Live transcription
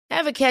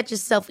Ever catch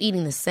yourself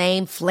eating the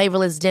same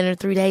flavorless dinner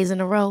 3 days in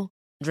a row?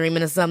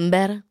 Dreaming of something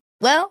better?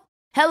 Well,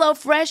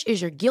 HelloFresh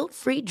is your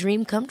guilt-free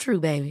dream come true,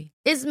 baby.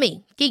 It's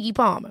me, Keke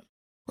Palmer.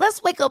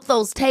 Let's wake up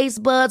those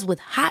taste buds with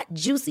hot,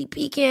 juicy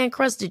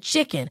pecan-crusted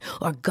chicken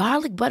or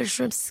garlic butter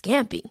shrimp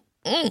scampi.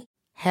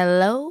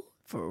 Hello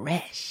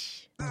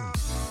Fresh.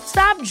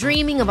 Stop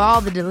dreaming of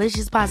all the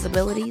delicious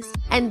possibilities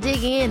and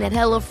dig in at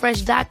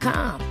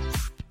HelloFresh.com.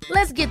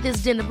 Let's get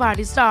this dinner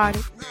party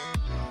started.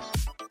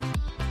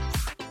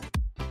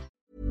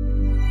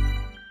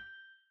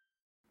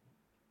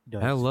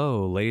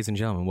 Hello, ladies and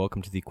gentlemen.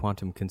 Welcome to the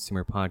Quantum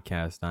Consumer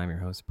Podcast. I'm your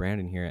host,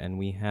 Brandon, here, and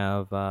we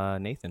have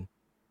Nathan.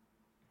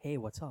 Hey,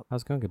 what's up?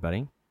 How's it going, good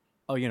buddy?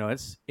 Oh,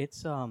 it's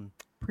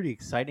pretty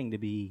exciting to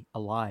be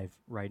alive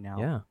right now.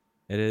 Yeah,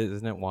 it is,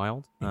 isn't it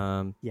wild?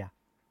 Yeah,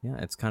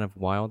 it's kind of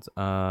wild.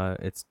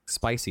 It's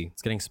spicy.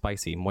 It's getting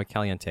spicy, muy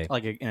caliente.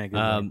 like in a good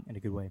way. In a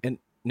good way. And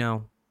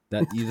no,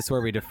 that's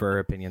where we defer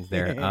opinions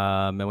there.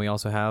 And we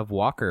also have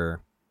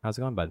Walker. How's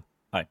it going, bud?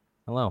 Hi.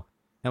 Hello.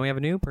 And we have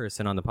a new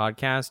person on the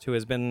podcast who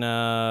has been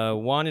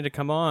wanting to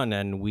come on,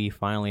 and we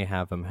finally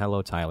have him.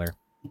 Hello, Tyler.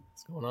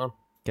 What's going on?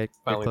 Get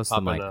Finally close to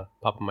the mic.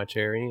 popping my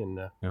cherry and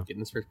getting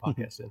this first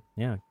podcast in.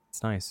 Yeah,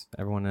 it's nice.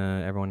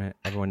 Everyone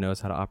knows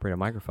how to operate a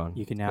microphone.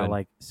 You can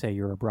now say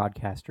you're a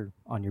broadcaster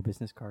on your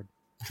business card.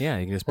 Yeah,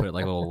 you can just put it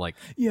like a little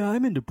Yeah,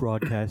 I'm into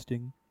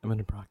broadcasting. I'm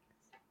into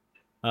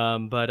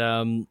broadcast.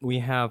 But we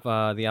have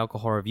the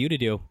alcohol review to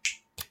do.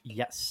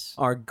 Yes.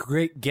 Our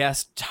great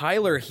guest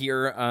Tyler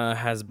here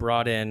has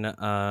brought in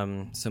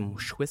some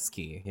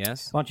whiskey.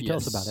 Yes. Why don't you tell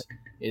us about it?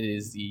 It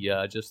is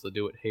the Just to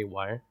Do It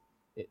Haywire.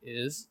 It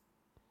is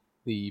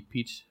the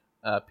peach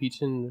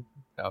and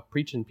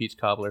peach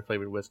cobbler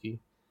flavored whiskey.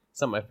 It's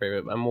not my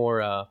favorite. I'm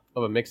more of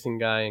a mixing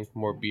guy and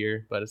more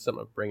beer, but it's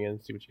something to bring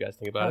in. See what you guys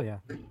think about it.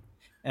 Yeah.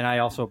 And I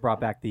also brought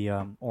back the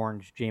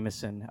orange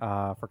Jameson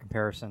for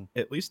comparison.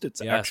 At least it's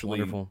Yes,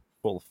 actually wonderful.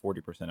 full of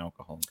 40%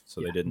 alcohol,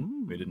 so they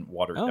didn't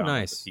water it Oh, down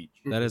nice. with the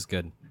peach. That is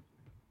good.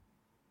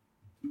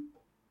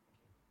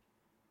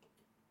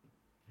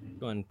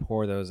 Go ahead and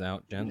pour those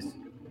out, gents.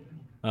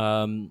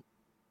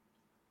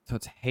 So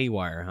it's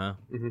Haywire, huh?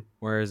 Mm-hmm.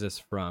 Where is this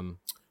from?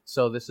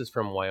 So this is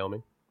from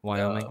Wyoming.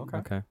 Wyoming.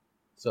 Okay.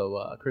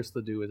 So Chris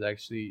Ledoux is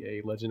actually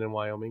a legend in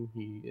Wyoming.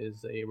 He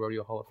is a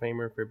rodeo Hall of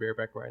Famer for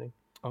bareback riding.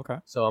 Okay.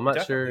 So I'm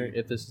not sure Definitely.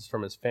 if this is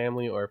from his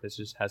family or if it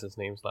just has his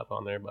name slapped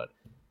on there, but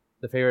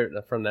the favorite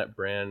from that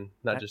brand,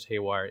 not just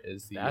Haywire,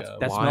 is the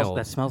Wild.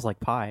 That smells like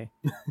pie.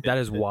 That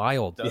is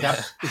wild. Does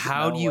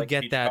How smell do you like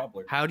get peach that?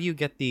 cobbler. How do you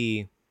get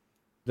the?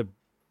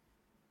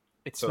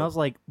 It So smells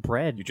like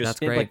bread. you just-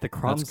 That's It- great. like the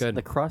crumbs, That's good.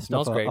 the crust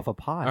Smells great. of a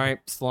pie. All right,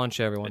 it's lunch,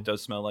 everyone. It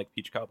does smell like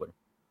peach cobbler.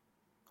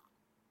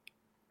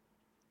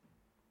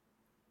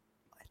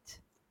 What?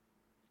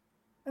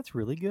 That's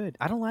really good.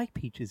 I don't like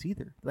peaches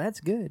either.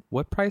 That's good.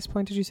 What price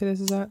point did you say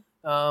this is at?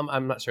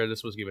 I'm not sure.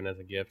 This was given as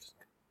a gift,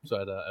 so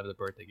as a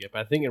birthday gift.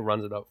 I think it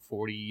runs about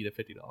 $40 to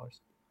 $50.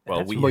 Well,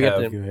 That's we really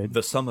have good.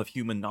 the sum of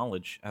human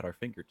knowledge at our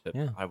fingertips.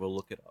 Yeah. I will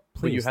look it up.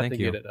 But you Please, have thank to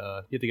you. get it. You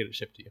have to get it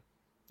shipped to you.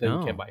 Then Oh.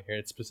 you can't buy it here.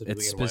 It's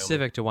specifically It's in Wyoming.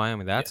 specific to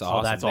Wyoming. That's Yes. awesome.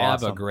 Oh, that's they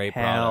awesome. have a great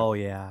Hell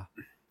product. yeah.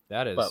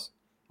 That is. But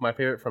my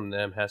favorite from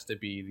them has to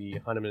be the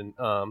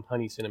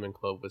honey cinnamon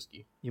clove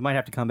whiskey. You might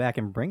have to come back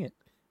and bring it.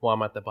 Well, I'm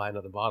going to have to buy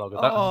another bottle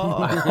because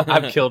Oh.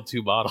 I've killed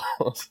 2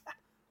 bottles.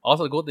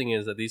 Also, the cool thing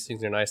is that these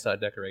things are nice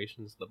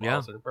decorations. The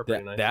bottles are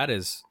pretty nice.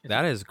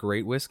 that is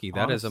great whiskey.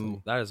 That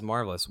Honestly. is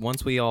marvelous.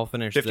 Once we all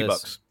finish 50 this,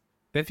 bucks.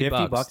 50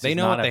 $50 bucks. They is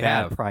know not what a they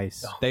bad have.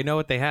 price. They know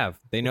what they have.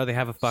 They know they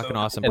have a fucking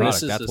awesome and product.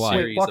 this is That's a why.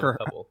 series Walker, of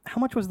a couple.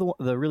 how much was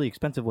the really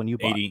expensive one you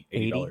bought?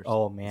 $80.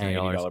 Oh man. $80.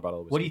 $80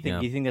 bottle of whiskey. What do you think? Yeah.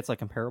 Do you think that's like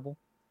comparable?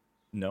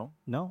 No.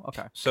 No.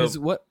 Okay. So Because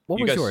what you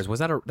was guys- yours? Was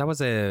that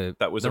was a rye.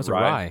 It was Okay,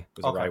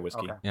 a rye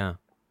whiskey okay. Yeah.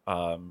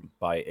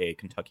 by a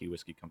Kentucky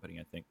whiskey company,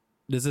 I think.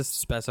 Does this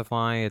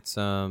specify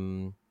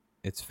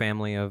its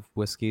family of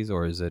whiskeys,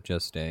 or is it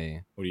just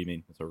a What do you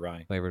mean? It's a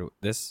rye. flavored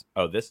this?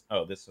 This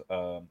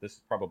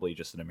is probably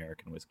just an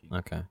American whiskey.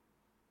 Okay,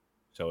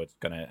 So it's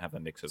gonna have a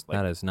mix of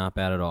that is not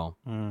bad at all.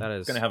 Mm. That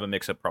it's is gonna have a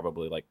mix of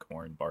probably like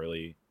corn,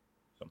 barley,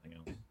 something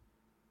else.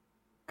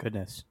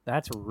 Goodness,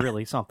 that's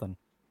really something.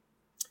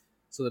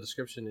 So the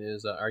description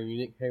is our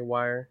unique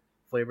Haywire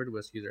flavored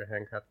whiskeys are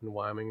handcrafted in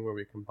Wyoming, where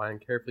we combine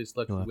carefully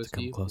selected You'll have to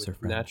whiskey come closer, with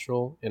friend.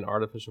 natural and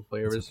artificial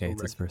flavors. It's okay.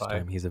 It's his first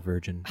time. He's a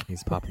virgin.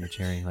 He's popping the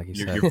cherry, like you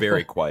said. You're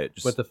very quiet.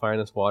 Just with the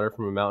finest water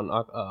from a mountain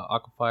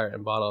aquifer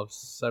and bottled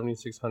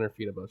 7,600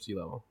 feet above sea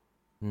level.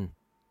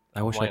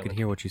 I wish I could Wyoming.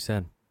 hear what you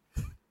said.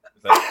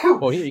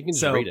 Well, yeah, you can just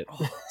So- rate it.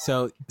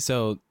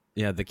 So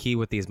yeah, the key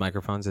with these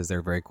microphones is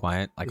they're very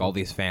quiet. Like all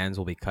these fans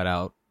will be cut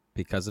out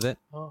because of it.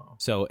 Oh.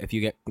 So if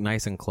you get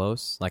nice and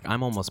close, like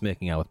I'm almost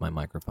making out with my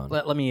microphone.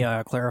 Let me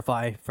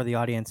clarify for the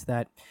audience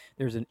that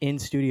there's an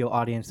in-studio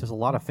audience. There's a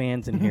lot of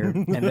fans in here,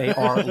 and they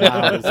are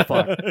loud as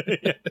fuck.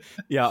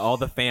 Yeah, all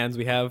the fans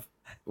we have.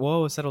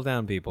 Whoa, settle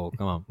down, people.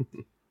 Come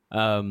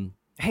on.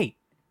 Hey,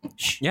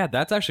 Yeah,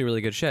 that's actually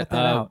really good shit. Cut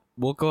that out.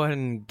 We'll go ahead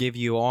and give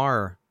you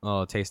our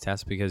taste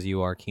test because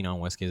you are keen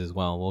on whiskeys as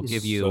well. We'll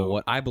give you So-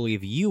 what I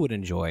believe you would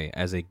enjoy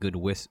as a good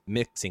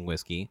mixing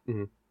whiskey.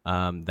 Mhm.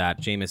 that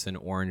Jameson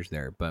orange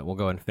there. But we'll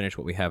go ahead and finish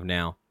what we have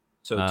now.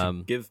 So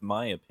to give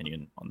my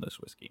opinion on this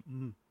whiskey,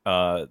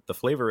 the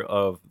flavor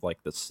of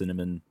like the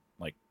cinnamon,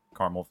 like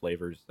caramel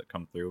flavors that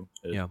come through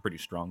is pretty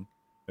strong.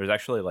 There's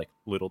actually like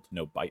little to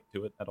no bite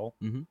to it at all,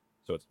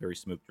 so it's very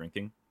smooth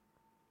drinking.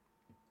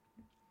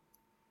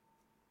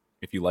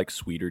 If you like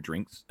sweeter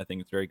drinks, I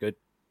think it's very good.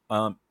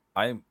 I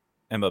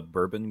am a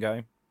bourbon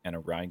guy and a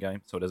rye guy,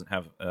 so it doesn't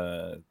have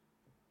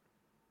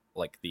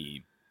like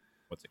the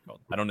what's it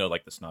called? I don't know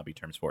like the snobby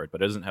terms for it,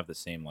 but it doesn't have the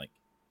same like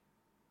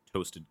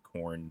toasted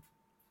corn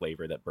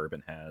flavor that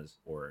bourbon has,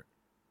 or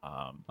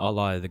a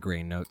lot of the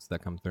grain notes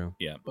that come through.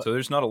 Yeah, so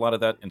there's not a lot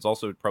of that. And it's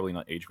also probably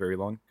not aged very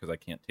long because I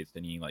can't taste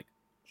any like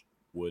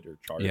wood or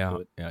char to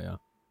it. Yeah.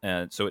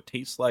 And so it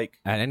tastes like,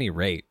 at any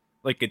rate,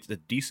 like it's a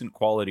decent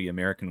quality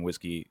American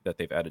whiskey that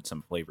they've added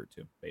some flavor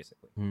to,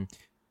 basically.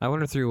 I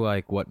wonder through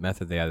like what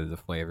method they added the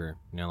flavor.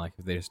 You know, like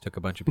if they just took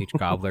a bunch of peach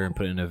cobbler and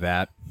put it in a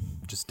vat,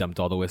 just dumped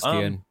all the whiskey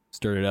in,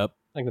 stirred it up.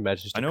 I can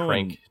imagine just a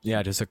crank.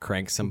 Yeah, just a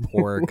crank. Some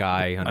poor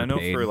guy I know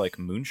underpaid. for like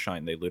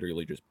moonshine, they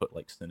literally just put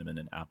like cinnamon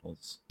and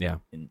apples.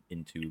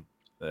 Into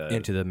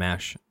the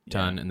mash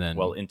tun, and then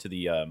into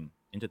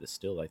the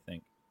still, I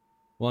think.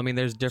 Well, I mean,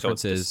 there's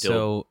differences.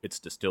 So it's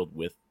distilled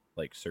with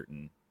like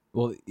certain.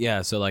 Well,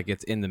 yeah. So like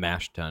it's in the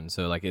mash tun.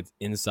 So like it's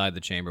inside the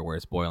chamber where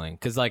it's boiling.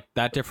 Because like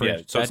that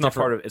difference. Yeah. So it's not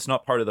part of. It's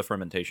not part of the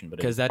fermentation, but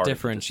because that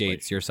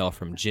differentiates yourself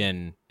from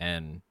gin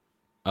and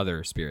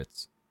other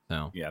spirits.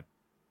 So yeah.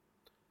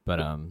 But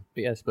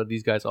yes, but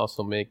these guys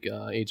also make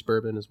aged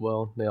bourbon as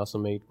well. They also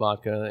make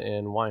vodka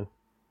and wine.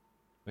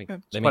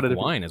 They make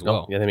wine as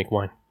well. Oh, yeah, they make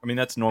wine. I mean,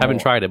 that's normal.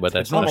 Haven't tried it, but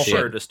that's normal shit.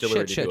 for a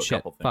distillery to do a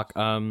couple things.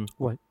 Fuck.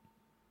 What?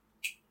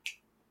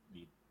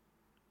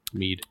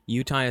 Mead.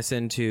 You tie us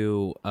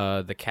into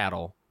the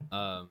cattle.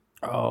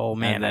 Oh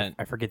man, then-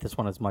 I forget this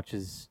one as much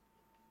as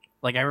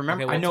like I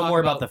remember. Okay, I we'll know talk more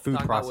about the food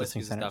talk about processing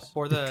whiskeys and centers. stuff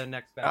for the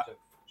next batch of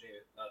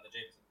the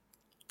Jameson.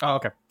 Oh,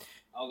 okay.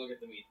 I'll go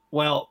get the meat.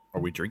 Well, Are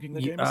we drinking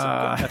the You- Jameson?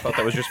 I thought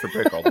that was just for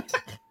Brick all the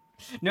time.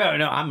 no,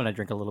 I'm gonna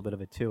drink a little bit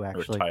of it too. Or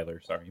Actually,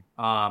 Tyler, sorry.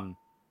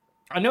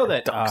 I know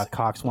that Doxing.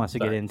 Cox wants to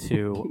get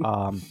into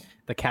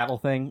the cattle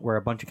thing, where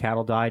a bunch of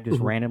cattle died just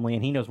randomly,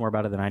 and he knows more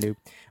about it than I do.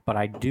 But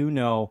I do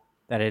know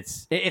that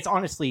it's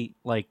honestly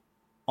like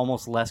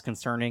almost less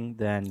concerning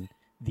than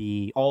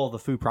all of the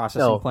food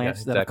processing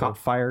plants that have caught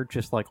fire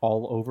just like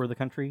all over the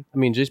country. I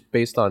mean, just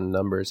based on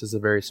numbers, it's a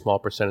very small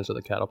percentage of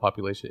the cattle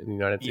population in the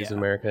United States of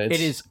America. It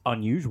is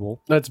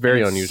unusual. That's very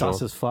And it's unusual.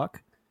 Sus as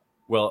fuck.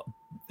 Well,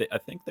 I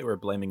think they were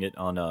blaming it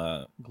on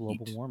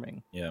Global heat.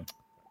 warming. Yeah.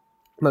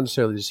 Not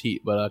necessarily just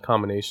heat, but a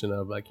combination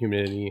of like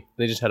humidity.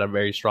 They just had a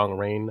very strong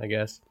rain, I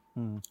guess,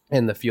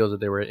 and the fields that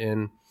they were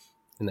in,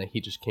 and that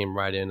heat just came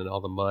right in, and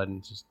all the mud,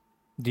 and just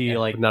Do you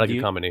like not a do good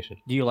you- combination.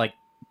 Do you like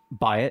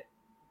buy it,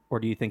 or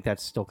do you think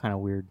that's still kind of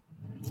weird?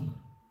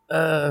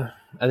 I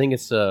think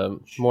it's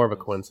more of a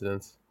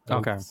coincidence.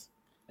 Okay. I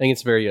think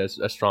it's very a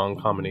strong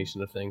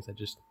combination of things that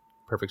just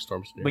perfect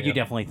storm scenario. But you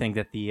definitely think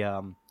that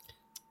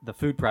the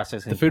food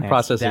processing the food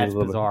plants, processing that's is a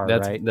little bizarre,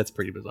 bit, right? that's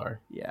pretty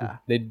bizarre. Yeah.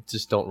 They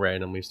just don't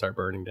randomly start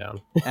burning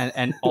down.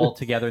 and all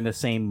together in the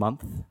same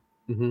month.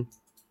 Mm-hmm.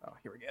 Oh,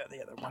 here we go.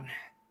 The other one.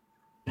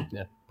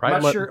 Yeah,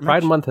 I'm not sure- I'm not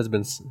Pride sure- Month has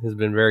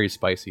been very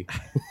spicy.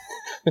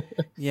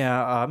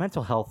 Yeah,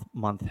 Mental Health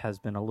Month has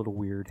been a little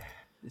weird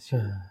this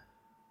year.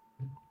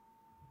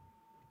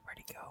 Where'd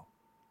he go?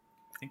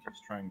 I think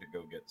he's trying to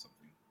go get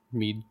something.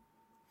 Mead?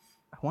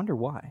 I wonder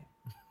why.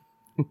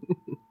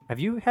 Have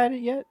you had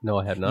it yet? No,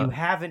 I have You not.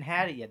 havened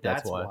had it yet.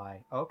 That's That's why.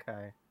 why.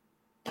 Okay.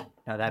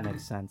 Now that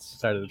makes sense.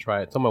 Excited to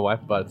try it. Told my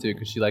wife about it too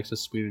because she likes the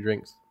sweeter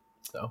drinks.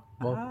 So,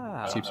 well,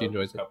 Ah. see if she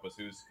enjoys it. Cup was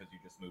whose because you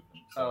just moved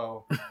them.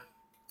 So Oh.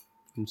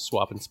 And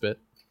swap and spit.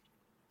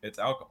 it's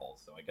alcohol,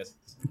 so I guess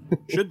it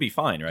should be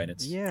fine, right?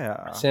 It's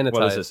Yeah. Sanitize.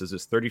 What is this? Is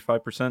this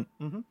 35%?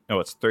 Mhm. No,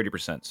 it's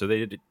 30%. So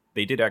they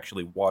did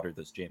actually water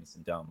this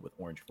Jameson down with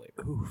orange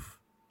flavor. Oof.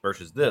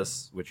 Versus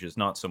this, which is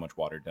not so much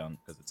watered down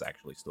because it's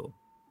actually still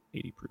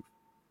 80 proof.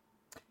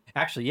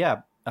 Actually,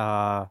 yeah.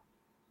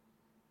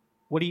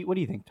 What do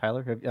you think,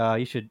 Tyler?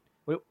 You should.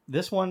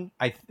 This one,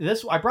 I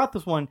brought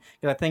this one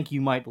because I think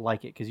you might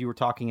like it because you were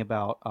talking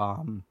about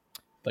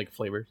Like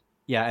flavors.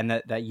 yeah, and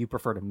that you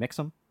prefer to mix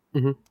them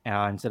Mhm.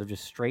 instead of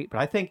just straight. But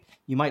I think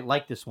you might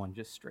like this one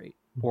just straight,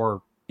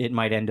 or it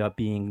might end up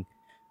being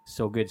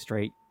so good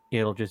straight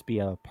it'll just be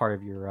a part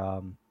of your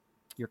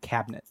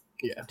cabinet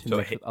Yeah. to So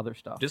mix hey, with other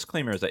stuff.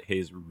 Disclaimer is that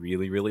Hayes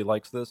really, really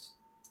likes this.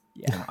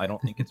 Yeah. And I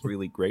don't think it's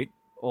really great.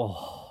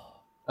 Oh,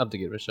 I'll have to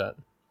give it a shot.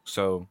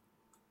 So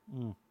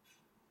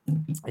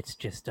it's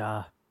just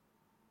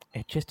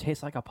it just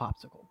tastes like a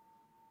popsicle.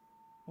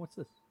 What's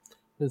this?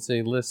 It's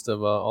a list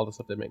of all the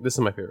stuff they make. This is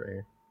my favorite right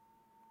here.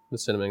 The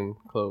cinnamon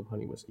clove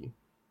honey whiskey.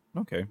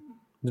 okay.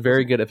 It's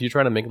very good. If you're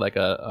trying to make like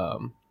a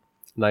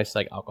nice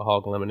like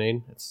alcoholic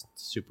lemonade, it's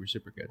super,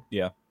 super good.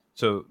 Yeah.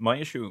 So my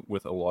issue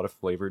with a lot of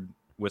flavored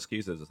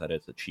whiskeys is that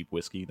it's a cheap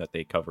whiskey that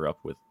they cover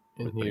up with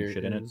And putting here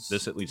shit in it. is-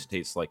 This at least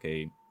tastes like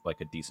a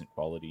decent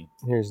quality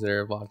Here's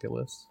their vodka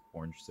list.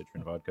 orange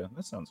citron vodka.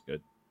 That sounds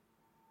good.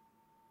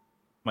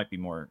 Might be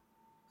more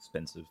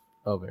expensive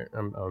Oh,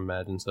 I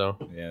imagine so.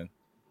 Yeah.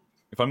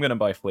 If I'm gonna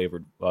buy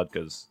flavored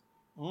vodkas,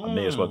 I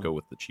may as well go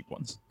with the cheap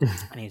ones.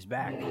 And he's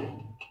back.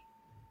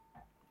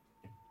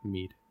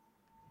 Mead.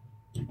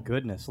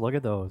 Goodness, look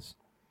at those.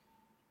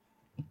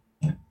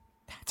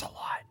 That's a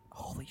lot.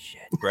 Holy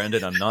shit.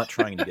 Brandon, I'm not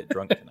trying to get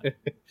drunk tonight.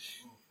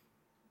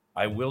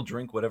 I will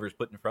drink whatever's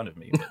put in front of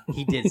me. But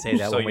He did say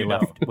that So when we you know.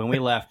 left. When we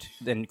left,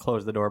 then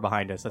closed the door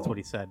behind us. That's what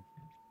he said.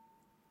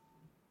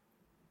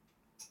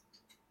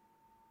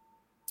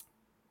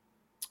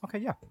 Okay,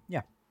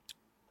 yeah.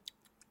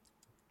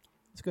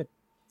 It's good.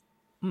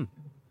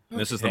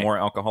 this is the Okay. more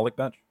alcoholic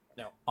batch.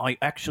 I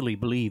actually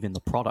believe in the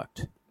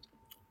product.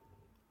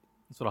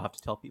 That's what I'll have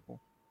to tell people.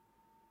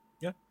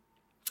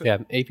 Yeah,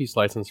 AP's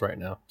license right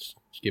now. Just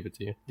give it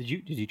to you.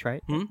 Did you try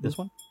it? Hmm? This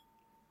one?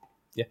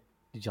 Yeah.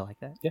 Did you like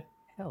that? Yeah.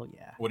 Hell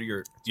yeah. What are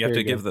your? You have to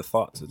very give good. the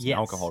thoughts. It's Yes. an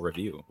alcohol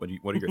review. What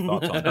are your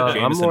thoughts on I'm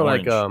Jameson more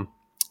Orange?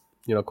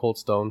 like Cold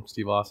Stone,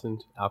 Steve Austin,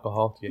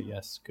 alcohol. Yeah,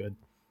 yes, good.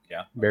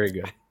 Yeah. Very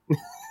good.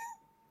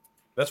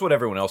 That's what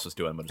everyone else is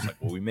doing. But it's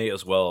like, well, we may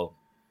as well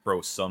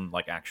throw some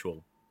like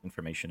actual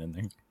information in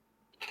there.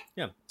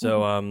 Yeah.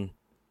 So I'm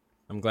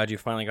glad you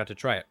finally got to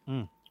try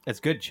it. It's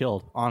good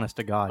chilled, honest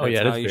to God. Oh yeah,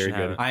 how that's you very should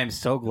have good. it. I am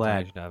so how you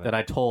glad should have it. that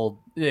I told.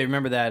 Yeah,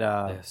 remember that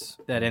Yes.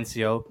 that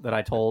NCO that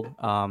I told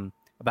about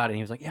it? And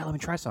he was like, "Yeah, let me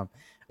try some,"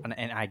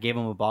 and I gave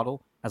him a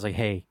bottle. I was like,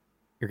 "Hey,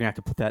 you're gonna have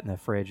to put that in the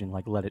fridge and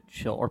like let it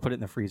chill, or put it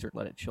in the freezer, and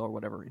let it chill, or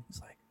whatever." And he's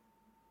like,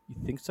 "You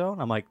think so?"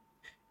 And I'm like,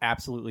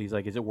 "Absolutely." He's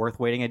like, "Is it worth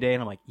waiting a day?"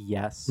 And I'm like,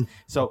 "Yes."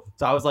 so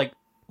I was like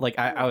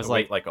I was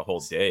Wait like like a whole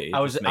day. I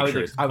was just make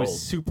sure it's I was cold.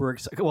 super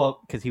excited. Well,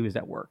 because he was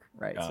at work,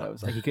 right? So Oh. I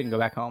was like, he couldn't go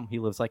back home. He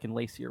lives like in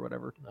Lacey or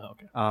whatever. Oh,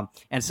 okay.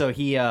 And so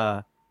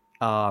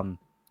I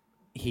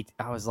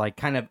was like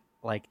kind of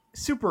like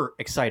super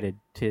excited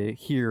to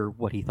hear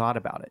what he thought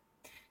about it.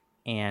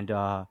 And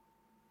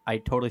I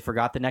totally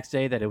forgot the next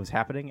day that it was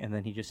happening. And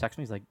then he just texted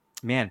me. He's like,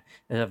 "Man,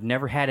 I've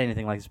never had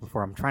anything like this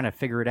before. I'm trying to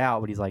figure it out."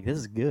 But he's like, "This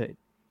is good."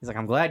 He's like,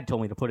 "I'm glad you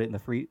told me to put it in the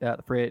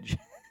fridge."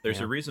 There's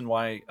Yeah. a reason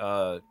why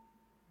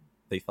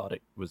they thought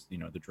it was the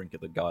drink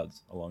of the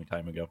gods a long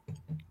time ago.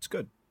 It's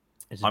good.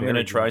 It's I'm very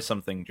gonna try good.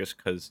 something just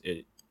because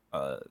it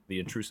the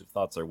intrusive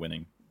thoughts are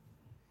winning.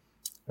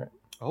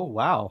 Oh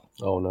wow!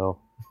 Oh no.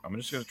 I'm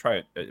just gonna try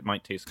it. It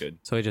might taste good.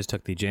 So I just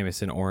took the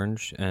Jameson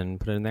Orange and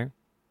put it in there.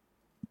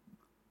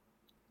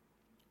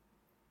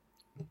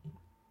 It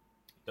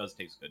does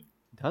taste good.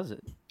 Does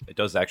it, It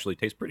does actually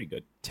taste pretty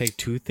good. Take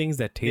two things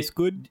that taste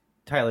good.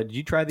 Tyler? Did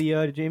you try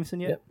the Jameson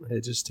yet? Yep.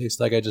 It just tastes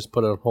like I just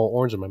put a whole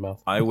orange in my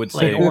mouth. I would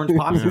Like say an orange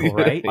popsicle,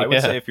 right? I would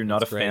Yeah. say if you're not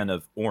That's a great. fan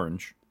of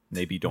orange,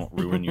 maybe don't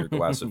ruin your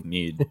glass of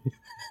mead.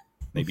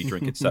 Maybe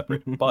drink it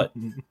separate. But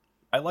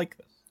I like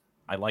this.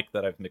 I like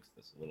that I've mixed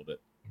this a little bit.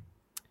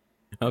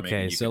 Maybe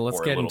Okay, you so could let's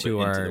pour a get little into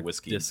bit into our the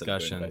whiskey instead of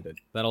doing what I discussion. did.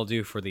 That'll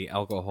do for the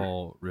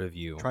alcohol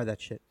review. Try that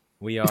shit.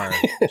 We are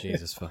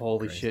Jesus fucking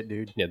Holy Christ. shit,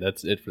 dude! Yeah,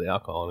 that's it for the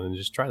alcohol, and then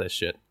just try that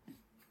shit.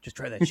 Just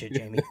try that shit,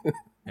 Jamie.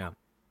 Yeah,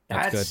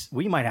 that's good.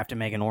 We might have to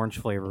make an orange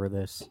flavor of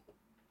this.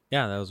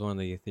 Yeah, that was one of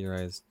the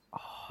theorized.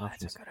 Oh,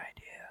 that's a good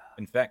idea.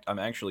 In fact, I'm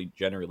actually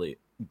generally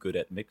good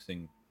at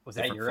mixing Was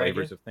that different your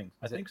flavors idea? of things.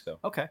 I Was it? think so.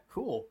 Okay,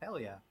 cool. Hell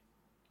yeah.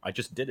 I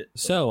just did it.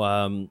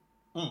 So,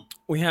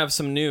 we have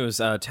some news.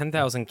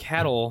 10,000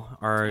 cattle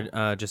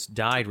are just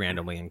died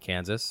randomly in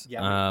Kansas.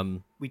 Yeah.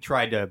 We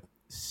tried to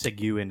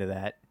segue into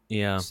that.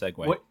 Yeah.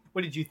 Segue.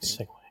 What did you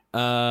think?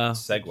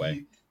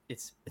 Segue.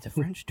 It's a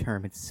French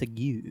term. It's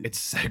segue.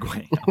 It's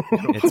segue.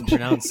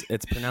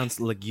 It's pronounced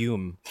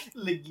legume.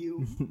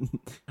 legume.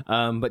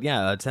 But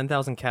yeah,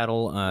 10,000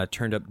 cattle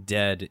turned up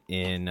dead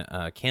in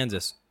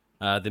Kansas.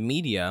 The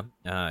media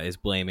is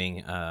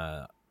blaming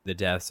the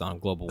deaths on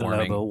global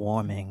warming. Global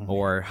warming.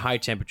 Or high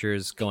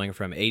temperatures going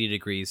from 80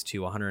 degrees to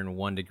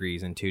 101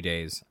 degrees in 2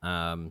 days.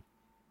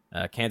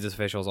 Kansas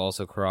officials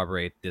also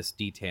corroborate this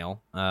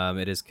detail.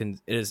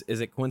 Is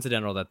it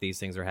coincidental that these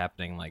things are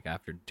happening like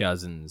after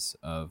dozens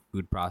of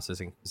food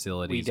processing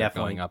facilities are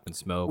definitely- going up in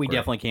smoke? We or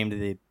definitely came to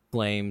the.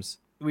 flames.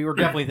 We were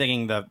definitely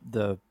thinking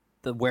the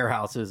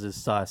warehouses is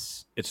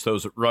sus. It's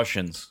those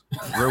Russians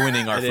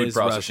ruining our It food is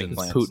processing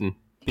Russians. plants. Putin.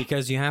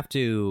 Because you have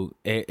to,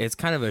 it's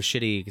kind of a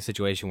shitty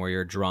situation where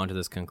you're drawn to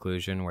this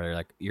conclusion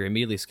where you're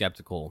immediately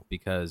skeptical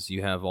because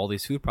you have all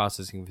these food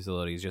processing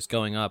facilities just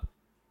going up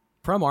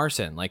from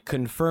arson, like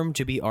confirmed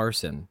to be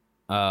arson.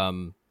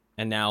 And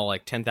now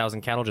like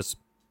 10,000 cattle just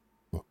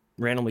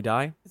randomly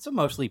die. It's a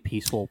mostly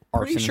peaceful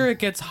arson. Pretty sure it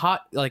gets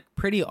hot like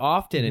pretty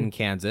often in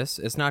Kansas.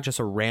 It's not just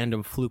a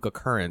random fluke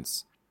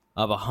occurrence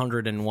of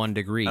 101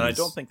 degrees. And I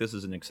don't think this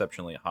is an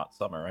exceptionally hot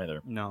summer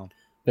either. No.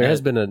 There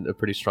has been a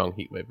pretty strong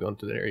heat wave going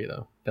through the area,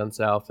 though, down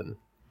south, and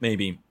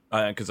Maybe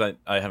because I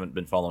haven't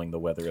been following the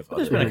weather of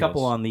There's other been a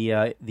couple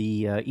areas. on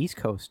the East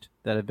Coast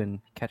that have been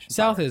catching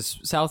South fire. is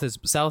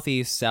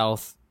southeast,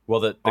 south.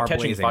 Well, the are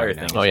catching blazing fire right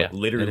thing now. is Oh, like yeah.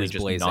 literally It is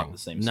just blazing. not the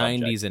same 90s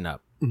subject. and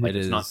up. Like, It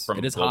it's is. not from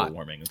It is global hot.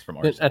 warming. It's from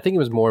And arson. I think it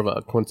was more of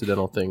a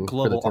coincidental thing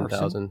Global for the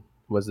 10,000.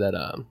 Was that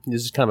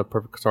this is kind of a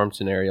perfect storm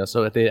scenario?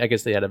 So I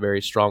guess they had a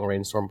very strong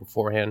rainstorm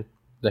beforehand.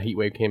 The heat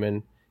wave came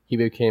in.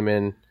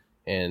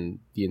 and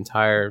the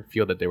entire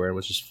field that they were in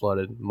was just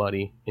flooded,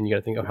 muddy. And you got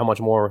to think of how much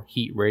more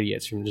heat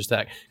radiates from just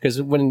that.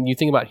 Because when you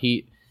think about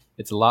heat,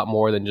 it's a lot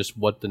more than just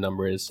what the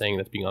number is saying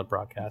that's being on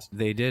broadcast.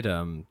 They did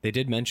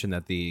mention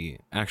that the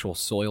actual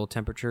soil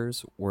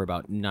temperatures were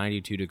about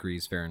 92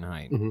 degrees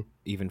Fahrenheit,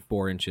 even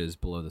 4 inches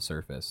below the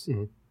surface.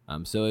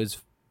 So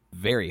it's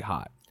very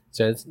hot.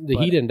 So the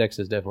heat index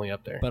is definitely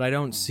up there. But I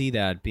don't see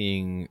that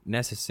being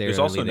necessarily There's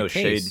also the no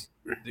case.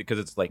 shade because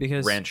it's like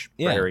Because, ranch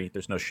yeah. prairie.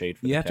 There's no shade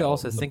for You the have to cattle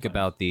also think sometimes.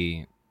 about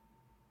the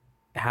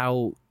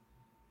how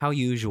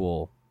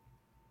usual,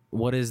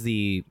 what is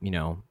the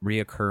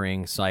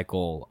reoccurring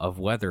cycle of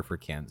weather for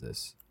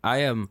Kansas.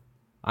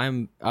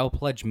 I'll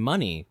pledge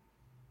money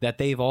that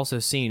they've also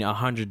seen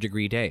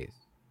 100-degree days.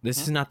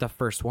 This is not the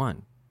first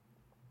one.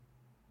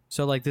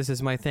 So like, this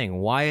is my thing.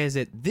 Why is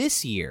it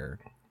this year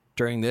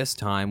during this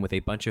time with a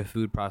bunch of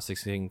food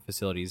processing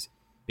facilities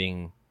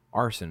being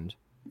arsoned?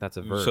 That's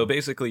a verb. So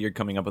basically, you're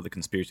coming up with a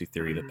conspiracy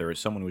theory that there is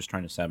someone who was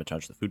trying to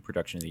sabotage the food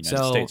production in the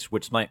United States,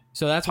 which might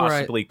So that's where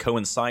possibly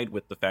coincide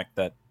with the fact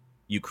that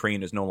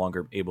Ukraine is no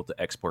longer able to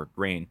export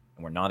grain,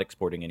 and we're not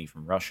exporting any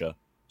from Russia,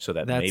 so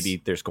that That's-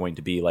 maybe there's going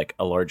to be like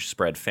a large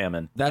spread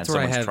famine. That's and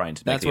where I someone's have. trying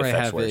to make That's the where I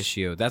effects have worse.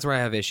 issue. That's where I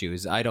have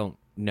issues. I don't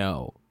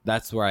know.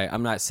 That's where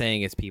I'm not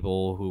saying it's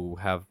people who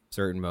have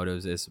certain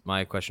motives.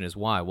 My question is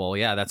why? Well,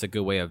 yeah, that's a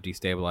good way of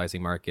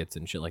destabilizing markets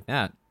and shit like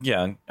that.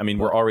 Yeah, I mean,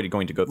 we're already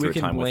going to go We through a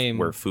can time blame-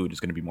 where food is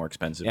going to be more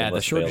expensive. Yeah, and the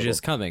less shortage available. is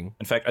coming.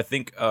 In fact, I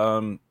think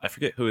I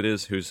forget who it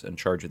is who's in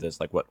charge of this,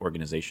 like what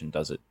organization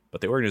does it,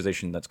 but the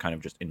organization that's kind of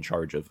just in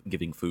charge of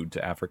giving food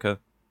to Africa,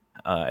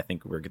 I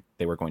think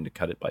they were going to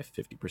cut it by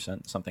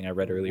 50%. Something I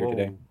read earlier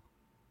today.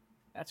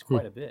 That's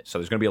quite a bit. So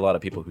there's going to be a lot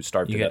of people who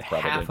starve You to get death.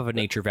 Probably. half of a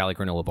Nature Valley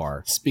granola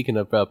bar. Speaking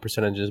of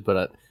percentages,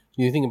 but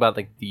you think about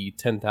like the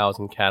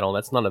 10,000 cattle,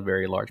 that's not a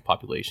very large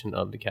population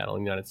of the cattle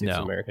in the United States No,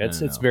 of America. no, It's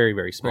no, it's no. very,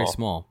 very small. Very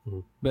small,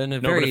 but in a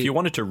No, very but if you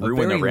wanted to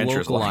ruin very a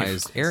rancher's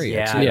localized life, area,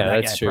 Yeah, too. Yeah,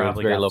 that that's guy true. It's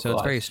probably very got- local. So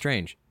it's very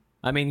strange.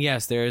 I mean,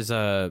 yes, there's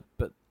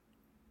but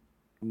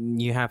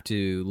you have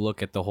to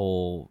look at the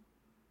whole.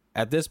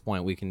 At this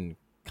point, we can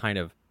kind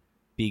of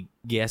be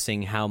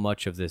guessing how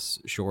much of this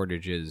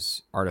shortage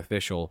is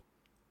artificial,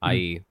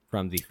 i.e.,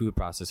 from the food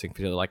processing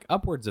facility. Like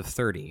upwards of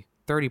 30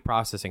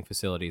 processing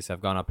facilities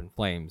have gone up in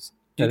flames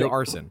due I to think-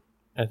 arson.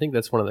 I think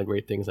that's one of the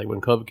great things. Like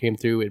when COVID came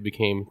through, it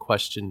became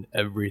questioned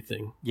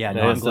everything. Yeah, And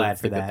no, I'm that's the- glad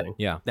that's for the good that. thing.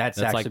 Yeah, That's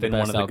like actually the been one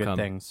best of the outcome.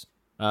 good things.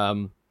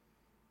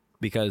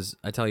 Because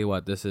I tell you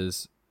what,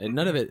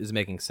 none of it is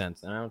making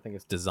sense, and I don't think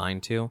it's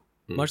designed to.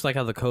 Much like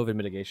how the COVID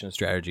mitigation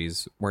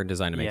strategies weren't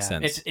designed to make Yeah,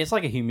 sense. It's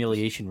like a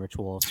humiliation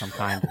ritual of some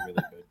kind. really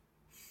good.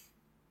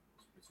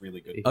 It's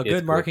really good. A It's good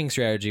cool. marketing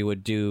strategy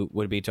would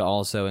be to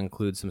also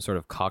include some sort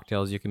of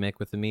cocktails you can make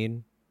with the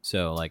mead.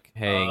 So like,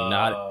 hey,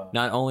 not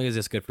only is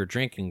this good for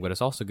drinking, but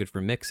it's also good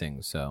for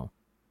mixing. So,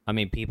 I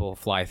mean, people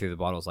fly through the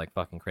bottles like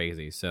fucking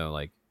crazy. So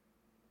like,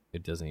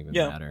 it doesn't even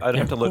Yeah, matter. I'd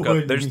have to look up.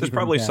 Wouldn't There's even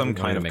probably matter. some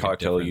Wouldn't kind of make a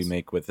cocktail you difference.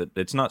 make with it.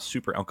 It's not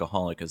super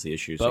alcoholic is the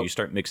issue. So But- you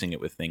start mixing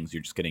it with things,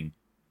 you're just getting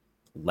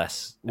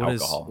less What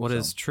is alcohol.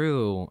 so.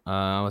 true?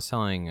 I was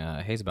telling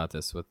Hayes about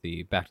this with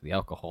the back to the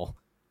alcohol,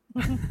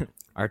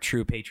 our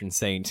true patron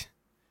saint.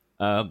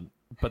 But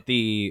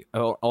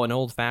an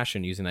old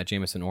fashioned using that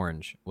Jameson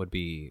orange would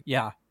be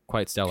Yeah.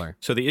 quite stellar.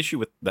 So the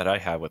issue that I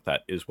have with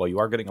that is while you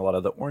are getting a lot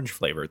of the orange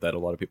flavor that a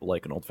lot of people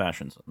like in old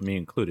fashions, me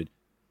included,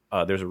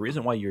 there's a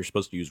reason why you're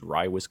supposed to use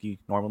rye whiskey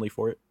normally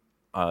for it.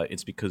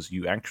 It's because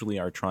you actually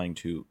are trying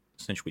to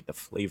accentuate the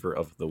flavor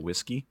of the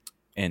whiskey,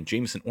 and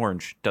Jameson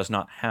orange does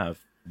not have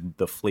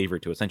the flavor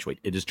to accentuate.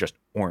 It is just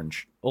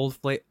orange. Old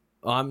flavor.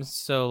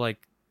 So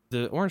like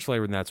the orange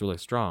flavor in that's really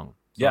strong.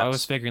 So I Yes.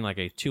 was figuring like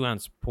a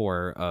 2-ounce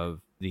pour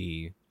of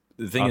the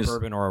The thing is,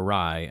 bourbon or a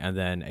rye, and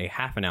then a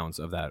half an ounce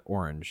of that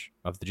orange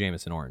of the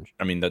Jameson orange.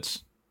 I mean,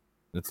 that's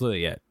That's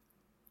literally it.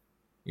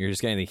 You're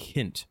just getting the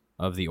hint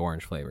of the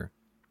orange flavor.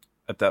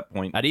 at that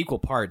point. At equal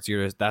parts,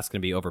 that's going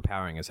to be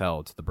overpowering as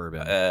hell to the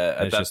bourbon.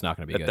 At it's that- just not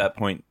going to be at good. that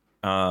point,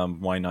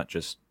 why not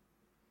just,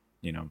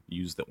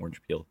 use the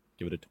orange peel,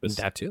 give it a twist,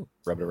 That too.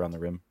 rub it around the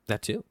rim.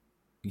 That too.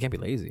 You can't be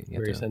lazy. You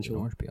have Very to essential. get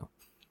an orange peel.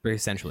 Very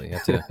essentially.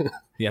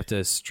 You have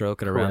to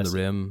stroke it around the Caress it.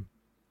 rim,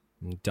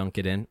 and dunk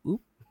it in.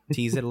 Oop,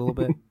 tease it a little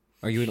bit.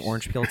 Are you an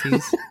orange peel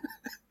tease?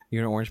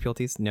 You're an orange peel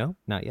tease? No,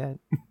 not yet.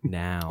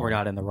 Now We're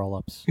not in the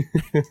roll-ups.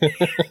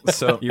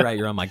 So You're right.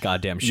 You're on my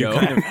goddamn you show.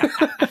 kind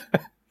of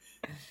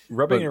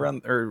rubbing it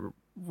around or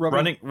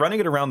running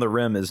it around the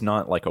rim is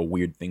not like a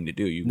weird thing to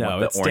do. You No,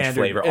 want it's the orange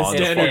standard- flavor it's on the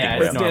standard- fucking yeah,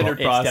 rim. it's standard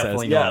It's process.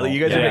 definitely Yeah, normal. you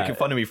guys are Yeah. making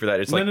fun of me for that.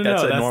 It's like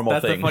that's a that's, normal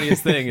that's thing. the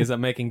funniest thing is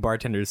I'm making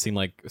bartenders seem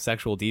like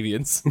sexual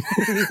deviants.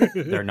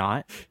 They're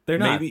not. They're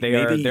not. Maybe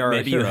they are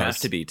maybe you heroes. have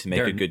to be to make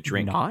They're a good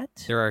drink. Not.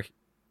 There are.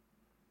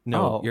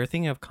 No, Oh. you're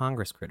thinking of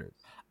Congress critters.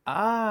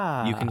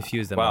 Ah. You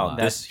confuse them a Wow, lot.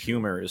 this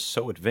humor is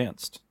so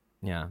advanced.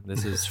 Yeah,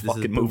 this is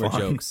fucking move boomer on.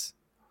 jokes.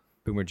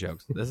 Boomer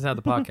jokes. This is how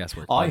the podcast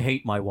works. I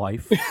hate my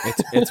wife.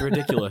 It's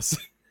ridiculous.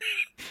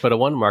 But a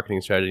one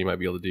marketing strategy you might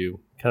be able to do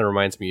kind of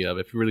reminds me of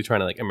if you're really trying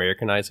to like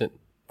Americanize it,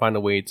 find a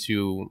way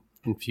to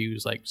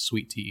infuse like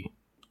sweet tea.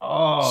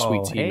 Oh,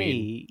 Sweet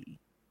tea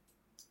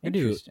hey.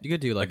 You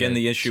could do like Again, a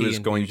the issue tea is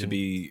going to infusion.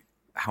 be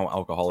how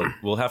alcoholic.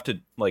 We'll have to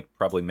like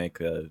probably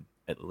make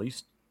at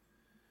least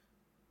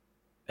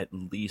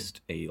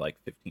a like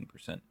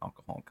 15%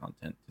 alcohol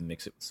content to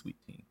mix it with sweet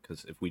tea.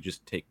 Because if we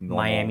just take normal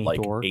Miami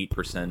like Thor.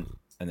 8%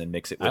 and then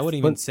mix it with, I wouldn't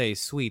even say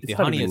sweet. The it's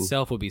not honey even-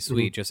 itself would be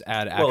sweet. Just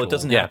add actual. well, it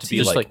doesn't Yeah, have to be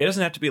just like, like- it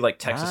doesn't have to be like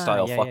Texas Ah,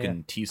 style yeah,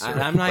 fucking tea syrup.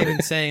 I'm not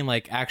even saying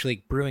like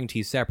actually brewing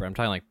tea separate. I'm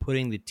talking like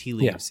putting the tea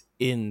Yeah. leaves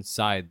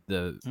inside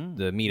the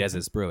meat as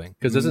it's brewing,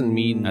 Because doesn't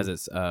mean as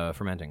it's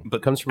fermenting.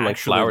 but comes from, like,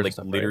 actually, flowers and like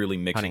stuff, right? literally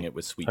mixing Honey. it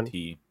with sweet Honey.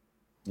 tea,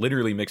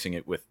 literally mixing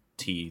it with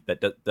tea that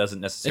doesn't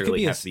necessarily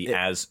be a have to be s-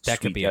 as that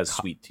could sweet be a as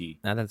co- sweet tea.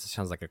 Now that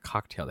sounds like a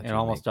cocktail. That It you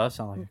almost make. does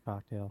sound like a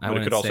cocktail. I But it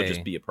wouldn't could also say-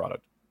 just be a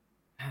product,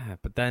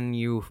 But then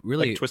you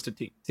really like twisted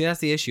tea. see that's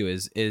the issue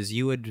is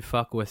you would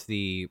fuck with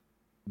the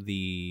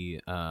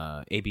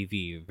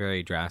ABV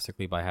very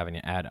drastically by having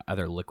to add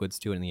other liquids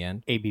to it in the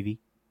end. ABV.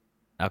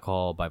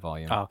 Alcohol by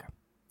volume. Oh, okay.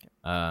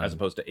 As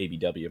opposed to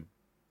ABW,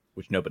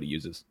 which nobody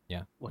uses.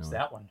 Yeah. What's no.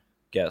 that one?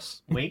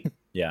 Guess. Wait.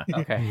 Yeah.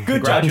 Okay.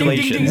 Good job.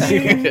 Congratulations.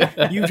 Ding, ding, ding,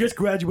 ding. You just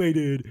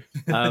graduated.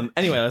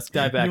 Anyway, let's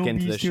dive back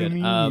into this shit.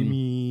 Don't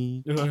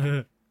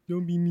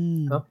be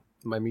mean. Huh?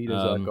 My meat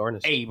is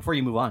garnished. Hey, before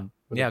you move on,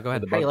 Yeah, go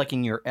ahead. how you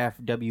liking your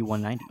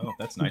FW190? Oh,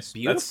 that's nice.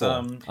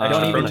 Beautiful.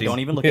 That's, Don't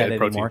even look Yeah, at it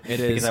protein. anymore It because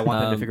is, I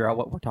want them to figure out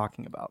what we're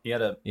talking about. He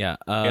had a Yeah.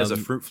 he has a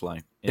fruit fly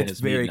in It's his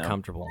very meat now.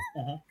 comfortable.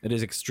 Mhm. It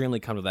is extremely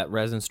comfortable. That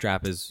resin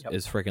strap is Yep.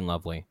 is freaking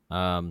lovely.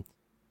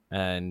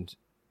 And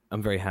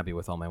I'm very happy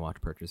with all my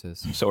watch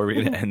purchases. So are we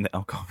going to end the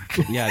alcohol?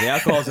 Yeah, the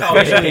alcohol's Oh,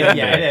 officially yeah, ended.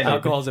 yeah, it ended.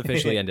 Alcohol's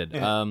officially ended.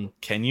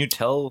 Can you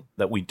tell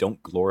that we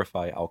don't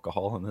glorify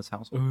alcohol in this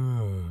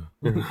household?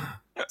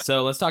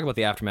 So let's talk about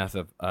the aftermath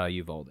of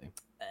Uvalde.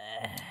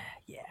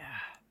 Yeah.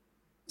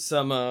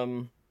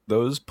 Some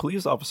Those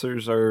police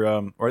officers are,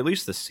 or at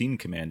least the scene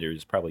commander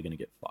is probably going to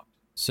get fucked.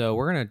 So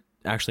we're gonna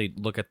actually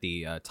look at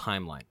the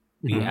timeline,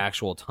 the Mhm.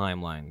 actual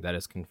timeline that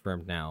is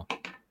confirmed now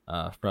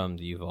from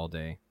the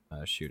Uvalde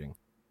shooting.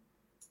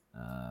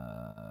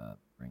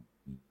 Bring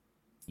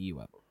you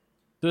up.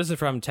 So this is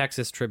from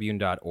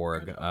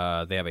TexasTribune.org.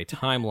 They have a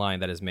timeline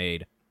that is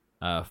made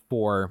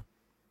for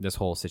this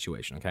whole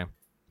situation. Okay.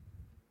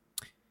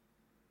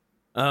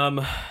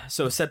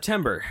 So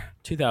September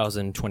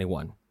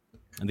 2021,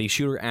 the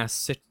shooter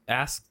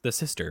asked the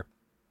sister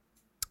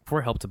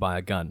for help to buy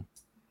a gun.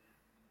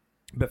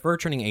 Before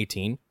turning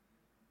 18,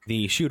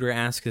 the shooter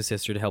asks his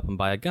sister to help him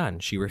buy a gun.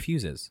 She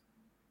refuses.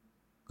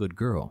 Good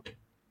girl.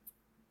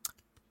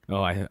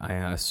 Oh, I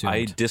assumed.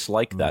 I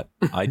dislike that.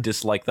 I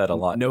dislike that a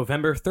lot.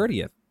 November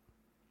 30th,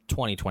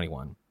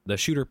 2021. The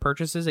shooter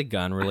purchases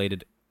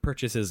gun-related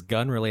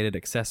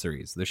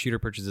accessories. The shooter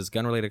purchases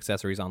gun-related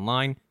accessories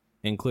online,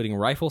 including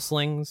rifle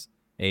slings,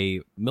 a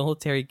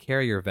military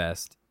carrier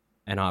vest,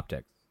 and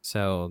optics.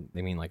 So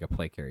they mean like a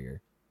plate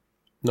carrier.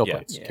 No Yeah.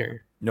 plates. Yeah.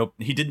 Carrier. Nope,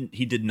 he didn't.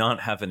 He did not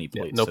have any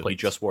plates. no so He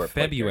plates. just wore a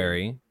plate carrier.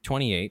 February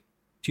 28,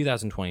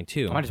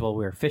 2022. Might as well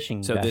wear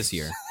fishing So vests. this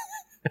year.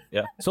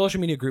 Yeah.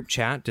 Social media group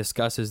chat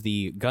discusses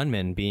the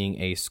gunman being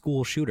a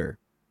school shooter.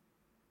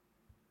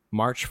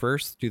 March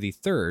 1st through the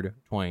 3rd,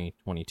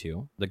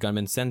 2022, the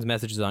gunman sends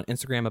messages on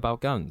Instagram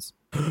about guns.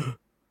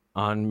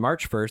 On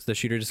March 1st, the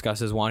shooter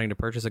discusses wanting to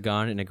purchase a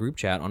gun in a group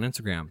chat on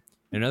Instagram.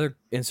 In another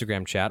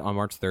Instagram chat on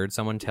March 3rd,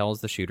 someone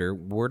tells the shooter,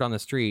 "Word on the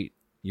street,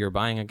 you're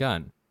buying a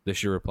gun." The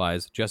shooter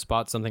replies, "Just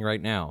bought something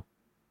right now."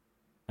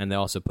 And they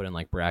also put in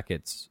like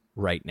brackets,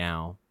 "right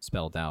now,"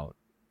 spelled out,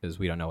 because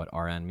we don't know what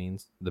RN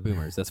means. The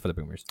boomers, that's for the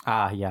boomers.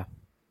 Ah, yeah.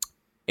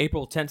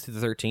 April 10th to the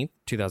 13th,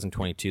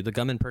 2022, the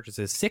gunman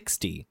purchases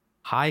 60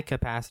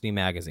 high-capacity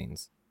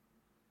magazines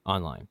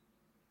online.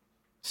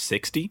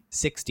 60?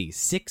 60.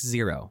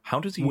 How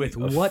does he With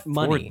afford what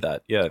money?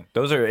 that? Yeah,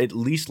 those are at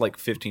least like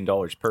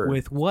 $15 per.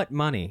 With what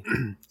money?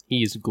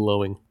 He's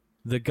glowing.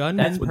 The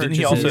gunman Well,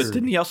 purchases...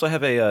 didn't he also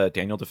have a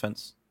Daniel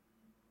defense,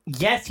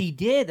 Yes, he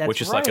did. That's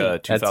which is right. like a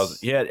 2000?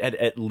 That's- Yeah,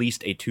 at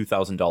least a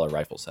 $2,000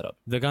 rifle setup.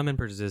 The gunman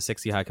purchases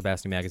 60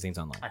 high-capacity magazines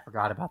online. I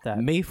forgot about that.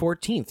 May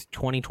 14th,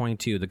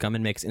 2022, the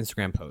gunman makes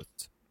Instagram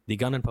posts. The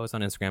gunman posts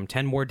on Instagram,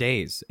 10 more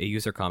days. A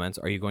user comments,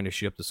 "Are you going to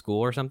shoot up the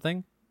school or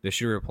something?" The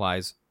shooter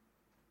replies,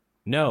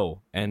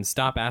 "No, and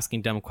stop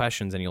asking dumb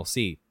questions and you'll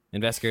see."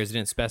 Investigators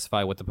didn't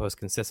specify what the post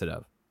consisted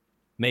of.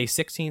 May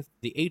 16th,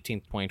 the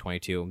 18th,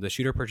 2022, the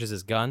shooter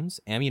purchases guns,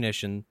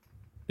 ammunition.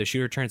 The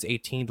shooter turns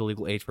 18, the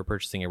legal age for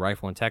purchasing a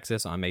rifle in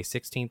Texas. On May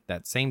 16th,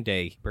 that same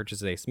day, he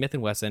purchases a Smith &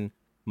 Wesson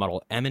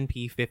model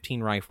M&P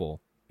 15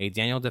 rifle, a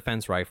Daniel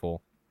Defense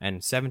rifle,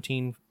 and So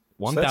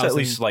that's at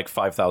least like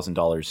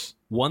 $5,000.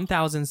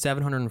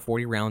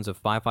 1,740 rounds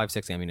of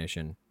 5.56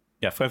 ammunition.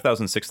 Yeah,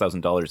 $5,000,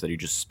 $6,000 that he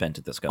just spent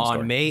at this gun store.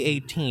 On May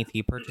 18th,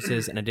 he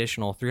purchases an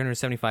additional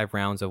 375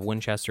 rounds of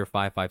Winchester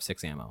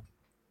 5.56 ammo.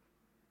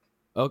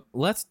 Oh,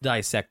 let's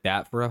dissect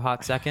that for a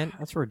hot second.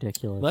 That's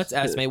ridiculous. Let's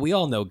estimate. We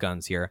all know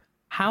guns here.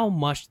 How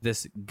much did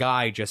this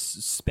guy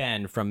just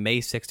spend from May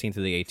 16th to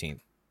the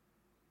 18th?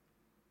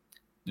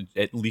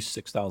 At least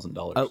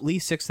 $6,000. At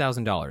least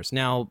 $6,000.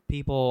 Now,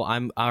 people,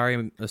 I'm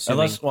assuming.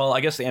 Unless, well, I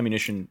guess the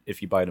ammunition,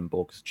 if you buy it in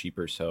bulk, is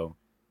cheaper. So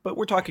but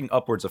we're talking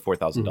upwards of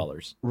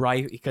 $4,000.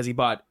 Right, because he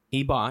bought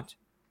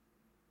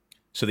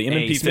So the a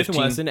M&P Smith &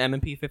 15, Wesson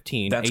M&P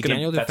 15, that's a gonna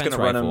Daniel that's Defense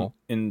gonna run him rifle.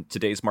 in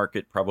today's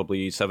market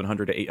probably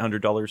 $700 to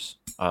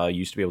 $800.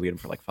 Used to be able to get them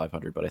for like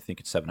 $500, but I think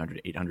it's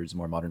 $700 to $800 is a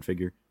more modern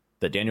figure.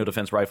 The Daniel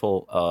Defense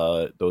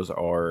rifle, those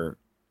are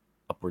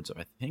upwards of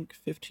I think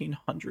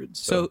 $1,500.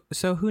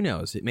 So who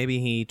knows? Maybe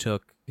he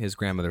took his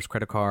grandmother's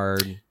credit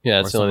card. Yeah,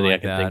 or that's the only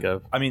thing something I like can think that.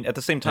 of. I mean, at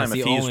the same time, That's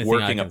if the he's only thing I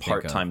working a can think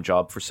of. part-time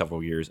job for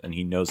several years and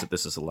he knows that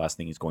this is the last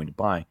thing he's going to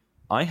buy,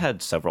 I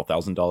had several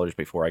 $1,000s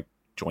before I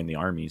joined the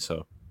army,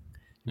 so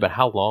But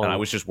how long? and I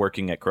was just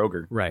working at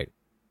Kroger. Right.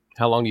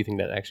 How long do you think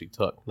that actually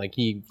took? Like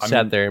he I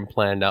sat mean- there and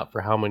planned out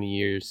for how many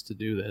years to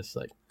do this?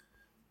 Like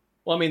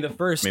Well, I mean, the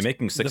first I mean,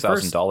 making the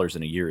 $6,000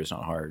 in a year is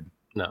not hard.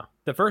 no.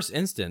 The first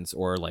instance,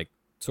 or like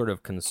sort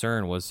of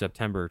concern, was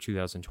September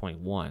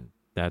 2021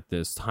 that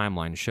this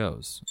timeline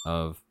shows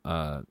of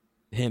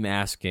him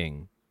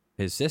asking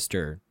his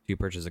sister to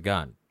purchase a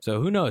gun.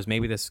 So who knows?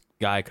 Maybe this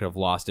guy could have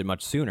lost it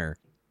much sooner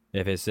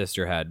if his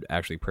sister had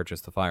actually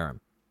purchased the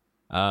firearm.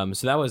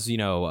 So that was,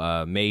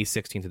 May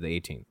 16th to the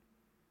 18th.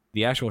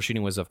 The actual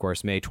shooting was, of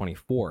course, May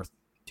 24th,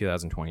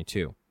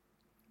 2022.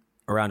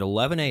 Around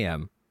 11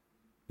 a.m.,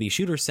 the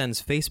shooter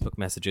sends Facebook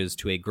messages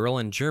to a girl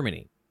in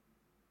Germany.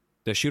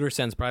 The shooter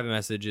sends private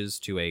messages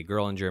to a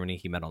girl in Germany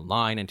he met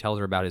online and tells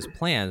her about his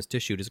plans to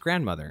shoot his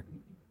grandmother.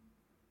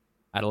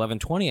 At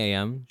 11:20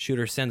 a.m.,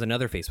 shooter sends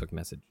another Facebook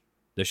message.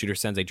 The shooter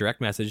sends a direct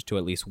message to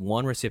at least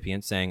one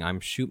recipient saying, "I'm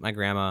shoot my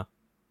grandma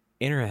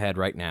in her head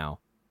right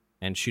now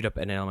and shoot up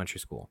at an elementary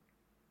school."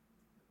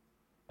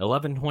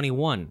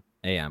 11:21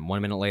 a.m.,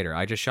 1 minute later,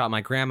 "I just shot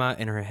my grandma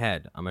in her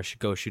head. I'm going to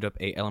go shoot up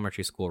a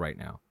elementary school right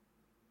now."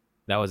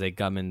 That was a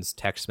gunman's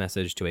text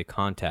message to a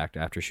contact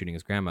after shooting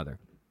his grandmother.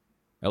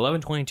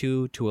 11:22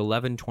 to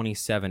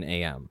 11:27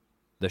 a.m.,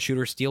 the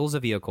shooter steals a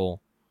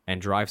vehicle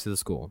and drives to the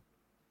school.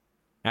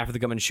 After the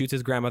gunman shoots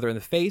his grandmother in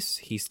the face,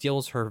 he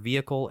steals her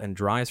vehicle and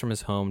drives from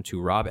his home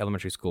to Robb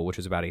Elementary School, which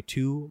is about a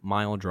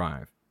 2-mile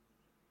drive.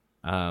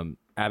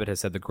 Abbott has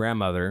said the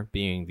grandmother,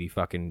 being the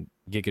fucking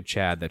Giga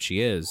Chad that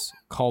she is,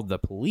 called the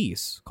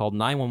police, called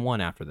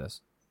 911 after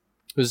this.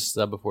 Was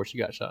this before she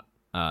got shot?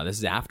 This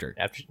is after.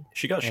 After?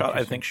 She got shot. I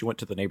Interesting. think she went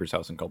to the neighbor's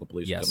house and called the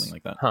police or Yes. something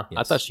like that. Huh. I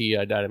Yes. thought she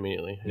died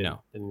immediately.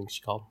 No. Didn't think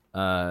she called.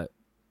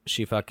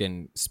 She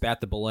fucking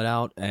spat the bullet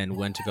out and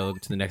went to go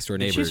to the next door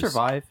Did neighbors. she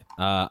survive?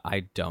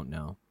 I don't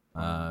know.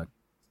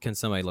 Can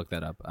somebody look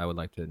that up? I would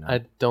like to know.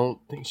 I don't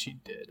think she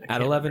did. I At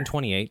can't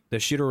 11:28, the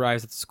shooter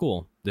arrives at the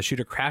school. The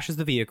shooter crashes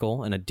the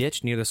vehicle in a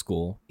ditch near the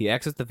school. He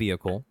exits the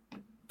vehicle,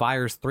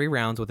 fires 3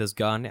 rounds with his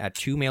gun at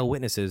 2 male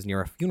witnesses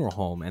near a funeral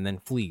home, and then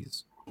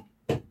flees.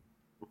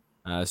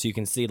 So you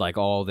can see, like,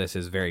 all this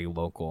is very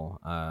local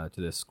to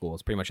this school.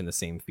 It's pretty much in the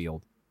same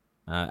field.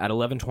 At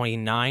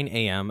 11:29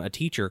 a.m., a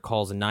teacher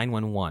calls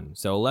 911.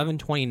 So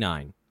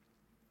 11:29.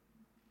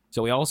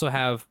 So we also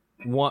have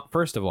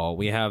first of all,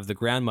 we have the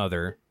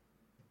grandmother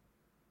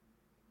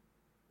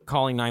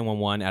calling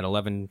 911 at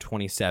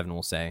 11:27,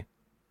 we'll say.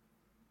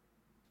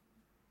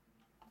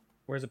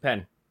 Where's a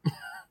pen?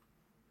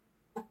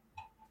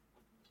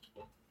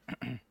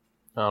 I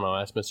don't know.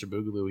 Ask Mr.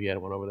 Boogaloo. He had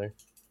one over there.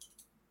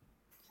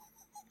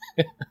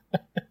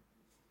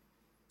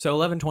 So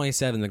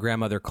 11:27, the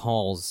grandmother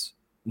calls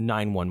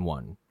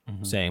 911,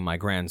 Mhm. saying my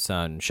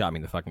grandson shot me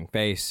in the fucking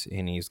face,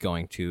 and he's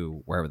going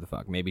to wherever the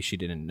fuck. Maybe she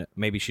didn't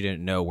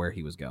know where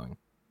he was going.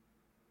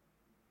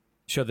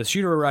 So the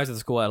shooter arrives at the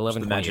school at Just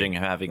 11:28. imagining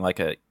him having like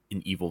an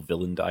evil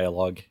villain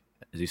dialogue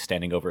as he's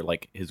standing over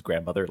like his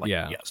grandmother. Like,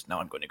 Yeah. yes, now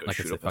I'm going to go Like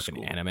shoot it's a up the fucking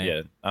school. anime.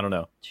 Yeah, I don't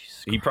know.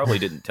 Jesus He probably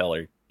didn't tell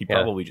her. He Yeah.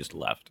 probably just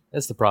left.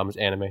 That's the problem. Is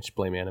anime. Just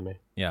blame anime.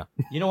 Yeah.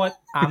 You know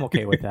what? I'm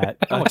okay with that.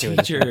 I'm A okay with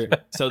this teacher.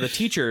 answer.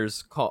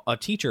 So a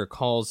teacher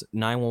calls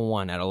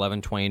 911 at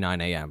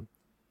 11:29 a.m.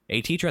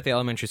 A teacher at the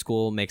elementary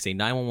school makes a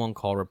 911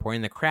 call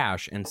reporting the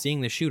crash and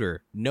seeing the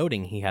shooter,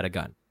 noting he had a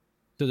gun.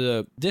 So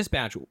the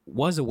dispatch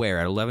was aware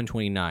at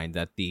 11:29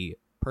 that the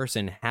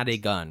person had a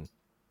gun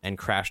and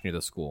crashed near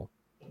the school.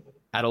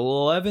 At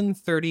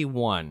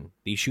 11:31,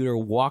 the shooter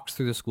walks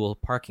through the school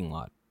parking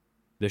lot.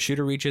 The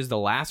shooter reaches the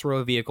last row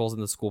of vehicles in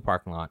the school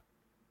parking lot,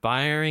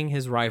 firing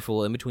his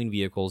rifle in between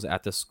vehicles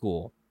at the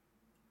school.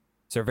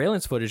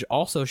 Surveillance footage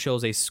also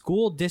shows a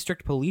school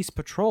district police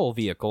patrol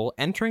vehicle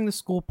entering the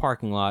school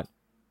parking lot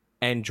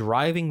and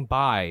driving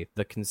by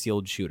the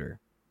concealed shooter.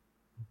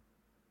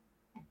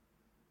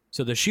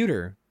 So the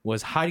shooter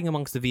was hiding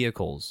amongst the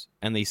vehicles,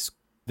 and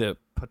the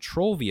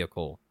patrol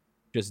vehicle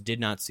just did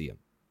not see him.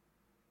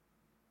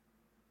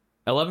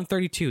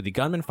 11:32, the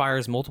gunman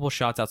fires multiple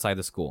shots outside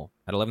the school.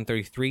 At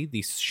 11:33,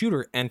 the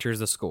shooter enters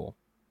the school.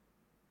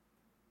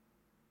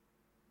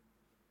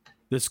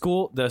 The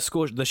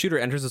shooter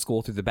enters the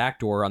school through the back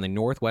door on the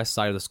northwest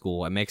side of the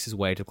school and makes his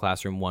way to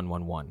classroom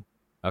 111.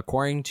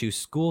 According to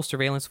school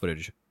surveillance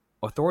footage,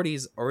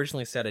 authorities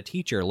originally said a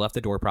teacher left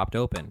the door propped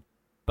open,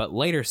 but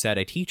later said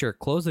a teacher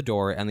closed the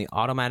door and the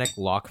automatic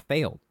lock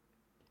failed.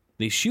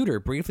 The shooter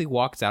briefly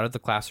walks out of the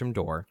classroom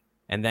door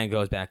and then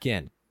goes back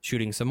in,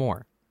 shooting some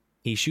more.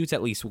 He shoots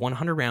at least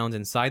 100 rounds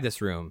inside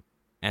this room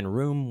and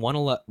room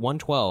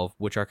 112,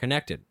 which are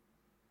connected.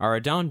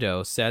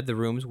 Arredondo said the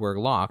rooms were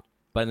locked,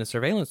 but in the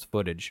surveillance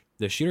footage,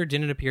 the shooter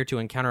didn't appear to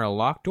encounter a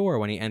locked door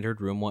when he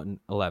entered room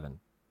 111.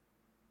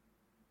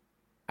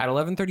 At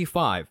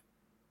 11:35,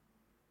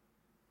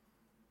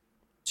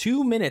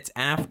 2 minutes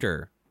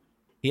after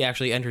he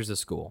actually enters the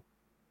school,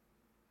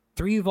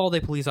 3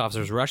 Uvalde police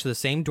officers rush to the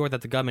same door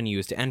that the gunman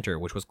used to enter,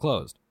 which was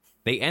closed.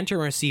 They enter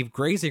and receive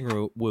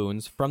grazing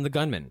wounds from the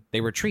gunman.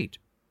 They retreat.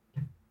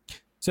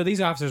 So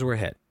these officers were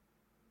hit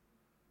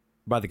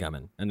by the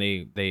gunman, and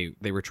they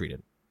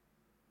retreated.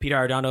 Pete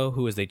Arredondo,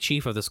 who is the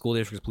chief of the school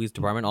district's police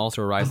department,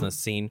 also arrives on the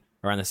scene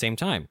around the same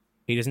time.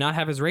 He does not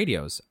have his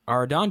radios.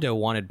 Arredondo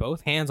wanted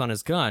both hands on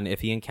his gun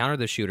if he encountered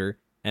the shooter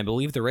and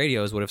believed the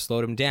radios would have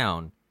slowed him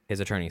down, his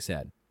attorney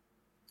said.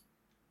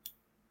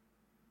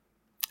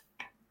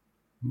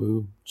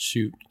 Move,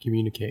 shoot,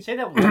 communicate. Say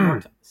that one more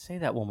time. Say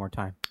that one more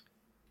time.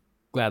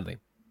 Gladly.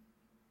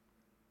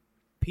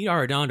 Pete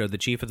Arredondo, the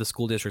chief of the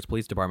school district's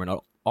police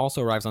department,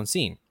 also arrives on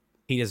scene.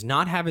 He does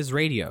not have his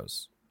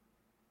radios.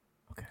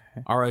 Okay.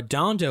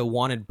 Arredondo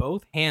wanted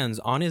both hands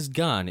on his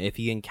gun if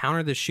he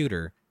encountered the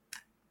shooter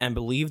and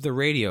believed the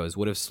radios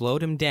would have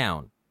slowed him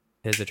down,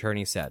 his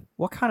attorney said.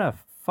 What kind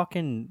of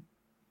fucking...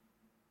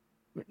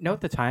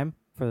 Note the time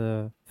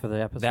for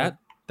the episode.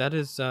 That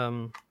is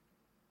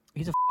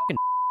He's a fucking...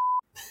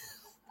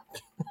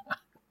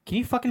 Can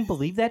you fucking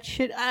believe that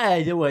shit?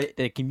 I don't want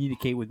to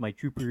communicate with my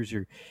troopers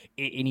or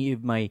any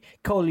of my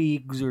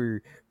colleagues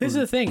or... This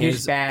is the thing,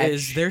 is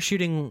they're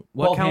shooting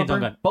what both caliber? hands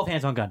on gun. Both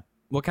hands on gun.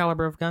 What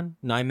caliber of gun?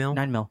 9mm?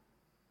 9mm.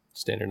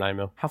 Standard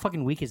 9mm. How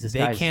fucking weak is this They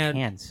guy's can't-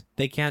 hands?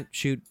 They can't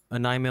shoot a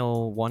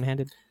 9mm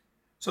one-handed?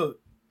 So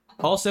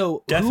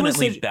Also,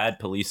 definitely bad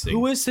policing.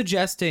 Who is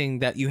suggesting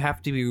that you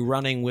have to be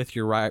running with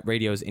your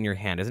radios in your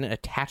hand? Isn't it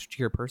attached to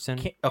your person?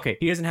 Okay.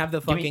 He doesn't have the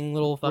Give me- fucking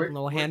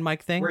little hand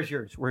mic thing? Where's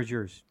yours? Where's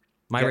yours?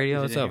 My Yeah,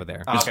 radio is is it in over here?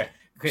 there. Oh, okay.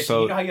 Okay. So,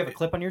 So- you know how you have a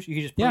clip on yours? You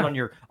can just put Yeah.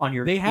 it on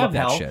your They have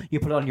that lapel. shit. You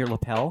put it on your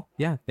lapel.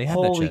 Yeah, they have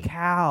that Holy shit.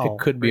 cow! It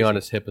could be on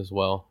his hip as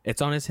well.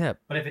 It's on his hip.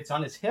 But if it's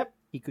on his hip,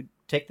 he could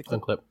take the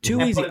clip. Unclip.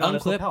 Too and easy. put it on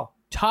his Unclip, lapel.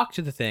 talk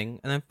to the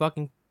thing, and then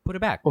fucking put it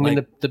back. Well, I mean,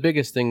 Like, the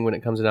biggest thing when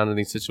it comes down to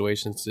these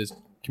situations is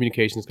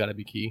communication's got to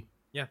be key.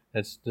 Yeah.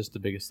 That's just the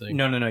biggest thing.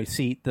 No. You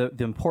see, the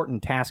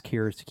important task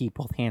here is to keep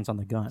both hands on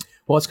the gun.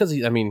 Well, it's because,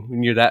 I mean,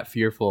 when you're that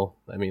fearful,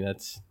 I mean,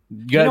 that's...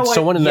 You know what?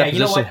 someone in that Yeah, you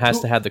know position what? has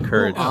to have the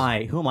courage.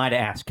 Who am I to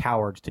ask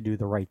cowards to do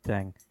the right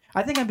thing?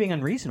 I think I'm being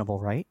unreasonable,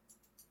 right?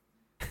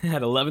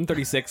 At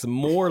 11:36,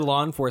 more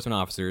law enforcement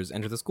officers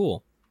enter the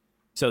school.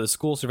 So the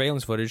school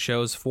surveillance footage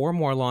shows 4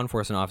 more law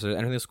enforcement officers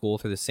entering the school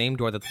through the same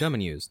door that the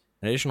gunman used.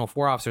 An additional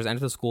 4 officers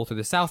enter the school through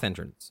the south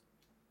entrance.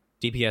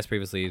 DPS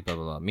previously, blah,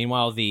 blah, blah.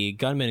 Meanwhile, the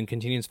gunman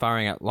continues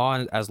firing at law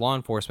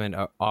enforcement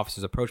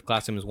officers approach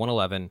classrooms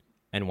 111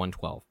 and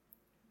 112.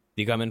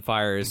 The gunman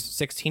fires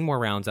 16 more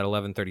rounds at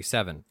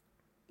 11:37.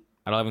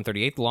 At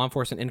 11:38, the law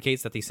enforcement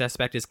indicates that the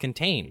suspect is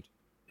contained.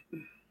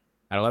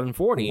 At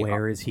 11:40,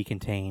 Where is he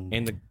contained?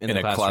 in the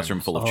a classroom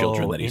full of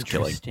children that he's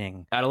killing.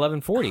 Interesting. At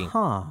 11:40,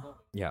 Huh.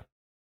 yeah.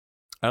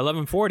 At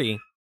 11:40,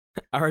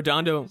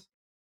 Arredondo.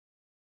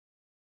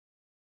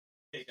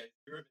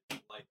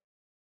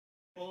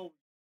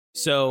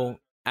 So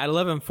at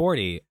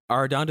 11:40,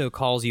 Arredondo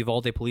calls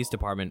Uvalde Police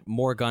Department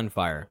more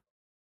gunfire.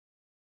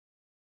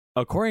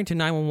 According to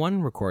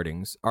 911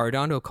 recordings,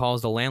 Arredondo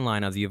calls the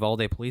landline of the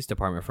Uvalde Police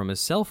Department from his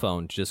cell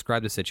phone to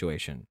describe the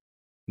situation.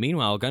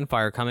 Meanwhile,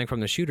 gunfire coming from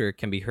the shooter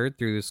can be heard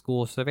through the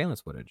school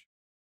surveillance footage.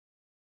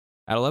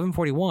 At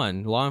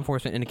 11:41, law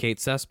enforcement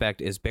indicates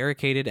suspect is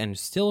barricaded and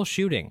still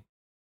shooting.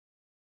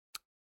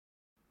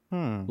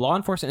 Law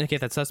enforcement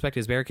indicate that suspect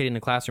is barricaded in the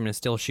classroom and is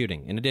still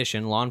shooting. In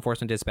addition, law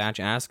enforcement dispatch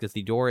asks if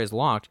the door is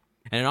locked,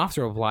 and an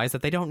officer replies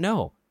that they don't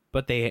know,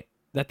 but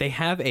that they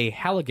have a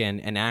Halligan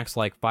and axe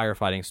like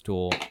firefighting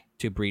tool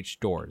to breach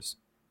doors.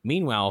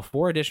 Meanwhile,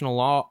 4 additional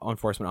law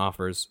enforcement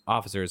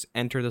officers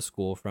enter the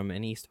school from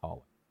an east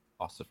hallway.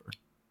 Ossifer.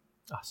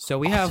 So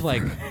we have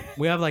like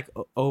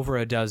over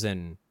a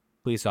dozen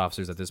police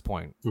officers at this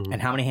point.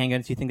 And how many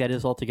handguns do you think that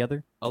is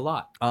altogether? A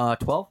lot,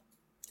 12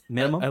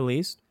 minimum. at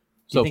least.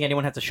 Do you So- think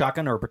anyone has a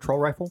shotgun or a patrol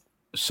rifle?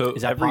 So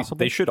Is that possible?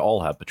 they should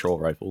all have patrol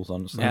rifles,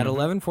 honestly. At And it's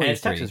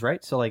 11:43, Texas,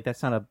 right? So like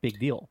that's not a big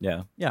deal.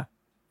 Yeah. Yeah.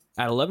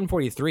 At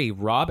 11:43,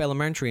 Robb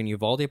Elementary and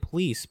Uvalde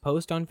Police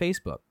post on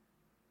Facebook.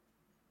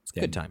 It's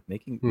a good time.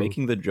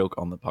 Making the joke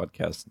on the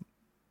podcast.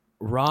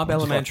 Robb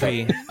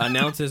Elementary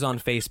announces on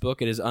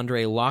Facebook it is under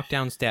a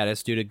lockdown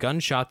status due to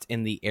gunshots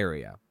in the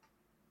area.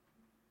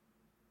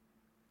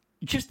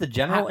 Just the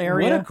general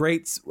area.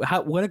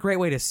 What a great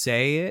way to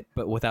say it,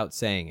 but without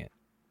saying it.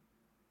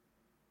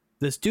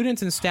 The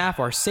students and staff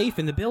are safe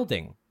in the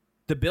building.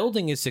 The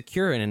building is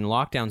secure and in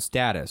lockdown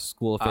status,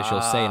 school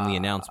officials say in the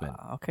announcement.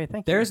 Okay,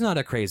 thank you. There's not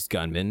a crazed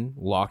gunman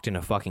locked in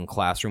a fucking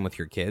classroom with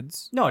your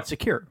kids. No, it's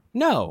secure.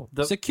 No,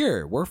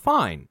 secure. We're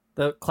fine.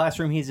 The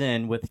classroom he's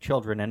in with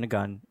children and a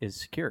gun is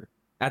secure.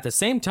 At the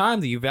same time,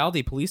 the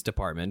Uvalde Police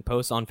Department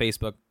posts on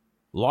Facebook,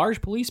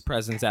 large police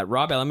presence at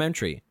Robb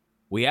Elementary.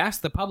 We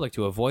ask the public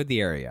to avoid the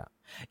area.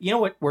 You know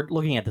what? We're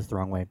looking at this the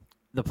wrong way.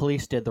 the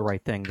police did the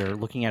right thing. They're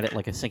looking at it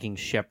like a sinking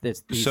ship.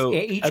 So,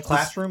 Each at the-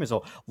 classroom is a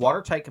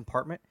watertight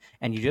compartment,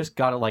 and you just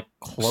gotta like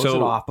close it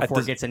So, off at before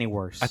the- it gets any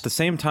worse. At the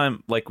same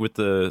time, like with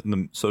the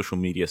social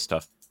media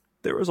stuff,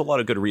 there was a lot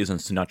of good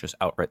reasons to not just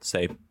outright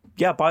say,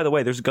 yeah, by the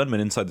way, there's a gunman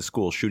inside the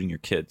school shooting your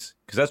kids.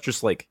 Because that's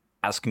just like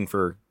asking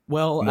for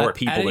Well, more at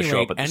people any to show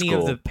rate, up at the any school.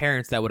 of the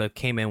parents that would have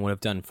came in would have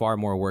done far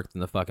more work than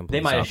the fucking police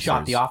they might have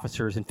shot the officers.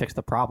 officers and fixed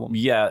the problem.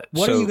 Yeah.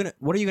 What so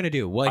are you gonna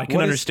do? Like, I can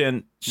what is-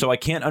 understand. So I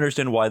can't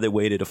understand why they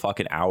waited a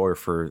fucking hour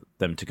for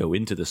them to go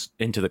into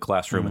the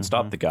classroom and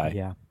stop the guy.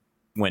 Yeah.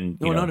 When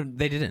No, you know, no,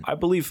 they didn't. I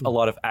believe a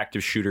lot of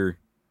active shooter.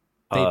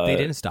 They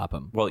didn't stop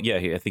him. Well, yeah,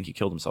 I think he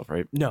killed himself,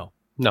 right? No,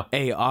 No.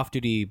 a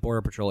off-duty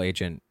border patrol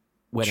agent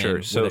went Sure,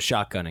 in so- with a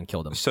shotgun and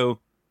killed him. So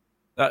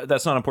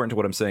that's not important to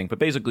what I'm saying, but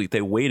basically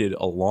they waited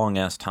a long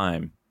ass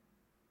time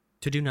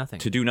To do nothing,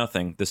 to do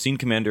nothing. The scene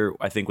commander,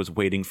 I think, was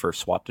waiting for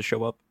SWAT to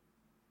show up.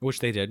 which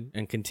they did,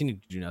 and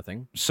continued to do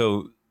nothing.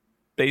 So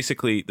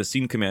basically, the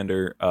scene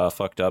commander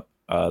fucked up.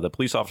 The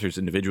police officers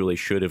individually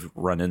should have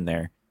run in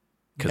there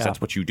because Yeah.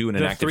 that's what you do in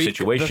an The active three-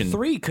 situation. the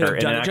three could have or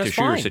in done an it active just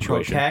shooter fine.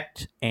 situation.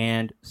 Protect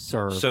and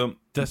serve. So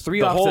The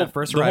three officers that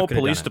first the whole arrived could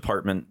have police done it.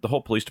 department, the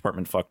whole police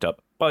department fucked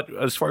up. But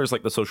as far as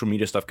like the social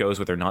media stuff goes,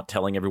 where they're not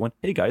telling everyone,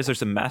 "Hey guys,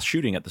 there's a mass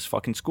shooting at this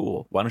fucking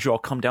school. Why don't you all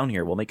come down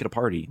here? We'll make it a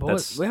party." But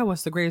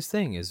what's the greatest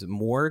thing is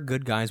more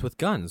good guys with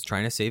guns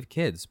trying to save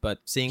kids. But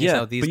seeing as yeah,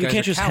 how these but you guys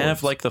can't are just cowards,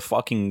 have like the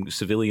fucking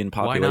civilian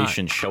Why not?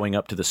 population showing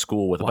up to the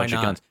school with a Why bunch not?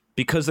 of guns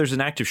because there's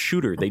an active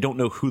shooter. They don't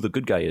know who the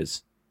good guy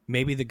is.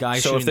 maybe the guy.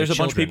 So shooting if there's the a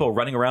bunch of children, people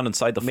running around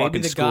inside the maybe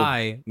fucking the school,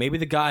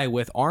 guy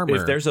with armor.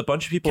 if there's a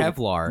bunch of people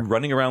Kevlar,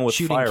 running around with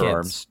shooting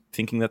firearms, kids.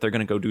 thinking that they're going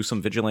to go do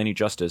some vigilante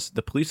justice,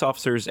 the police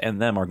officers and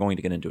them are going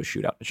to get into a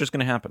shootout. It's just going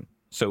to happen.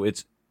 So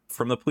it's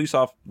from the police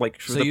off, like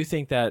for So the, you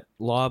think that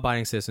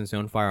law-abiding citizens who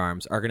own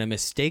firearms are going to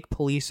mistake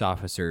police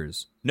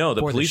officers? no,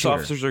 the for the police shooter?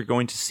 officers are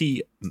going to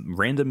see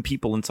random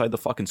people inside the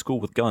fucking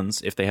school with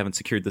guns if they haven't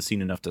secured the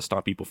scene enough to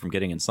stop people from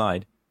getting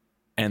inside,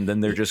 and then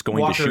they're just going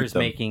Walker to shoot is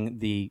them. making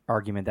the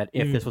argument that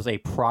if Mm. this was a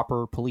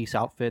proper police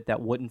outfit, that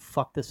wouldn't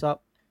fuck this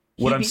up.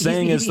 What I'm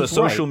saying is the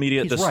social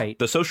media, He's right.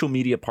 the social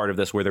media part of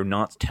this, where they're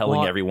not telling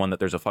Well, everyone that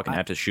there's a fucking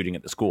active shooting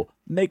at the school,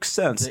 makes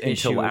sense The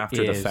until issue after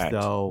the is, fact.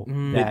 though,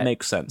 Mm. that It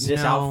makes sense.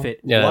 this No. outfit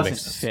Yeah, that wasn't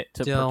makes sense. fit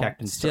to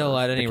protect and Still, serve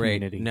at any the rate,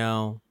 community.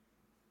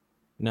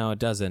 no, it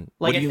doesn't.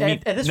 Like What do you at, mean?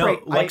 at this no,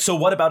 rate, like so.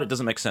 What about it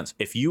doesn't make sense?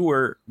 If you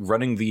were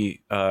running the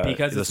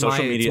Because the it's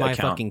social my, media it's my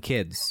account, fucking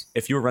kids.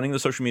 if you were running the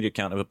social media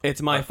account of a,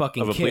 It's my of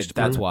fucking a police kids.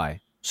 That's department,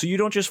 why. so you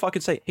don't just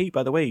fucking say, "Hey,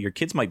 by the way, your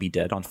kids might be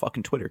dead" on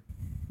fucking Twitter.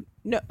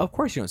 No, of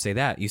course you don't say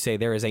that. You say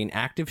there is an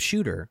active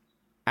shooter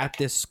at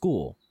this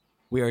school.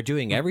 We are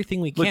doing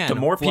everything we Look, can. the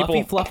more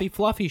people-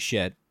 fluffy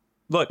shit,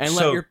 Look, and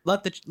so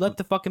let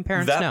the fucking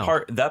parents that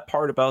know.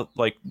 part about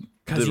like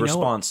 'Cause the you know-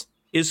 response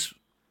is,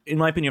 in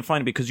my opinion,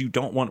 fine because you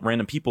don't want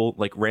random people,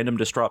 like random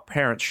distraught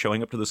parents,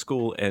 showing up to the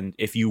school. And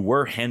if you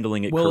were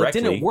handling it Well,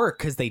 correctly, it didn't work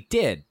because they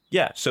did.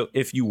 yeah. So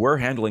if you were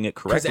handling it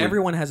Because correctly,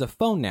 everyone has a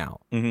phone now.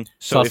 Mhm.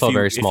 So also if a you,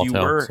 very small if you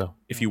town, were so.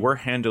 if you were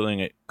handling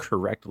it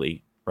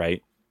correctly,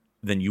 right,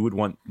 then you would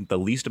want the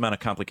least amount of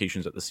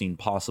complications at the scene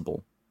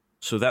possible.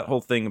 So that whole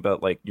thing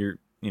about like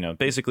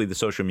basically the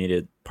social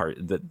media part,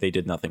 that they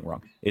did nothing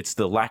wrong. It's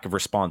the lack of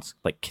response,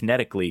 like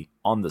kinetically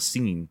on the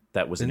scene,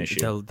 that was an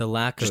issue. The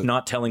lack Just of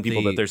not telling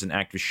people the- that there's an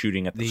active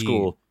shooting at the the-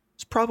 school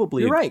is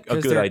probably You're right, a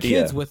because good their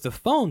idea. kids with the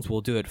phones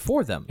will do it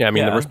for them. Yeah, I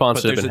mean, the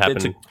response but should have been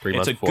there's happening 3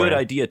 months It's a before. good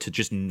idea to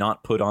just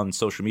not put on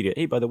social media.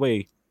 Hey, by the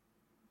way,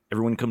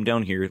 everyone come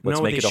down here. Let's no,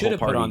 what make they it a should whole have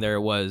party. put on there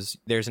was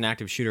there's an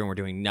active shooter and we're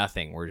doing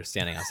nothing. We're just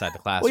standing outside the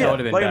class. Well, That yeah,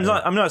 would've been like,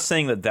 better. I'm not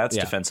saying that that's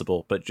Yeah.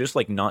 defensible, but just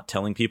like not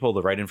telling people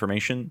the right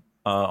information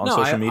on No,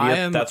 social media, I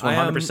am- that's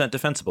 100%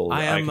 defensible.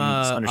 I am can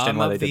understand I'm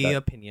why of they did the that.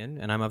 opinion,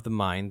 and I'm of the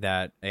mind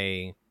that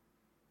a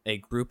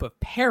group of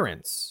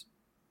parents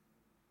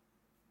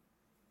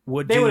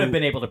would They would have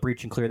been able to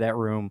breach and clear that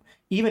room,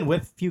 even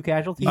with few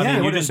casualties. I It mean,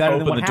 you would've been just better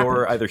than open the what door.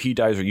 happened. Either he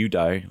dies or you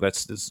die.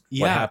 That's what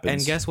yeah. happens.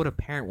 And guess what a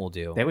parent will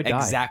do? They would die.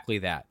 exactly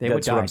that. They would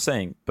that's what die. I'm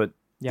saying. But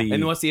Yeah. the,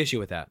 And what's the issue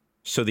with that?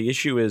 so the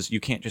issue is you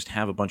can't just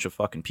have a bunch of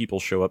fucking people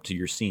show up to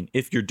your scene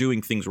if you're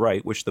doing things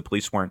right, which the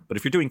police weren't. But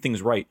if you're doing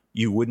things right,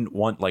 you wouldn't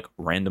want like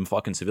random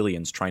fucking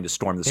civilians trying to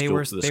storm the They school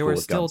were to the they school were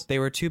with still guns. they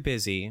were too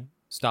busy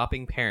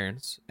stopping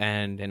parents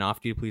and an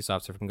off-duty police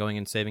officer from going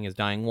and saving his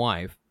dying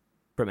wife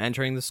from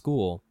entering the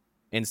school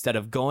instead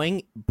of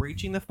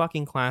breaching the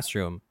fucking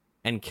classroom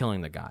and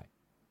killing the guy.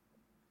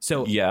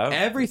 So Yeah,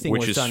 everything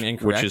which was is done which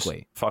incorrectly.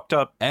 is fucked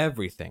up.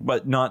 Everything.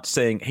 But not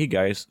saying, "Hey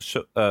guys,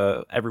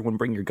 everyone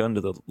bring your gun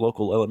to the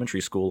local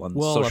elementary school on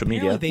Well, social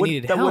media." apparently they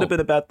needed that would help. have been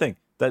a bad thing.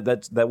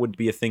 That would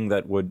be a thing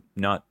that would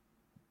not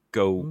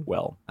go Mm-hmm.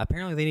 well.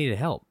 Apparently they needed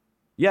help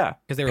Yeah,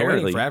 because they were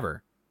apparently. waiting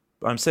forever.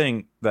 I'm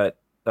saying that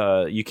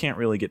you can't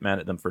really get mad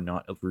at them for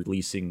not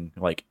releasing,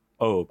 like,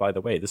 oh, by the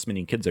way, this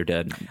many kids are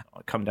dead.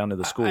 Come down to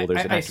the school.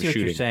 There's an I active see what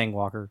shooting. you're saying,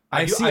 Walker.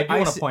 I I do, see- I do I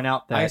want to see- point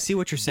out that I see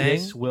what you're saying.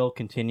 this will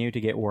continue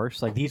to get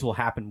worse. Like these will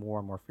happen more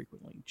and more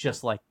frequently,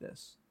 just like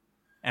this,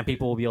 and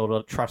people will be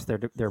able to trust their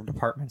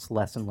departments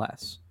less and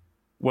less.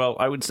 Well,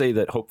 I would say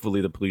that hopefully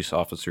the police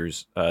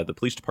officers, the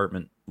police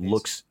department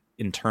looks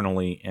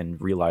internally and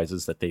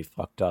realizes that they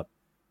fucked up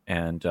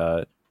and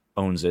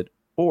owns it,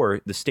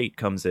 or the state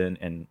comes in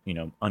and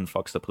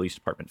unfucks the police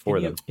department for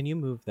them. Can you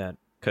move that?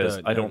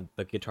 'Cause I don't-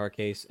 the guitar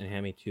case and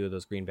hand me 2 of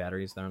those green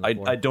batteries that are on the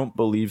floor. I don't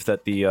believe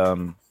that the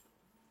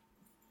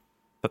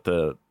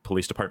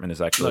police department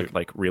is actually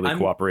Look, really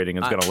cooperating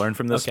and is going to learn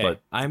from this. Okay,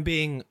 But I'm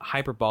being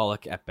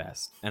hyperbolic at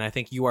best, and I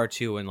think you are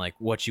too. And like,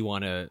 what you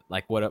want to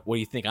what do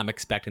you think I'm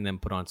expecting them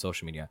to put on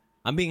social media?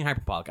 I'm being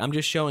hyperbolic. I'm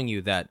just showing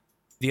you that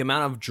the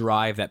amount of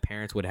drive that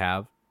parents would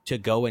have to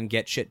go and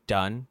get shit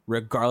done,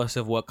 regardless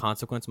of what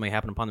consequence may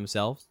happen upon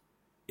themselves,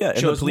 yeah, and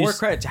shows the police, more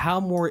credit to how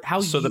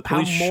the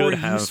police more should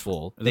have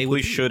useful the they would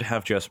police be. should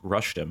have just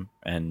rushed him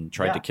and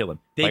tried to kill him.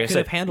 They Like I could said,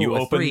 have handled you it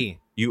with open, 3.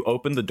 You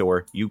open the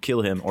door, you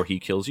kill him, or he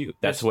kills you.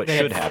 That's what They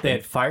should had, happen. They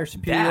had fire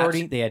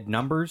superiority. They had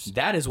numbers.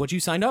 That is what you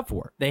signed up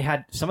for. They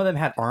had some of them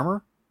had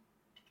armor.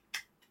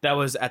 That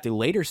was at the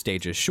later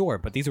stages, sure,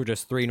 but these were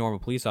just 3 normal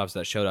police officers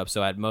that showed up.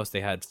 So at most,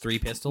 they had 3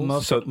 pistols.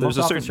 Most So there's most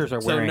a certain- officers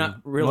are So wearing.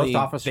 not really. Most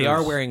officers, They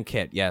are wearing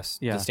kit, yes,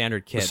 Yeah. the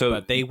standard kit, So-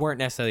 but they weren't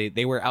necessarily.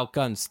 They were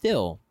outgunned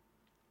still,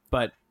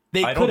 but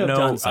they I could don't have know.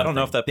 done something. I don't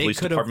know if that They police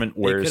could have- department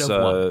they could wears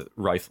have won.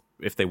 rifle,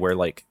 if they wear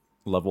like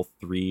level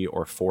 3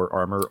 or 4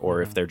 armor, or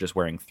Mm-hmm. if they're just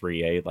wearing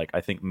 3A. Like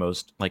I think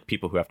most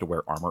people who have to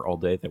wear armor all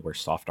day, they wear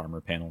soft armor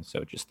panels,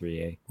 so just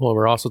 3A. Well,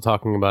 we're also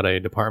talking about a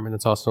department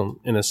that's also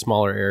in a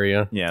smaller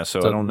area. Yeah,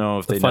 so So I don't know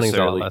if the they funding's a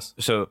lot necessarily. less.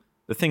 So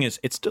the thing is,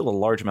 it's still a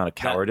large amount of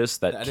cowardice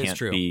that that is can't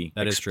true. be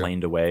That is true.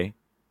 explained away.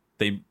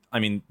 I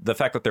mean, the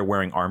fact that they're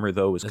wearing armor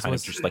though is This kind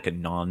was- of just like a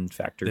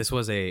non-factor. This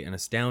was an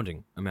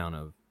astounding amount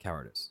of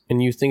cowardice.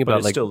 And you think but about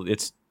it's like still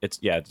it's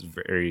a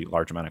very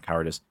large amount of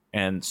cowardice,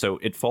 and so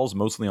it falls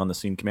mostly on the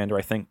scene commander,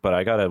 I think. But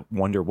I gotta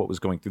wonder what was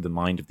going through the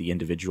mind of the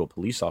individual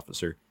police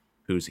officer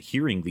who's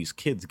hearing these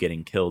kids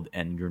getting killed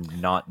and you're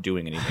not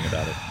doing anything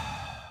about it.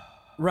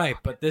 Right,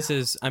 but this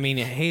is, I mean,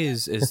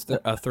 Hayes is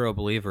a thorough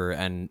believer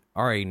and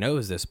already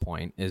knows this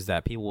point, is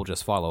that people will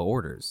just follow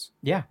orders.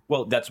 Yeah.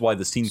 Well, that's why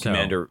the scene So-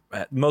 commander,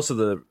 most of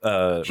the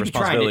Should be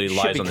responsibility tried-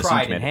 lies should on be the scene tried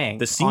and commander.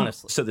 hanged, The scene,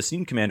 honestly. so the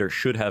scene commander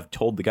should have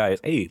told the guys,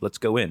 "Hey, let's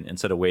go in,"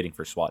 instead of waiting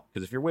for SWAT.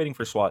 Because if you're waiting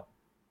for SWAT,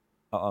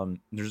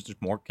 there's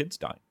just more kids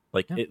dying.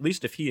 Like at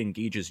least if he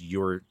engages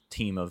your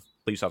team of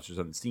police officers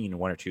on the scene, and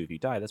 1 or 2 of you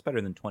die, that's better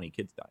than 20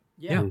 kids dying.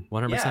 Yeah,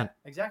 100%. Yeah,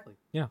 exactly.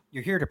 Yeah.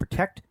 You're here to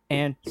protect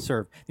and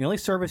serve. The only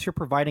service you're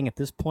providing at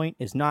this point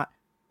is not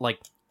like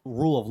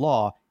rule of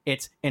law,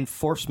 it's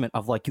enforcement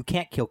of like you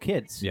can't kill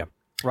kids. Yeah.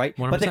 Right?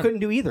 100%. But they couldn't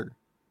do either.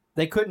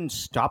 They couldn't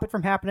stop it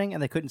from happening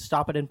and they couldn't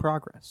stop it in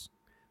progress.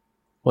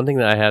 one thing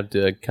that I have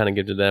to kind of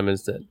give to them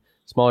is that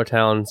smaller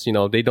towns,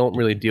 they don't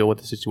really deal with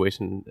the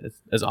situation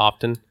as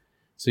often.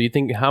 So you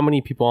think how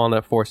many people on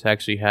that force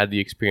actually had the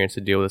experience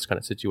to deal with this kind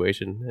of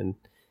situation? And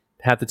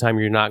half the time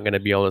you're not going to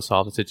be able to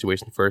solve the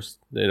situation first,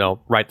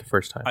 right the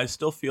first time. I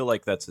still feel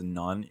like that's a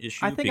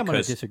non-issue. I think I'm gonna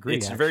because disagree,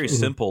 It's very actually.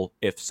 simple.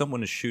 If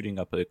someone is shooting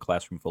up a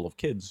classroom full of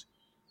kids,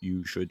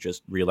 you should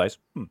just realize,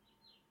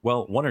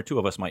 well, 1 or 2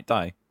 of us might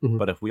die, Mhm.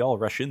 but if we all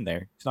rush in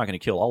there, it's not going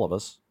to kill all of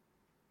us.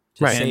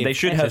 To Right. save- And they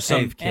should to have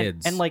some- save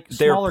kids. And like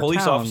They're smaller police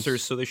towns,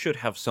 officers, so they should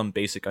have some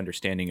basic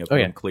understanding of Oh,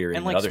 yeah. unclear and,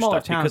 And, like, other smaller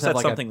stuff, towns because have, that's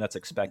like, a- something that's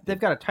expected. they've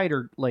got a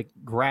tighter like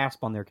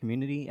grasp on their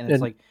community and it's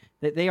And- like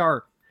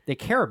they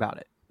care about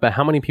it. But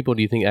how many people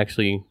do you think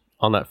actually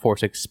on that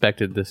force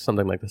expected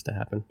something like this to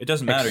happen? It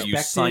doesn't matter. You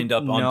Expected? signed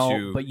up no,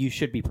 onto. but you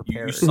should be you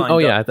prepared. signed Oh,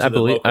 yeah, up to I the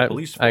believe- local I-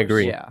 police I force.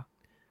 agree. Yeah.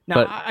 Now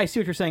But- I see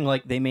what you're saying.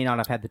 Like they may not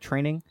have had the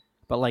training,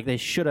 but like they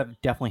should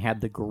have definitely had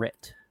the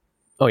grit.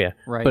 Oh yeah,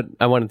 Right. But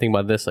I want to think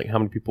about this: like how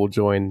many people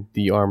join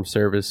the armed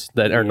service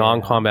that are Yeah.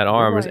 non-combat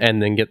arms Right.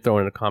 and then get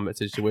thrown in a combat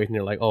situation?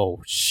 They're like,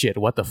 "Oh shit,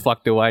 what the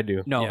fuck do I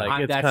do?" No,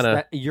 like, it's that's, kind of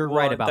that, you're Well,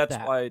 right about that's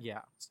that. why-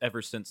 Yeah.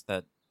 Ever since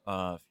that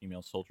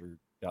female soldier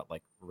got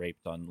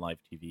raped on live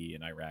TV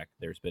in Iraq,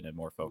 there's been a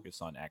more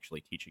focus on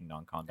actually teaching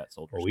non-combat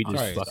soldiers. Oh, we on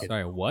just this fucking- stuff.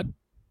 Sorry, what?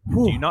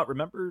 Do you not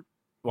remember?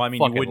 Well, I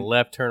mean, you fucking wouldn't.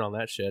 left turn on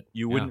that shit.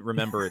 You Yeah. wouldn't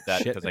remember that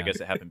Shit, because I man. guess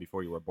it happened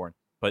before you were born.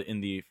 But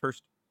in the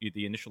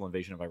initial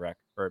invasion of Iraq,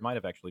 or it might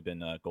have actually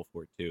been Gulf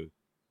War II,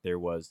 there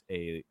was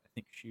I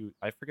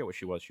forget what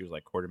she was. She was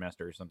like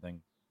quartermaster or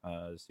something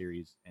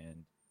series,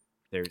 and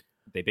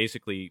they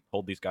basically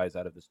pulled these guys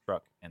out of this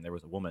truck, and there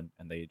was a woman,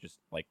 and they just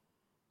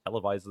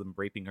televised them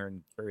raping her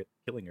and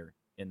killing her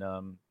in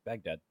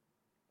Baghdad.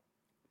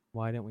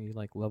 Why didn't we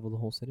level the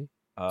whole city?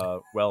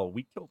 Well,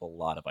 we killed a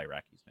lot of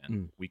Iraqis,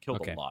 man. Mm, We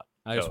killed okay. a lot.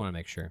 I just So- want to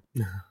make sure.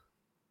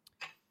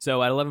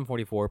 So at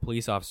 11:44,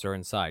 police officer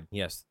inside.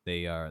 Yes,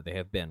 they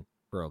have been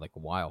for a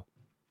while.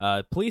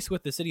 Police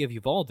with the city of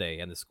Uvalde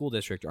and the school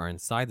district are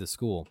inside the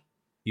school.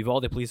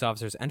 Uvalde police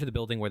officers enter the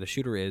building where the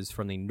shooter is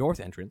from the north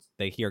entrance.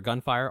 They hear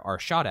gunfire, are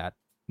shot at,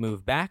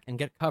 move back, and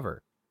get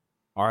cover.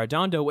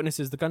 Arredondo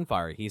witnesses the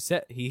gunfire. He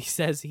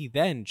says he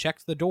then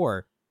checks the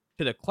door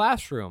to the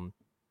classroom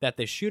that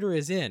the shooter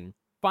is in,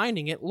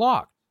 finding it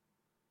locked.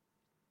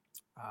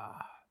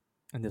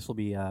 And this will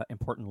be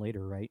important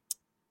later, right?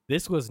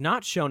 This was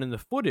not shown in the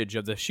footage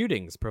of the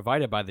shootings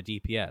provided by the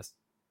DPS.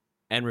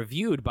 and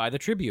reviewed by the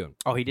Tribune.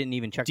 Oh, he didn't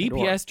even check the door.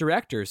 DPS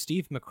Director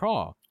Steve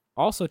McCraw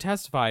also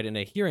testified in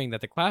a hearing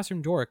that the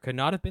classroom door could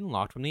not have been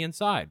locked from the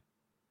inside.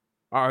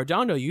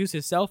 Arredondo used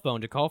his cell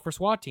phone to call for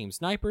SWAT teams,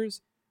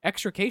 snipers,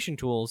 extrication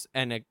tools,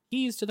 and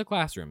keys to the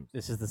classrooms.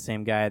 This is the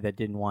same guy that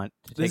didn't want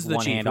to This take is the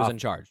one chief hand who's off. in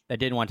charge. That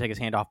didn't want to take his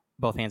hand off,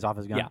 both hands off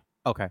his gun. Yeah.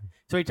 Okay.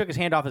 So he took his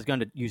hand off his gun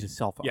to use his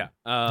cell phone.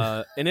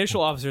 Yeah.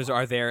 Initial officers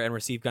are there and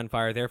receive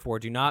gunfire, therefore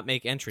do not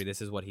make entry.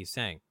 This is what he's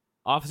saying.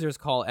 Officers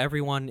call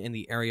everyone in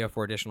the area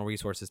for additional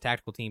resources,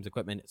 tactical teams,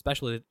 equipment,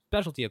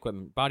 specialty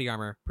equipment, body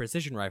armor,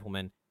 precision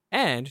riflemen,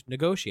 and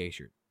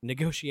negotiators.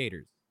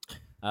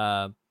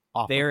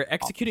 They're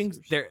executing.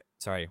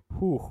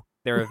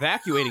 They're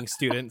evacuating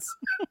students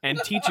and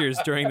teachers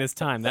during this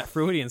time. That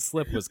Freudian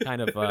slip was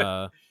kind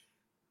of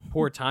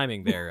poor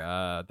timing there.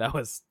 That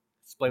was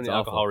Explain the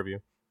alcohol awful. review.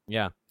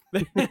 Yeah.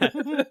 At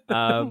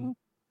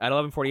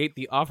 11:48,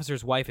 the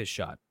officer's wife is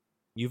shot.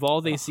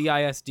 Uvalde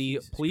CISD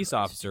Jesus police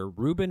Christ. officer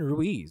Ruben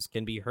Ruiz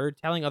can be heard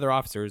telling other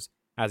officers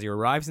as he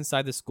arrives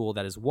inside the school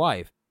that his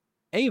wife,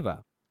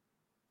 Ava,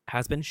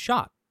 has been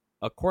shot,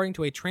 according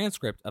to a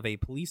transcript of a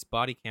police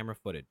body camera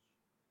footage.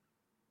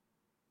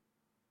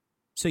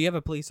 So you have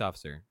a police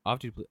officer,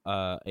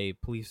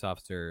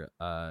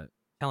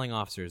 telling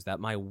officers that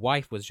my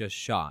wife was just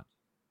shot.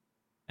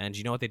 And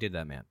you know what they did to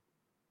that man?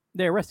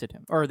 They arrested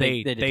him. Or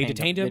They they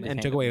detained him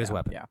and took away his yeah,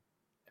 weapon. Yeah.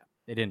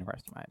 They didn't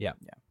arrest him. Yeah.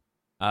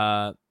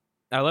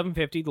 At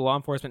 11:50, the law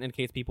enforcement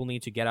indicates people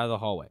need to get out of the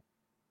hallway.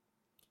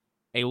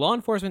 A law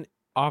enforcement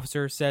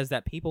officer says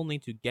that people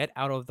need to get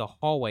out of the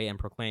hallway and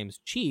proclaims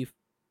Chief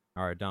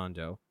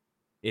Arredondo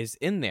is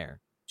in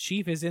there.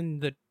 Chief is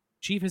in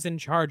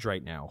charge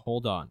right now.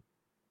 Hold on.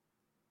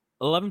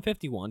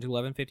 11:51 to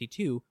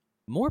 11:52,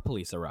 more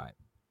police arrive.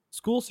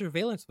 School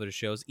surveillance footage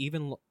shows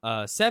even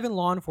 7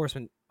 law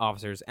enforcement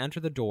officers enter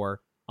the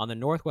door on the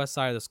northwest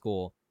side of the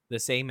school, the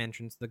same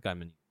entrance the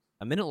gunman used.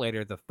 A minute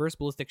later, the first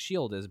ballistic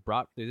shield is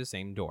brought through the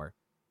same door.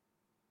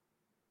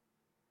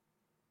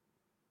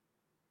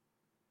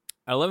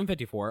 At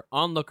 11:54,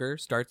 onlooker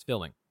starts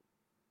filming.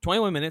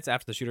 21 minutes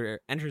after the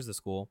shooter enters the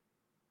school,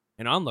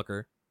 an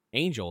onlooker,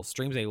 Angel,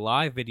 streams a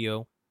live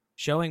video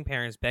showing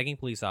parents begging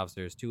police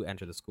officers to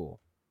enter the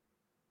school.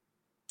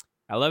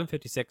 At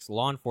 11:56,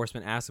 law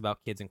enforcement asks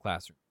about kids in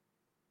classroom.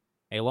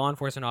 A law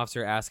enforcement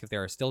officer asks if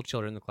there are still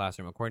children in the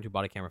classroom. According to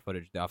body camera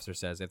footage, the officer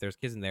says, if there's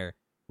kids in there,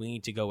 we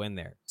need to go in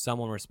there.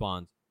 Someone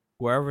responds,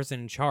 whoever's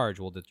in charge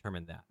will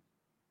determine that.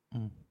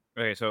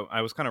 Okay, so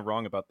I was kind of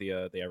wrong about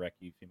the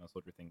Iraqi female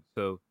soldier thing.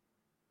 So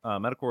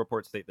medical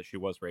reports state that she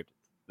was raped,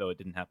 though it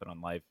didn't happen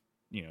on live,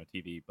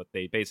 TV. But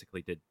they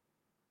basically did.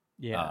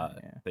 Yeah.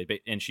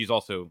 And she's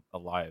also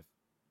alive.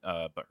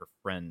 But her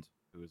friend,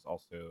 who is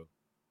also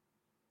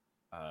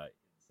in the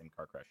same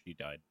car crash, she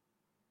died.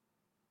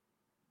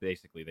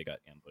 Basically, they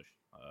got ambushed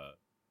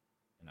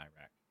in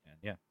Iraq,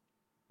 and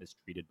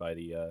mistreated by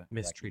the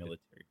Iraqi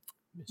military.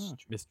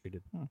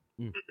 Mistreated.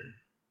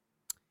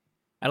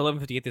 At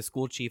 11:58, the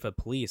school chief of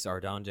police,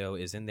 Arredondo,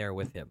 is in there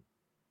with him.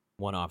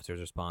 One officer's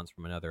response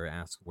from another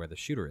asks where the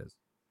shooter is.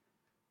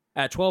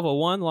 At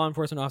 12:01, law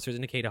enforcement officers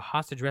indicate a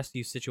hostage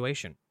rescue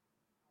situation.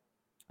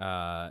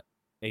 A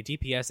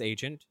DPS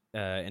agent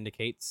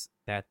indicates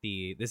that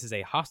this is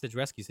a hostage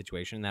rescue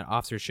situation and that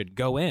officers should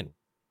go in.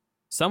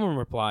 Someone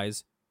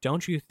replies,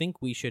 don't you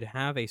think we should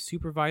have a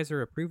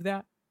supervisor approve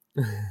that?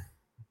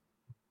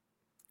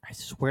 I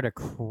swear to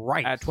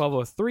Christ. At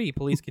 12:03,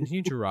 police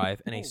continue to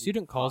arrive, and a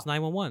student calls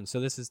 911. So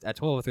this is at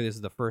 12:03. This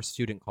is the first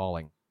student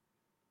calling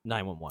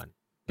 911.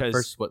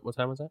 First, what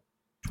time was that?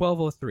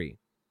 12:03.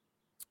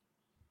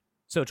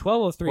 So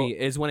 12:03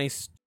 is when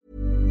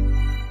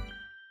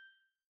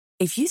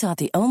If you thought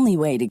the only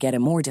way to get a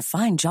more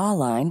defined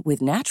jawline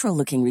with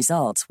natural-looking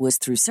results was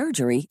through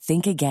surgery,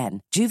 think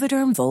again.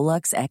 Juvederm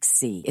Volux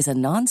XC is a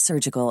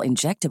non-surgical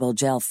injectable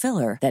gel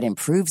filler that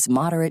improves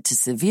moderate to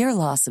severe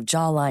loss of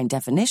jawline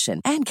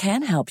definition and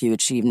can help you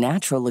achieve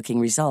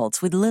natural-looking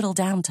results with little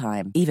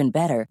downtime. Even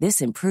better,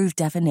 this improved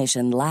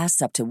definition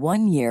lasts up to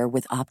 1 year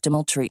with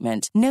optimal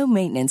treatment. No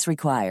maintenance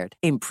required.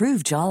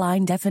 Improve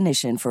jawline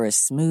definition for a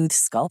smooth,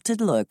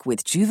 sculpted look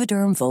with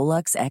Juvederm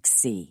Volux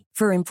XC.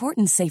 For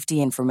important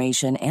safety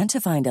information and to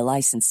find a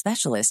licensed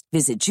specialist,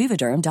 visit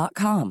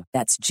Juvederm.com.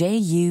 That's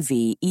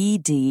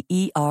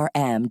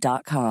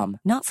JUVEDERM.com.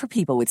 Not for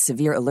people with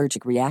severe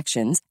allergic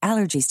reactions,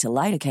 allergies to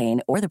lidocaine,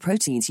 or the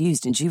proteins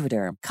used in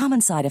Juvederm. Common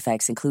side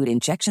effects include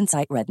injection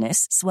site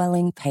redness,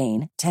 swelling,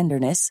 pain,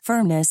 tenderness,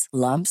 firmness,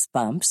 lumps,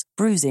 bumps,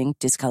 bruising,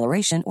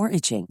 discoloration, or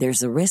itching.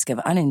 There's a risk of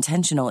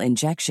unintentional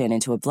injection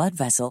into a blood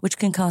vessel, which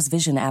can cause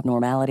vision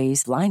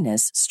abnormalities,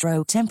 blindness,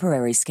 stroke,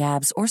 temporary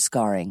scabs, or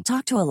scarring.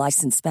 Talk to a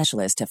licensed specialist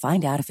to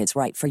find out if it's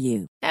right for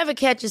you. Ever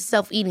catch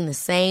yourself eating the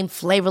same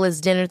flavorless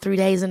dinner 3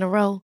 days in a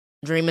row?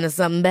 Dreaming of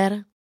something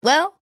better?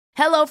 Well,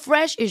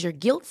 HelloFresh is your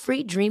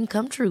guilt-free dream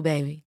come true,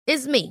 baby.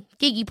 It's me,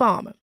 Keke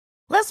Palmer.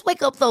 Let's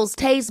wake up those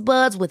taste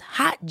buds with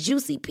hot,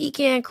 juicy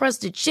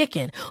pecan-crusted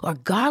chicken or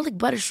garlic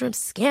butter shrimp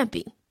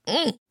scampi.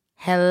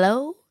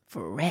 Hello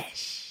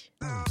Fresh.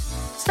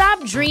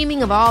 Stop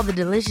dreaming of all the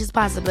delicious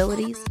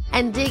possibilities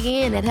and dig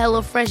in at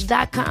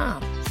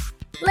HelloFresh.com.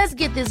 Let's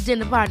get this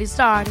dinner party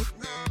started.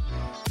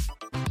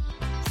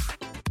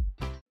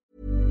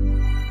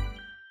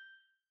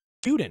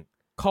 Student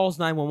calls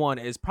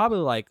 911 is probably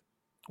like,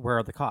 Where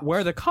are the cops? where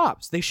are the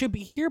cops? They should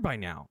be here by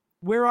now.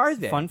 Where are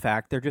they? Fun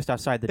fact, they're just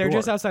outside the They're door.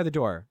 just outside the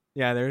door.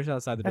 Yeah, they're just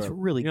outside the That's door.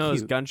 really you know those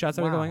cute. gunshots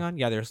that are Wow. going on?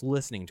 Yeah, they're just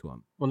listening to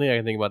them. One thing I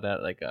can think about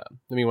that, like, I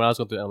mean, when I was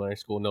going through elementary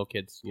school, no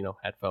kids,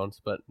 had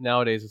phones, but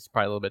nowadays it's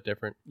probably a little bit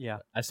different. Yeah.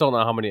 I still don't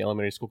know how many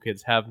elementary school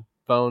kids have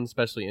phones,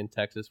 especially in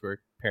Texas,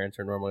 where parents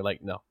are normally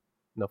like, no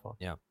phone.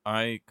 Yeah.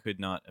 I could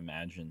not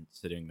imagine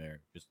sitting there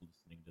just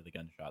listening to the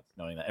gunshots,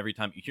 knowing that every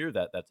time you hear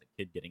that, that's a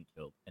kid getting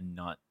killed, and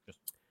not just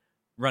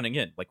running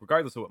in. Like,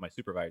 regardless of what my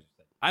supervisor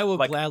said, I will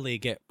Like- gladly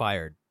get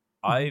fired.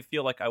 I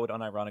feel like I would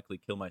unironically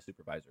kill my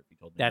supervisor if he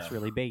told me That's that.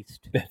 really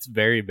based. That's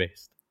very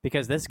based.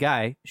 Because this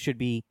guy should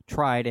be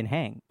tried and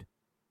hanged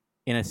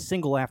in a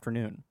single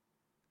afternoon.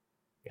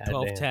 Goddamn.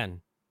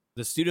 12:10.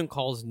 The student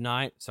calls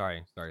 9.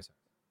 Sorry.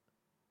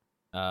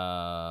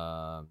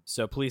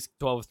 So police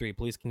 12:03.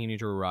 Police continue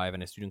to arrive,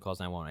 and a student calls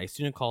 911. A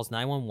student calls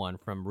 911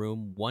 from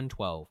room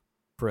 112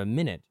 for a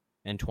minute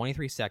and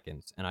 23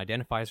 seconds and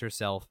identifies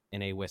herself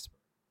in a whisper.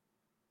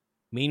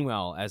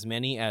 Meanwhile, as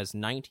many as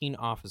 19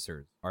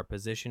 officers are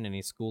positioned in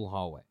a school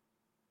hallway.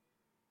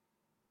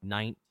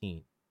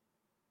 19.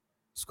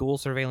 School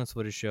surveillance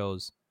footage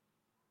shows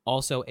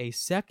also a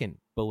second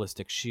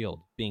ballistic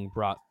shield being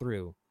brought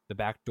through the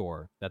back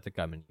door that the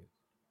gunman used.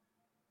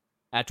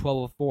 At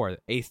 12:04,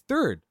 a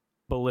third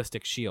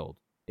ballistic shield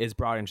is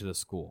brought into the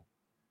school.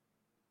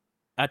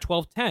 At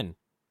 12:10,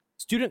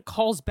 student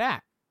calls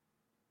back.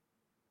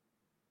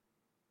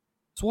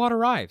 SWAT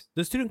arrives.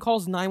 The student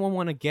calls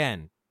 911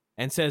 again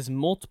and says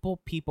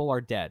multiple people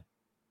are dead.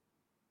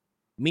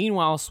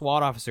 Meanwhile,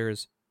 SWAT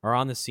officers are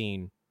on the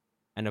scene,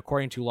 and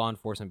according to law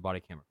enforcement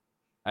body camera,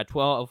 at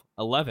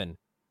 12:11,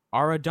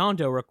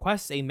 Arredondo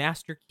requests a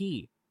master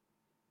key.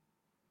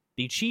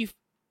 The chief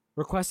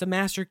requests a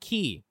master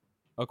key,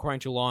 according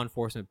to law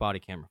enforcement body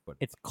camera footage.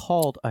 It's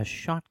called a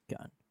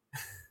shotgun.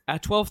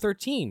 At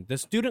 12:13, the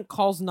student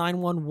calls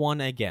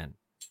 911 again.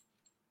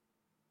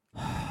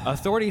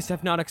 Authorities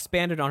have not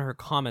expanded on her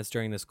comments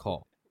during this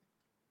call.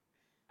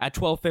 At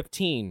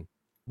 12:15,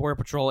 Border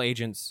Patrol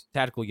agents,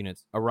 tactical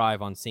units,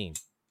 arrive on scene.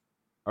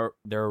 Or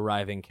they're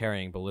arriving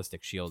carrying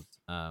ballistic shields.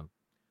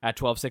 At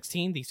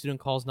 12:16, the student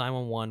calls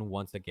 911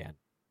 once again,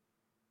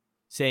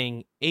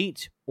 saying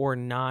 8 or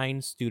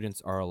 9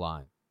 students are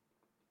alive.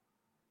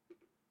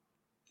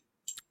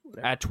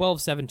 At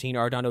 12:17,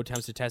 Arredondo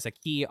attempts to test a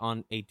key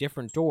on a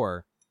different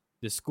door.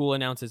 The school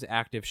announces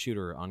active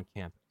shooter on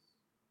campus.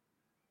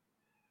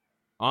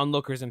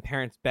 Onlookers and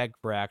parents beg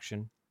for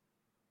action.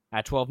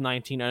 At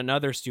 12:19,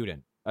 another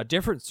student, a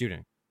different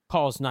student,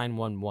 calls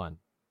 911.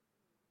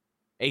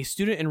 A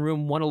student in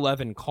room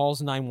 111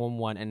 calls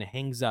 911 and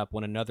hangs up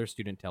when another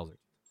student tells her.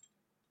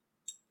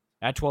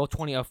 At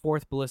 12:20, a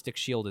fourth ballistic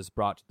shield is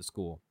brought to the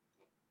school.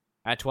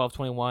 At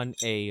 12:21,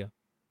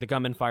 the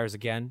gunman fires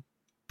again.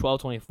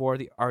 12:24,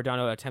 the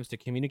Arredondo attempts to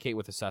communicate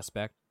with the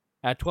suspect.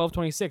 At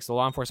 12:26, the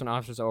law enforcement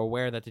officers are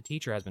aware that the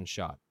teacher has been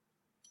shot.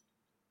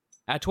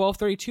 At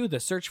 12:32, the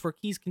search for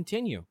keys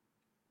continue.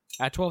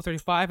 At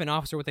 12:35, an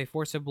officer with a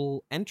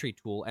forcible entry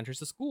tool enters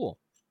the school.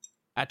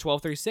 At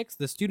 12:36,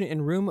 the student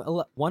in room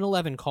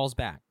 111 calls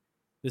back.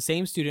 The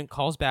same student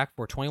calls back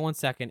for 21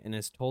 seconds and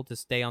is told to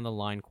stay on the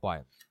line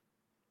quietly.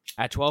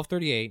 At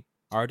 12:38,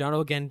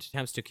 Arredondo again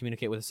attempts to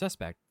communicate with the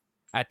suspect.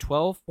 At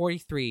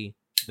 12:43,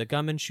 the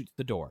gunman shoots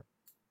the door.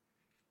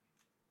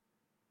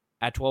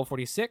 At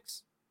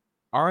 12:46,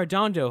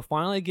 Arredondo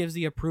finally gives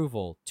the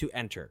approval to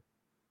enter.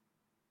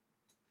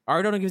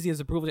 Arredondo gives his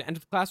approval to enter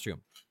the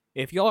classroom.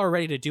 If y'all are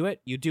ready to do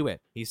it, you do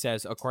it, he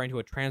says, according to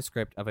a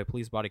transcript of a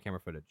police body camera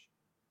footage.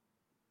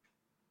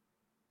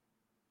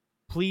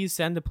 Please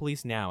send the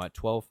police now at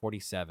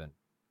 12:47.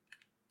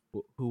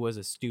 Who was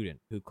a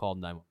student who called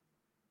 911.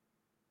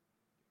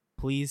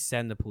 Please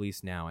send the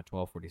police now at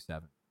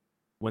 12:47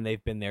 when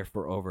they've been there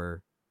for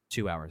over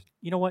 2 hours.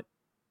 You know what?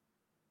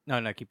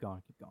 No, keep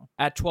going.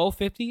 At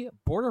 12:50,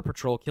 Border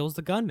Patrol kills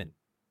the gunman.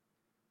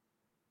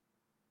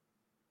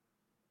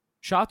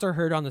 Shots are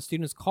heard on the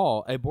student's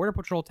call. A Border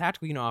Patrol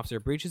tactical unit officer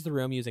breaches the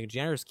room using a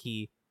janitor's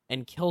key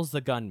and kills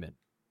the gunman.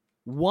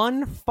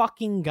 One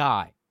fucking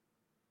guy.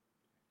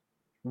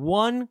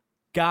 One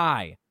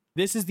guy.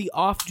 This is the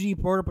off-duty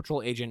Border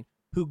Patrol agent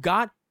who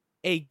got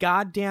a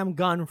goddamn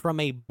gun from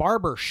a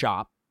barber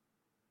shop,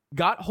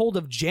 got hold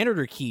of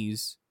janitor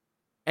keys,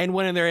 and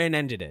went in there and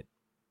ended it.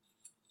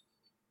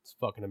 It's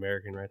fucking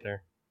American right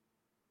there.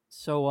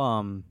 So,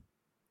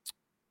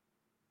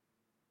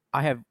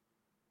 I have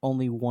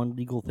only one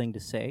legal thing to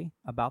say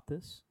about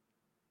this.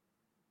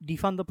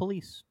 Defund the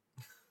police.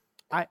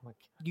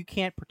 You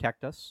can't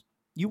protect us.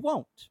 You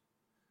won't.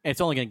 And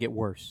it's only going to get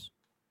worse.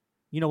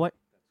 You know what?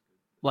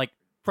 Like,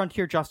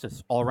 frontier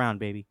justice all around,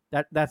 baby.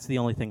 That's the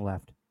only thing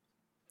left.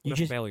 What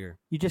a failure.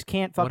 You just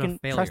can't What a fucking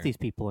failure. trust these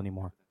people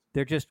anymore.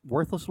 They're just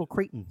worthless little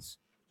cretins.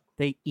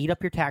 They eat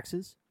up your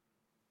taxes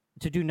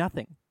to do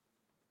nothing.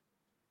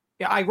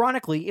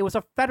 Ironically, it was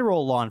a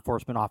federal law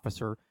enforcement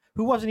officer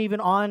who wasn't even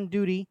on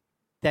duty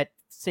that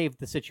saved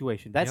the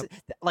situation. That's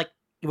like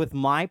with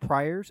my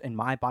priors and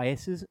my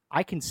biases,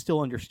 I can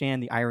still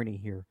understand the irony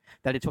here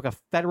that it took a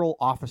federal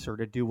officer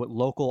to do what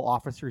local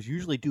officers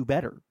usually do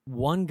better.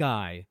 One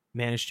guy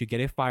managed to get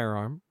a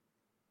firearm,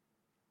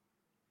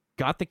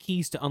 got the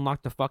keys to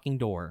unlock the fucking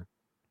door,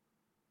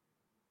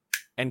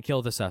 and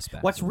kill the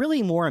suspect. What's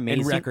really more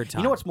amazing, record time.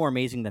 you know what's more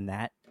amazing than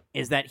that,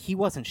 is that he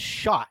wasn't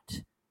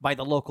shot by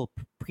the local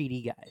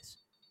PD guys.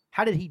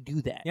 How did he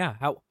do that? Yeah,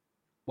 how?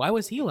 Why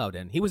was he allowed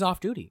in? He was off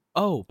duty.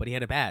 Oh, but he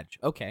had a badge.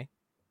 Okay.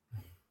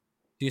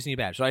 You just need a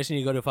badge. So I just need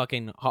to go to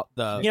fucking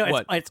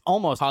It's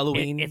almost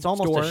Halloween It's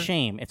almost store? a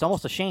shame. It's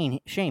almost a shame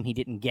he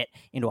didn't get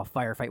into a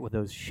firefight with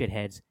those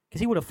shitheads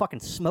because he would have fucking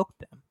smoked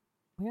them.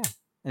 Yeah.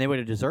 And they would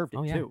have deserved it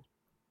Oh, yeah. too.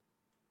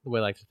 The way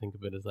I like to think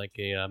of it is like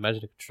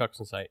imagine a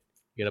construction site.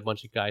 You get a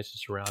bunch of guys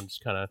just around,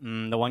 just kind of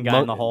The one guy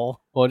in the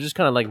hole. well, just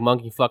kind of like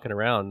monkey fucking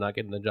around, not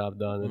getting the job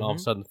done, and all of a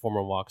Mhm. sudden the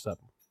foreman walks up,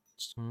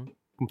 just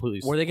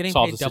completely. Were they getting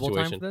solves paid the double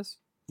time situation. for this?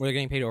 Were they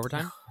getting paid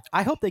overtime?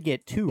 I hope they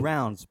get 2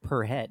 rounds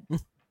per head.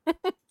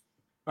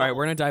 All right,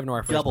 we're gonna dive into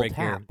our first Double break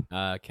tap.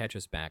 here. Catch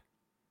us back.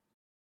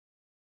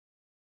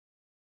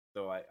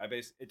 So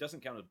it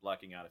doesn't count as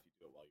blacking out if you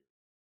do it while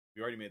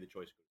you already made the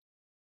choice.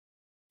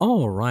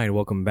 All right,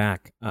 welcome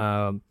back.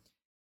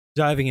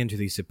 Diving into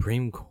the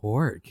Supreme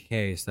Court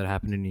case that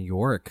happened in New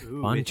York.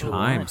 Fun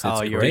times. Oh,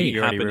 It's you great. It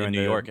already happened in ruined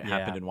New it. York. It Yeah.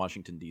 happened in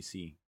Washington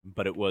D.C.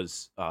 But it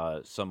was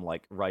some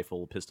like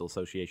Rifle Pistol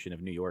Association of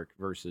New York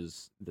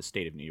versus the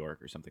state of New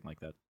York or something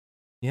like that.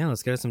 Yeah,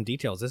 let's get some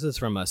details. This is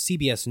from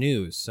CBS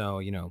News,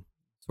 so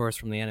source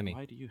from the enemy.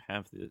 Why do you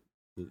have the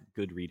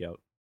good readout?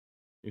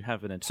 You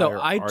have an So entire.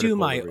 I do article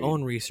my to read.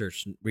 own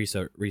research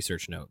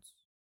notes.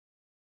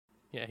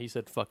 Yeah, he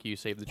said, "Fuck you,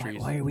 save the Why,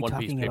 trees." why are we one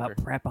piece talking paper. about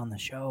prep on the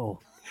show?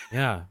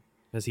 Yeah,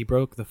 because he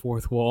broke the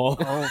fourth wall.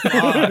 Oh,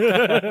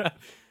 fuck.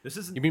 This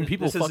isn't. You mean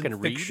people this isn't fucking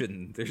read?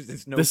 fiction.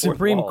 There's no The fourth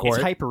Supreme wall. Court-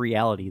 It's hyper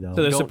reality, though.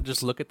 So the Don't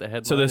just look at the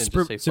headline. So the and just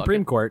say, "Fuck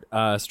Supreme it." Court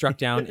struck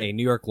down a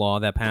New York law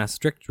that passed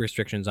strict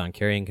restrictions on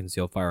carrying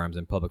concealed firearms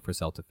in public for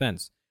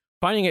self-defense,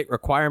 finding it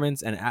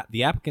requirements and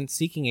the applicant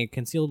seeking a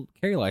concealed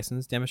carry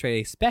license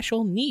demonstrate a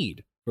special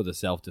need for the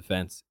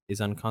self-defense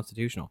is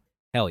unconstitutional.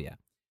 Hell yeah.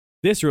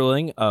 This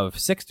ruling of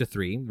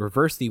 6-3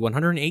 reversed the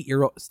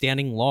 108-year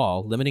standing law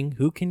limiting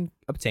who can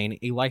obtain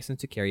a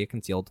license to carry a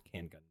concealed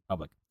handgun in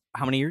public.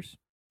 How many years?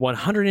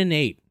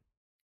 108.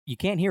 You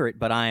can't hear it,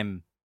 but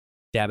I'm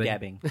Dabbing.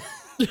 dabbing.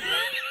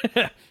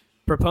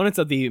 Proponents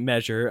of the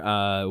measure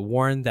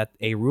warned that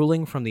a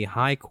ruling from the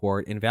High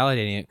Court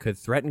invalidating it could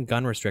threaten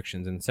gun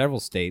restrictions in several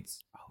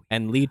states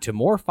and lead to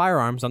more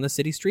firearms on the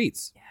city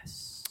streets.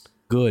 Yes.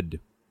 Good.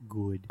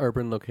 Good.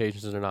 Urban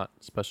locations are not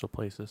special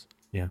places.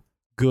 Yeah.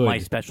 Good. My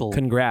special.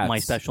 Congrats. My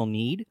special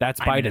need.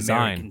 That's I'm by an design.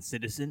 American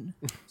citizen.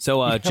 So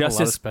You have a lot of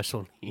Justice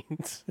special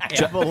needs. I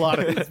have a lot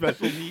of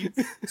special needs.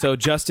 So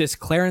Justice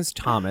Clarence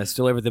Thomas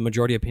delivered the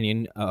majority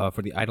opinion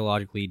for the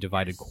ideologically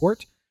divided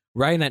court,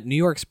 writing that New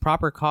York's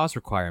proper cause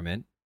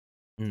requirement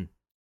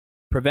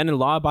prevented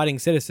law-abiding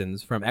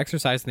citizens from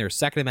exercising their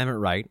Second Amendment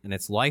right, and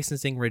its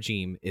licensing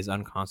regime is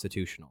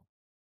unconstitutional.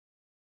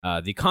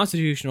 The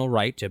constitutional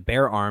right to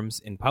bear arms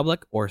in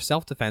public or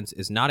self-defense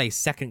is not a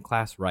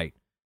second-class right,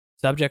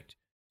 subject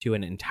to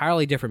an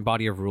entirely different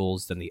body of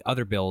rules than the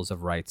other bills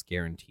of rights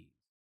guarantee.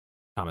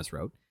 Thomas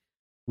wrote,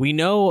 "We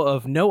know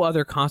of no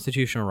other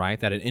constitutional right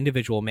that an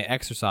individual may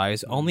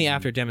exercise only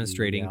after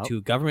demonstrating Yep.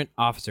 to government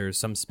officers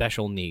some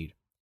special need.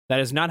 That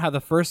is not how the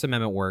First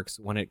Amendment works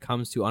when it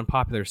comes to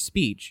unpopular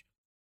speech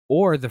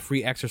or the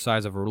free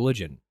exercise of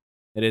religion.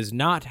 It is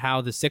not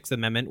how the Sixth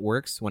Amendment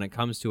works when it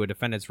comes to a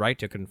defendant's right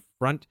to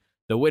confront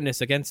the witness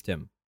against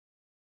him.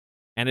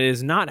 And it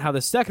is not how the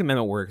Second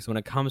Amendment works when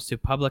it comes to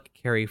public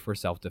carry for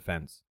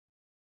self-defense."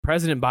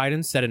 President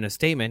Biden said in a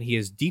statement he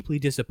is deeply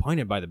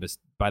disappointed by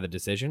the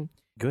decision,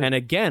 Good. and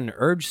again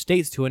urged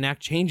states to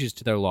enact changes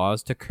to their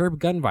laws to curb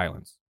gun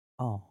violence.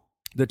 Oh.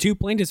 The two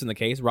plaintiffs in the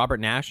case, Robert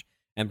Nash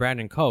and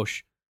Brandon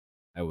Koch,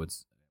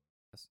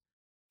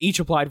 each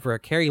applied for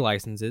carry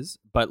licenses,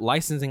 but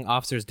licensing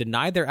officers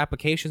denied their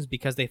applications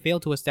because they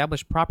failed to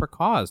establish proper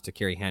cause to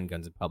carry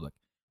handguns in public.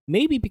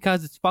 Maybe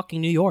because it's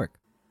fucking New York.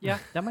 Yeah,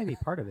 that might be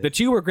part of it. The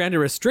two were granted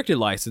restricted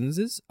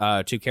licenses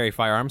to carry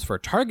firearms for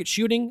target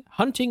shooting,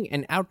 hunting,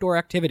 and outdoor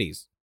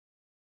activities.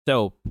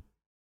 So, is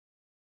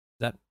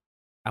that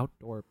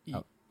outdoor?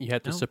 You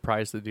had to No.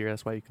 surprise the deer.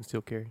 That's why you can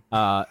still carry.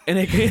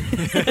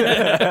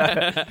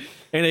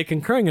 In a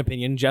concurring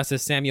opinion,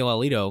 Justice Samuel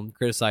Alito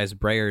criticized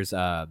Breyer's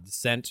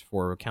dissent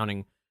for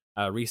recounting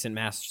recent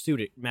mass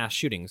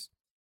shootings.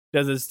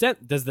 Does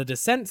the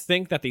dissent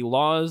think that the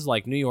laws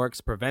like New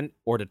York's prevent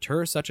or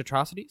deter such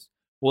atrocities?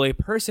 Will a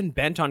person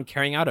bent on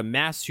carrying out a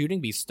mass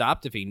shooting be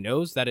stopped if he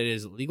knows that it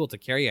is illegal to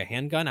carry a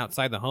handgun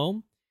outside the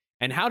home?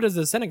 And how does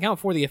the dissent account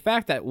for the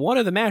fact that one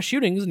of the mass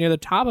shootings near the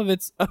top of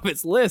its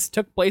list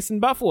took place in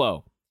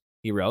Buffalo?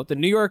 He wrote, "The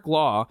New York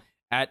law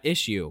at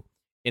issue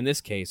in this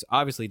case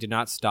obviously did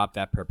not stop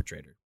that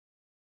perpetrator."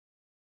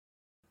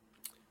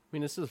 I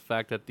mean, this is a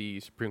fact that the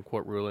Supreme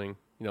Court ruling,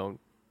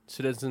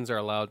 citizens are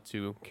allowed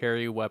to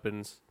carry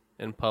weapons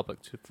in public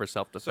for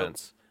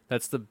self-defense.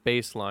 That's the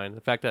baseline.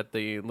 The fact that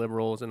the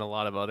liberals and a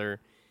lot of other,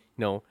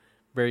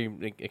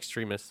 very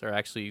extremists are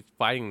actually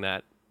fighting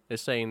that is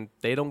saying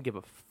they don't give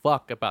a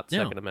fuck about the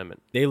No. Second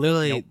Amendment. They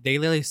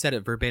literally said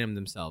it verbatim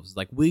themselves.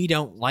 Like, we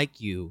don't like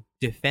you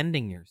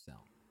defending yourself.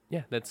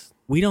 Yeah, that's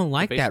We don't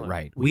like that baseline.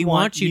 right. We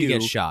want you to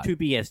get shot. to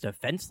be as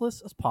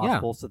defenseless as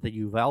possible, so that the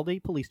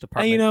Uvalde Police And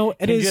Department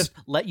it can is, just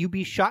let you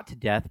be shot to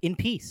death in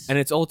peace. and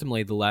it's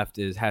ultimately the left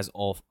has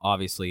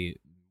obviously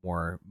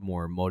more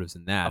motives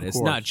than that. Of It's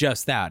course. not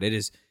just that.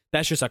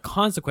 That's just a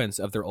consequence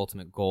of their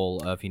ultimate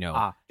goal of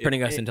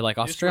turning us into like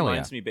It just Australia.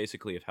 reminds me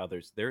basically of how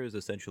there is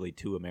essentially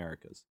two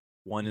Americas.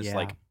 One is Yeah.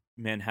 like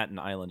Manhattan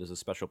Island is a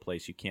special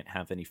place. You can't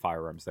have any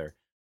firearms there.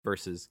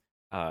 Versus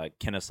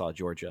Kennesaw,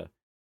 Georgia.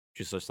 Which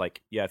is just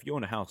like, yeah, if you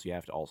own a house, you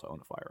have to also own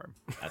a firearm.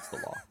 That's the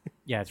law.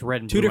 yeah, it's red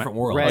and Two blue. different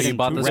worlds. Red Oh, you and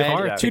bought blue- this red-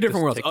 car? Yeah. Two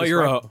different worlds. take Oh, this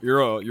you're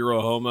right. you're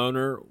a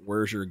homeowner.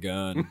 Where's your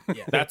gun?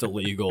 That's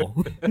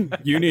illegal.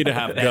 You need to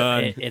have a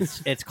gun.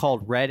 It's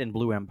called Red and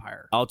Blue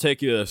Empire. I'll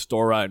take you to the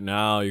store right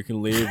now. You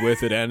can leave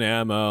with it and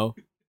ammo.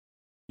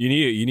 You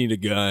need a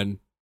gun.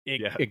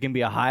 It, it can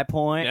be a High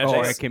Point, Yeah,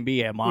 or just- it can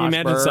be a you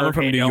imagine Mossberg. someone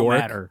from it New don't York?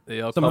 matter. they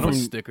all Someone come with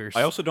from- stickers.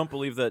 I also don't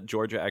believe that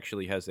Georgia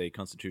actually has a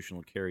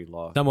constitutional carry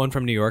law. Someone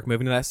from New York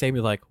moving to that state and be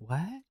like,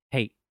 what?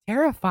 Hey,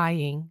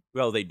 Terrifying.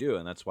 Well, they do,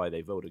 and that's why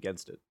they vote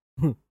against it.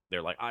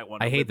 They're like, I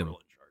want. I a hate them. liberal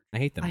in charge. I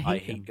hate them. I I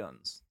hate hate them.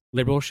 guns.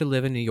 Liberals should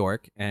live in New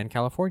York and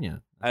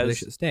California. That's where they As-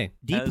 should stay.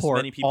 deport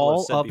many people have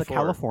all said of the before.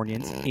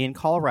 Californians in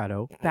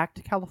Colorado back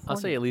to California. I'll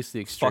say at least the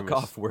Fuck extremists.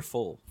 off, we're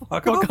full.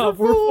 Fuck off,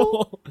 we're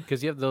full.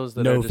 Because you have those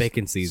that No are just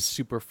vacancies.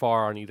 super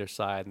far on either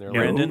side, and they're No.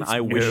 like Brandon,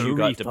 I wish you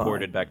got refunds.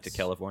 deported back to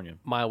California.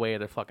 my way or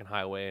the fucking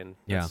highway, and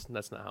Yeah.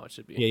 that's not how it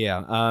should be.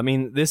 Yeah. I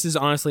mean, this is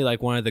honestly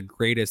like one of the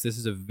greatest. This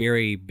is a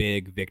very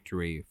big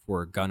victory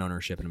for gun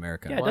ownership in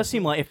America. Yeah, it does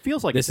seem like it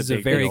feels like this it's is a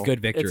big very deal. good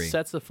It victory.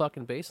 sets the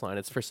fucking baseline.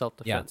 It's for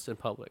self-defense in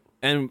public.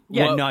 And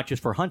Yeah, what- not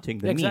just for hunting.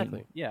 The Exactly.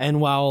 mean. Yeah, And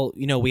while,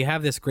 we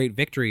have this great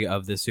victory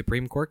of the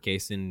Supreme Court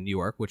case in New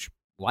York, which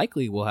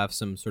likely will have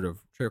some sort of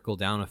trickle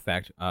down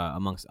effect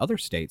amongst other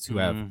states who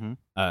have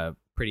Mhm.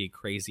 pretty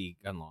crazy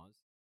gun laws,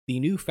 the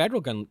new federal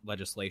gun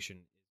legislation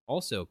is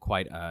also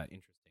quite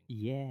interesting.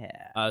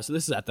 Yeah. So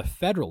this is at the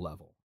federal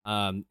level.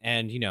 And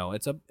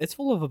it's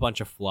full of a bunch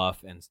of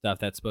fluff and stuff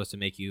that's supposed to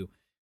make you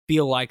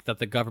feel like that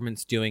the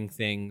government's doing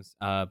things.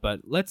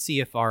 But let's see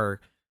if our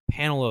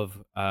panel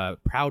of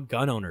proud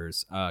gun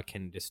owners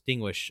can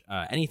distinguish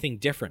anything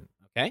different.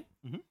 Okay.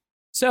 Mhm.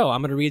 So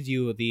I'm going to read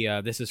you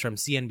this is from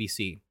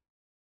CNBC.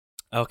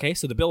 Okay,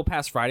 so the bill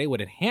passed Friday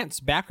would enhance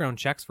background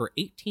checks for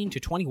 18 to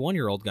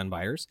 21-year-old gun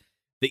buyers.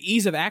 The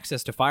ease of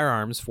access to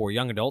firearms for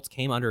young adults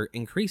came under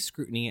increased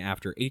scrutiny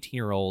after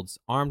 18-year-olds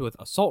armed with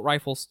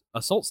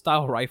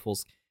assault-style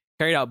rifles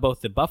carried out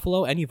both the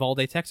Buffalo and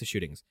Uvalde, Texas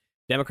shootings.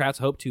 Democrats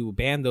hope to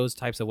ban those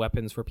types of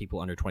weapons for people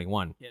under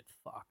 21. Get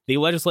fucked. The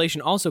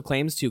legislation also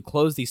claims to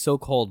close the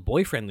so-called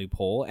boyfriend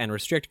loophole and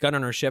restrict gun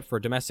ownership for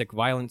domestic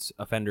violence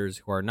offenders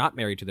who are not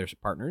married to their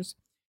partners.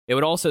 It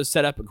would also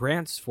set up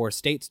grants for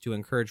states to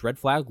encourage red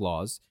flag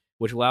laws,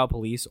 which allow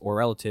police or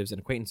relatives and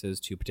acquaintances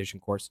to petition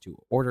courts to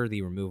order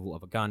the removal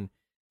of a gun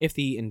if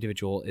the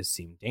individual is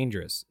deemed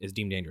dangerous.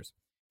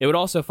 It would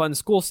also fund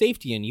school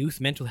safety and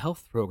youth mental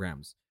health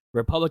programs.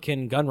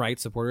 Republican gun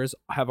rights supporters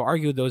have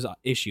argued those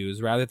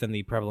issues, rather than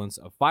the prevalence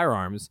of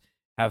firearms,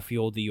 have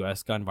fueled the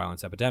U.S. gun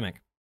violence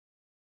epidemic.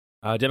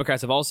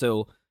 Democrats have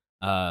also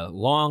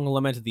long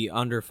lamented the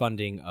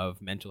underfunding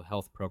of mental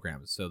health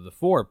programs. So the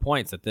 4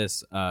 points that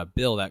this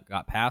bill that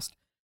got passed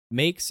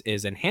makes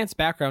is enhance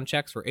background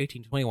checks for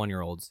 18 to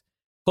 21-year-olds,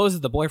 closes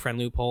the boyfriend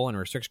loophole and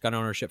restricts gun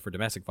ownership for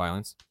domestic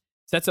violence,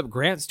 sets up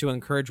grants to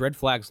encourage red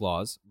flag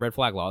laws,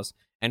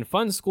 and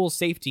funds school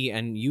safety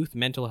and youth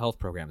mental health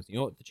programs. You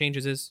know what the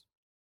changes is?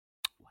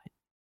 What?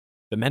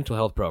 The mental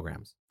health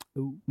programs.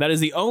 Ooh. That is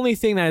the only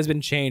thing that has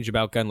been changed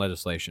about gun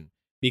legislation.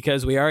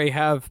 Because we already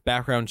have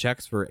background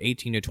checks for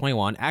 18 to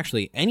 21.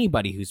 Actually,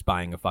 anybody who's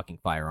buying a fucking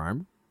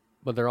firearm.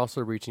 But they're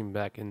also reaching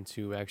back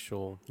into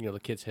actual, the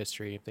kid's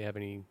history if they have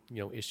any,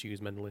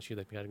 issues, mental issues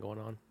they've got going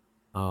on.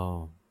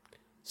 Oh.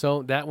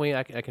 So that way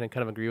I can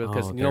kind of agree with,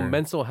 because, Oh, they're-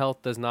 mental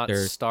health does not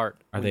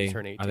start Are when they you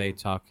turn 18. are they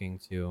talking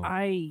to?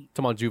 I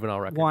Talking about juvenile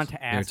records. want to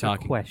They're ask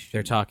talking. a question.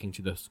 They're talking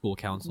to the school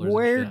counselors. and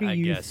Where shit? do I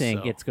you guess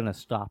think so. it's going to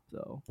stop,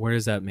 though? Where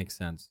does that make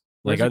sense?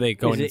 Or Like, is are it- they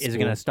going? Is it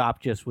going to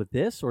stop just with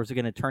this, or is it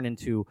going to turn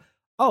into,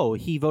 oh,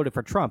 he voted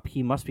for Trump,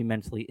 he must be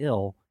mentally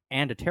ill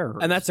and a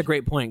terrorist? And that's a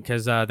great point,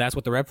 because that's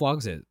what the red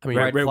flags is. I mean,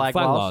 red flag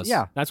laws?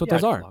 Yeah. That's what Yeah.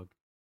 those are.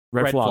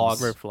 Red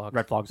flags. Red flag.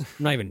 Red flags.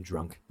 I'm not even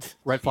drunk.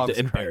 Red flags.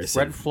 Embarrassing.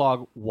 Red flag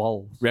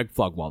walls. Red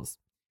flag laws.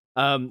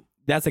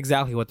 That's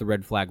exactly what the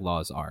red flag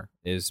laws are.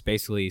 Is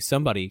basically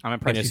somebody I'm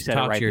impressed gonna you said it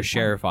talk right to your this time.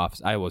 sheriff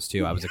office. I was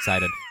too. I was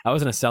excited. I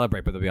was gonna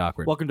celebrate, but it'll be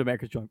awkward. Welcome to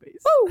America's Joint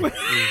Base.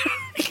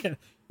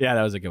 Yeah,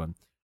 that was a good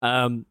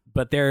one.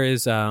 But there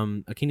is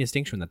a key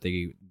distinction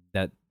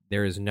that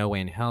there is no way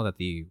in hell that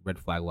the red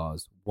flag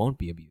laws won't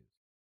be abused,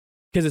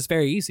 because it's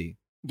very easy.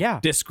 Yeah,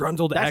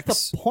 disgruntled that's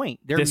ex, the point.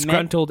 They're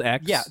disgruntled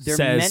ex. Yeah, they're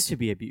says, meant to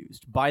be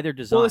abused by their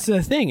design. Well, this is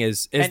the thing: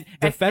 is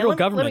the federal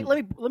government?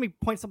 Let me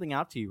point something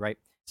out to you, right?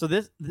 So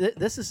this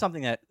is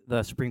something that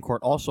the Supreme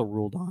Court also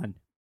ruled on.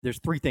 There's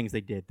 3 things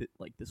they did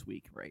this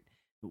week, right?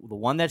 The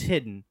one that's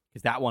hidden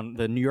is that one,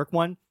 the New York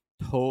one,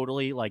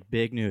 totally like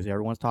big news.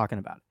 Everyone's talking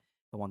about it.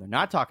 The one they're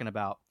not talking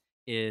about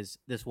is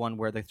this one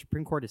where the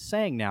Supreme Court is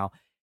saying now,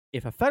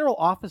 if a federal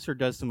officer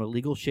does some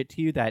illegal shit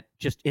to you that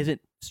just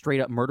isn't straight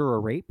up murder or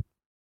rape,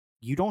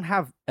 you don't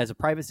have, as a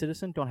private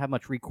citizen, don't have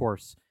much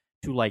recourse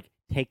to like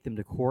take them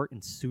to court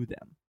and sue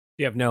them.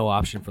 You have no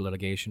option for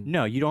litigation.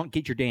 No, you don't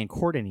get your day in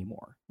court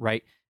anymore,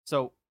 right?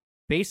 So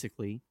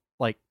basically,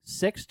 like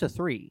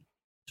 6-3,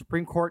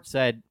 Supreme Court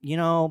said,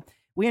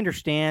 we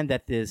understand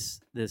that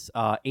this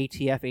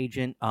ATF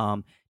agent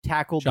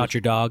tackled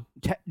your dog.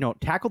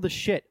 Tackled the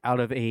shit out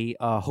of a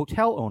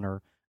hotel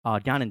owner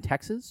down in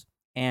Texas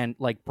and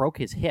like broke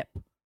his hip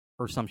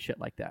or some shit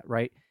like that,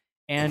 right?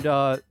 And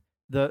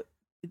the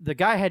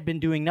guy had been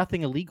doing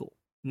nothing illegal,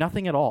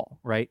 nothing at all,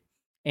 right?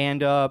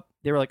 And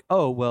they were like,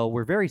 "Oh, well,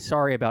 we're very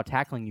sorry about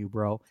tackling you,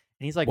 bro."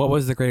 And he's like, "What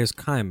was the greatest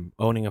crime?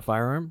 Owning a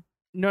firearm?"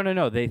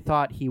 No. They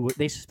thought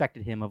they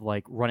suspected him of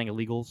like running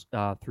illegals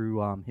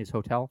through his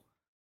hotel.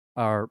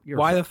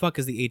 Why the fuck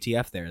is the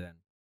ATF there then?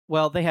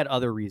 Well, they had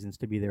other reasons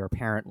to be there,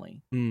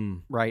 apparently.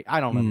 Right? I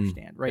don't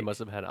understand. Right? They must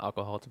have had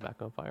alcohol,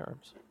 tobacco, and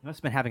firearms. They must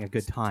have been having a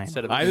good time.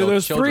 Instead of Either of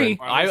those children. 3.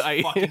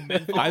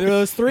 Either of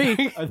those 3.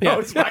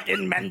 Those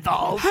fucking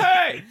menthols.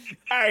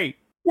 Hey,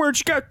 where'd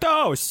you get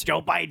those?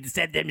 Joe Biden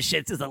said them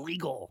shits is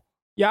illegal.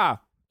 Yeah,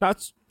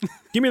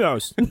 give me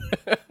those.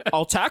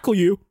 I'll tackle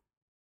you.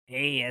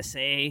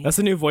 ASA. That's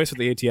the new voice of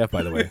the ATF,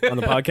 by the way. On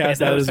the podcast,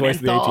 that is the voice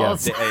of the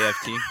ATF. The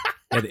AFT.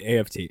 Yeah, the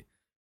AFT.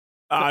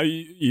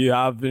 You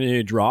have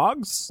any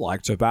drugs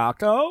like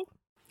tobacco?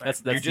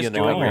 That's you're the just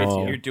undercover doing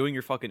ATF. you're doing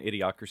your fucking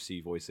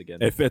idiocracy voice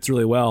again. It fits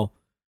really well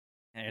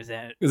There's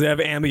that. because they have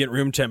ambient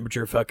room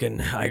temperature fucking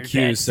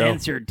IQ. So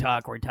censored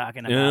talk we're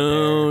talking about.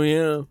 oh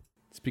yeah,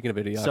 Speaking of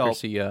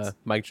idiocracy,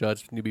 Mike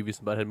Judge, new Beavis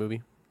and Butthead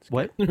movie.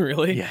 What?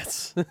 really?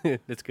 Yes,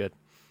 it's good.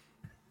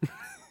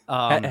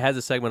 It has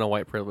a segment on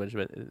white privilege,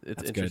 but it's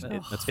That's interesting.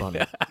 good. That's fun.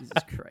 Jesus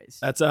Christ.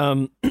 That's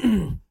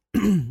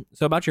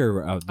So about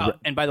your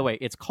And by the way,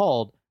 it's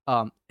called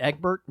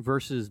Egbert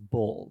versus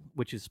Bull,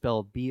 which is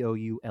spelled Boule.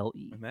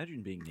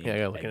 Imagine being named. Yeah, I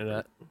gotta look into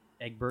that.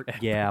 Egbert.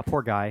 Yeah,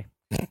 poor guy.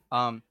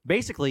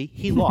 Basically,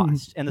 he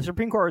lost, and the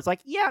Supreme Court was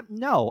like, "Yeah,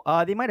 no,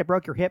 they might have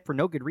broke your hip for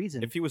no good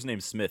reason." If he was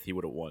named Smith, he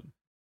would have won.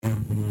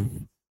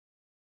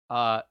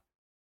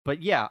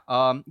 But yeah,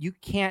 you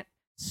can't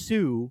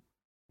sue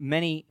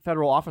many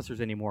federal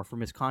officers anymore for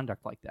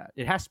misconduct like that.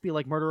 It has to be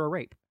like murder or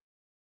rape,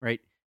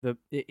 right?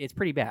 It's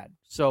pretty bad.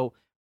 So,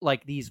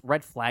 like these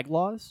red flag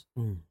laws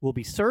will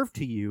be served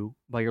to you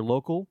by your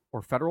local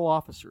or federal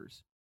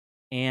officers,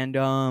 and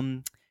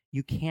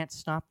you can't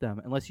stop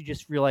them unless you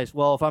just realize,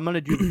 well, if I'm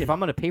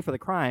gonna pay for the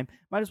crime,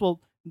 might as well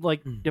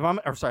if I'm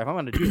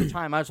gonna do the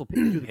time, might as well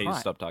do the Hey, crime.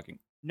 stop talking.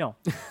 No.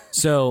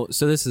 So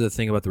this is the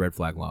thing about the red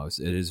flag laws.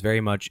 It is very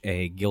much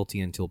a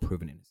guilty until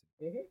proven innocent.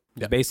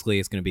 Yeah. Basically,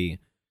 it's going to be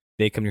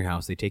they come to your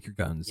house, they take your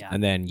guns, Yeah.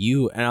 and then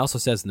and it also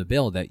says in the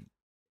bill that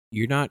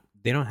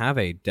they don't have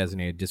a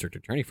designated district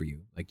attorney for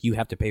you. Like you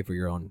have to pay for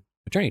your own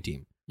attorney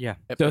team. Yeah.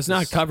 So it's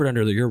not covered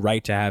under your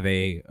right to have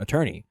a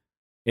attorney.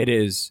 It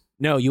is,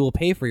 no, you will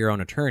pay for your own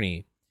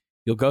attorney.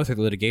 You'll go through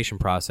the litigation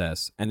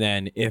process, and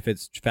then if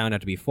it's found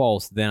out to be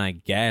false, then I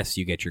guess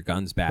you get your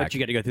guns back. But you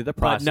got to go through the But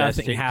process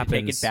nothing to take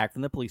happens. it back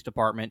from the police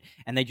department,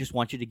 and they just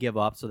want you to give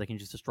up so they can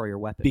just destroy your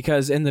weapon.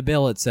 Because in the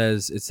bill it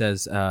says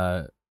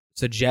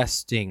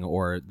suggesting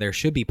or there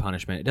should be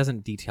punishment. It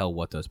doesn't detail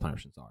what those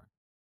punishments are.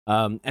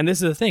 And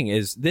this is the thing: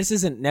 is this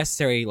isn't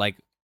necessary. Like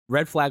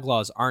red flag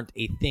laws aren't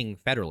a thing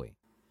federally.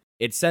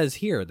 It says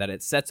here that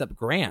it sets up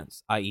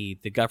grants, i.e.,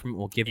 the government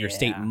will give your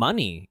state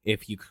money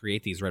if you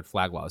create these red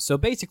flag laws. So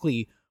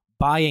basically,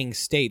 buying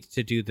states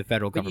to do the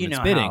federal But you government's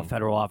know bidding. how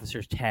federal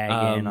officers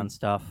tag in on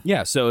stuff.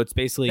 Yeah, so it's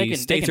basically They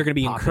states can are going to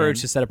be pop encouraged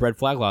in. to set up red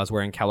flag laws.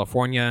 Where in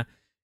California,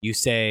 you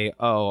say,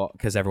 oh,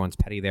 because everyone's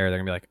petty there, they're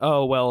going to be like,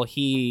 oh, well,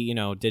 he,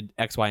 did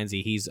X, Y, and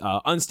Z. He's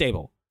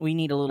unstable. We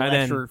need a little And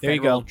then, extra there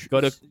you go.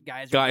 federal Go to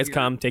guys. Guys,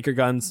 come, take your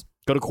guns,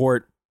 go to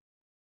court.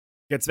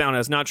 Gets found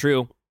as not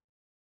true.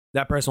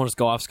 That person will just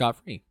go off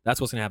scot-free.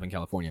 That's what's going to happen in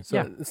California.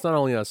 So it's not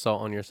only an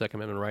assault on your Second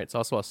Amendment rights, it's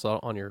also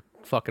assault on your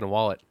fucking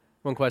wallet.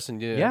 One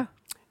question, Yeah.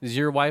 Does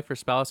your wife or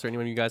spouse or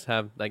anyone you guys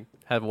have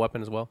a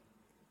weapon as well?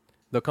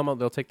 They'll come up,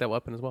 they'll take that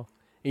weapon as well.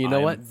 And you know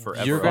I what? am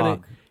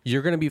forever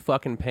You're gonna be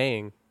fucking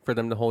paying for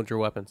them to hold your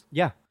weapons.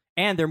 Yeah.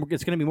 And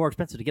it's going to be more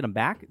expensive to get them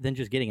back than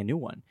just getting a new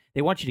one.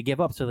 They want you to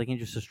give up so they can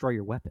just destroy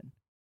your weapon.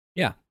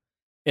 Yeah.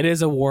 It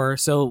is a war.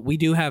 So we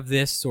do have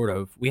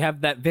we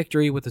have that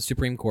victory with the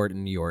Supreme Court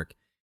in New York.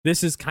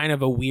 This is kind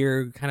of a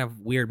weird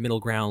middle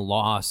ground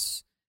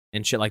loss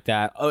and shit like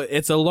that.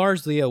 It's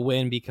largely a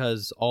win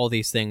because all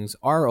these things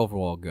are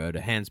overall good.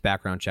 Hence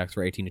background checks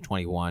for 18 to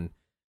 21.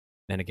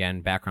 Then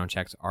again, background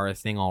checks are a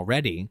thing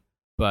already,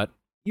 but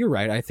you're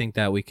right. I think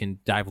that we can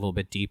dive a little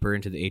bit deeper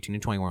into the 18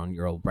 to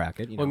 21-year-old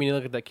bracket. Well, I mean, you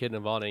look at that kid in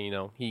Uvalde,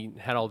 he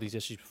had all these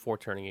issues before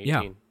turning 18.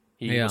 Yeah.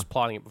 He Yeah. was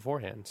plotting it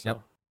beforehand. So.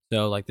 Yep.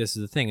 So, like, this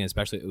is the thing,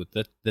 especially with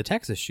the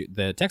Texas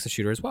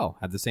shooter as well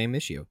had the same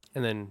issue.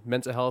 And then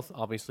mental health,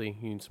 obviously,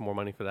 you need some more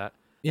money for that.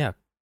 Yeah.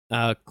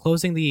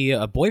 Closing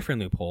the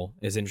boyfriend loophole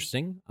is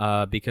interesting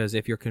because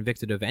if you're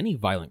convicted of any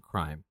violent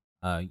crime,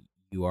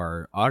 you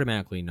are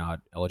automatically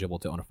not eligible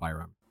to own a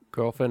firearm.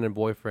 Girlfriend and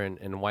boyfriend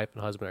and wife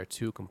and husband are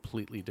two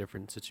completely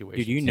different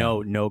situations. Dude, you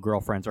know no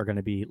girlfriends are going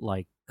to be,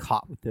 like,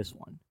 caught with this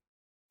one.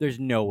 There's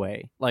no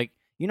way. Like,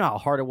 you know how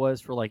hard it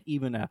was for, like,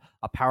 even a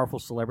powerful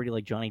celebrity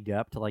like Johnny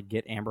Depp to, like,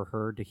 get Amber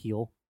Heard to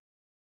heal?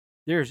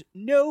 There's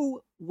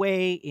no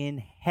way in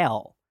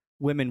hell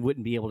women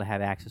wouldn't be able to have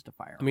access to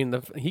firearms. I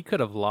mean, he could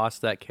have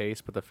lost that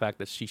case, but the fact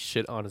that she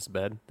shit on his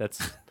bed,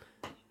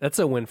 that's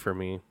a win for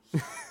me.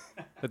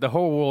 That the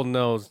whole world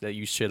knows that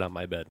you shit on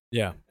my bed.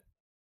 Yeah.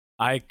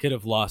 I could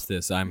have lost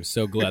this. I'm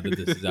so glad that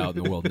this is out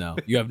in the world now.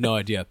 You have no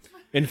idea.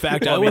 In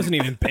fact, I wasn't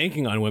even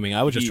banking on winning.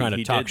 I was just trying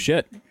to talk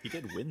shit. He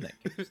did win that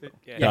case, though.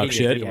 Talk he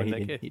shit.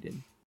 Did, he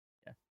did.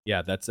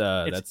 Yeah, that's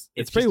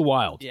It's pretty just-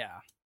 wild. Yeah.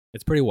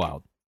 It's pretty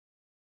wild.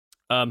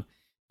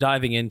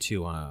 Diving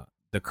into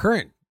the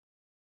current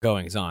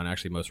goings on,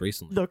 actually, most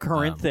recently. The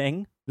current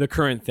thing. The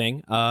current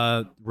thing.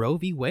 Roe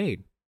v.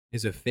 Wade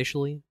is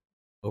officially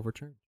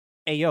overturned.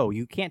 Hey, yo,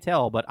 you can't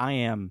tell, but I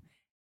am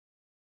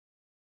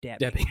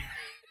Debbie.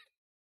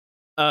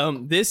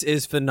 This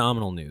is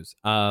phenomenal news.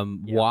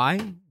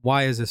 Why?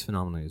 Why is this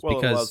phenomenal news? Well,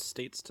 it because allows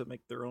states to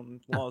make their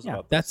own laws yeah,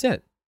 about this. that's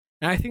it.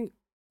 And I think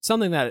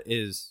something that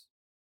is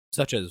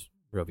such as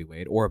Roe v.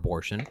 Wade or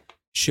abortion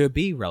should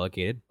be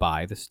relegated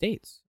by the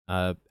states,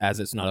 as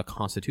it's not a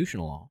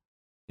constitutional law.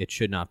 It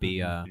should not be.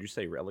 Did you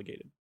say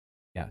relegated?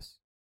 Yes,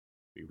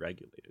 Be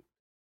regulated.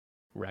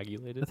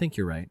 Regulated? I think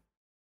you're right.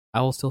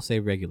 I will still say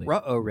regulated.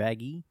 Ruh-oh,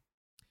 Raggy.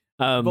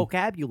 Um,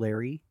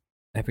 Vocabulary.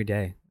 every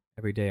day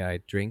I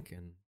drink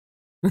and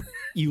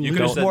You You lose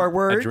could've said, more I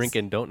words. drink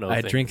and don't know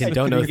I things. drink and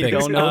don't know Drink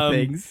and things. don't know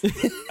things.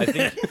 I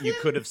think you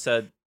could have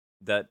said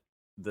that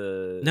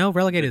No,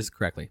 relegated is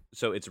correctly.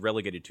 So it's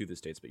relegated to the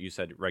states, but you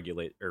said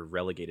regulate or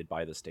relegated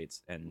by the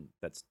states, and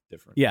that's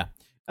different. Yeah.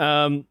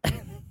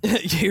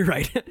 You're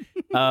right.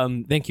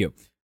 Thank you.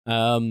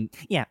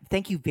 Yeah,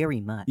 thank you very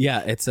much.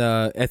 Yeah,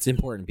 it's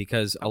important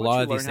because How a about lot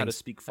you of learn these how to things.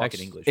 speak fucking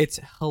English. It's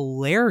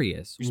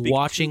hilarious You speak two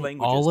watching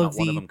languages, all not of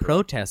one the of them correct.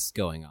 protests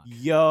going on.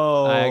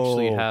 Yo, I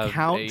actually have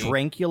Count a-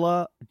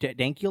 Drancula,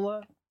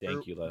 Dankula,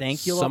 Dankula.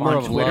 Dankula Summer on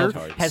of Twitter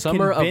Love. has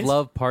Summer of convinced-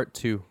 Love Part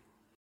 2.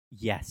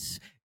 Yes,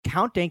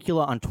 Count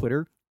Dankula on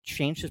Twitter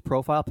changed his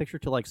profile picture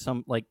to like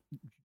some like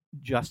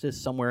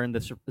justice somewhere in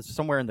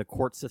the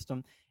court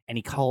system, and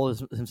he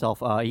calls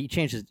himself. He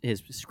changed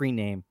his screen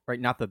name, right?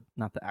 Not the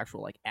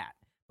actual like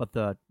 @ but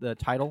the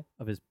title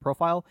of his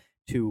profile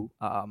to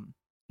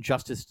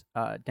Justice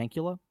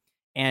Dankula.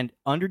 And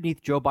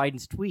underneath Joe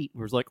Biden's tweet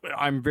was like,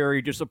 "I'm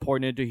very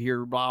disappointed to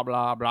hear blah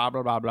blah blah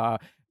blah blah blah.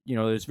 You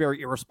know, it's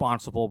very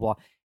irresponsible." Blah.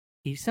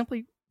 He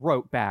simply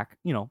wrote back,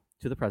 to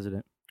the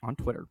president on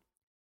Twitter,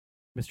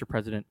 "Mr.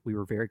 President, we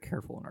were very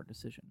careful in our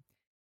decision."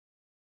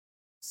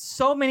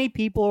 So many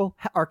people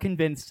are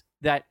convinced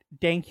that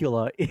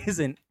Dankula is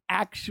an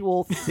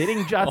actual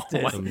sitting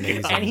justice, my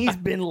Amazing. and he's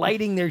been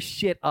lighting their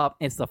shit up.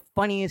 It's the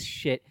funniest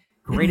shit,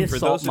 greatest For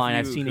salt those mine of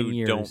I've you seen who in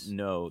years. don't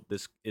know,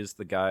 this is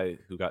the guy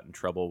who got in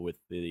trouble with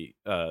the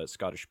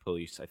Scottish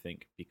police, I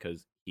think,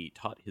 because he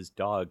taught his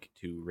dog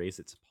to raise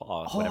its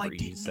paw whenever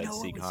he said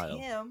 "Sieg Heil."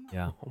 him.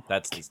 Yeah.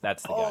 That's the guy.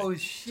 Oh So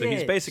he's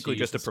shit! basically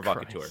just a Jesus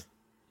provocateur, Christ.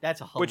 That's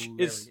which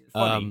hilarious. is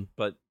funny, Um,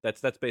 but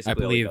that's basically I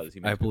believe all he does. He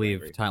makes I people believe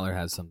angry. Tyler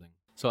has something.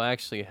 So I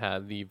actually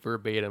had the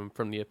verbatim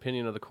from the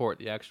opinion of the court,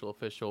 the actual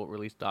official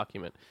release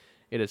document.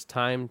 It is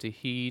time to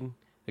heed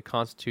the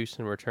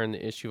Constitution and return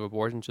the issue of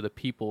abortion to the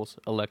people's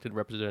elected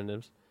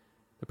representatives.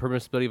 The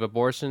permissibility of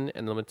abortion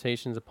and the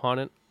limitations upon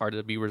it are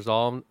to be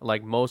resolved,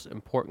 like most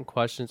important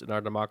questions in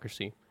our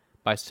democracy,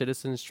 by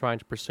citizens trying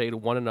to persuade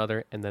one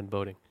another and then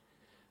voting.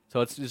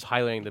 So it's just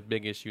highlighting the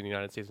big issue in the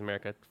United States of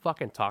America.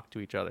 Fucking talk to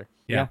each other.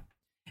 Yeah.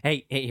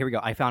 Hey, here we go.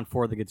 I found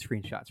 4 of the good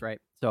screenshots, right?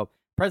 So,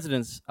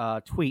 President's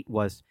tweet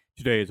was,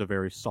 "Today is a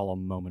very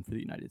solemn moment for the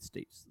United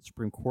States. The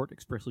Supreme Court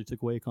expressly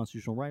took away a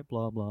constitutional right,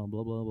 blah, blah,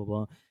 blah, blah, blah,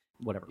 blah."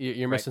 Whatever.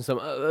 You're right? missing some.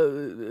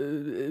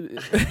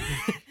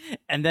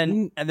 and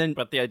then,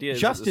 But the idea is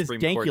Justice that the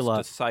Supreme Dankula-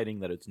 Court's deciding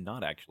that it's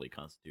not actually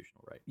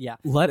constitutional right. yeah.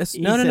 Let us.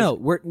 He No. says-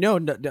 We're no.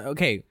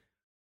 Okay,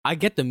 I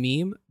get the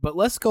meme, but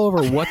let's go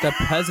over what the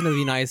president of the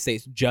United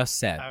States just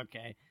said.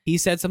 Okay. He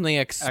said something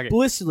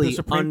explicitly The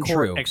Supreme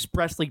untrue. Court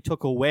expressly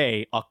took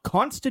away a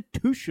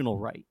constitutional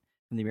right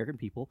from the American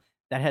people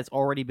that has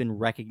already been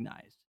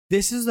recognized.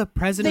 This is the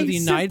president of the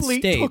They United simply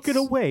States. took it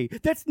away.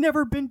 That's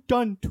never been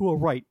done to a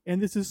right, and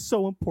this is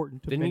so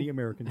important to Didn't many he-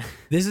 Americans.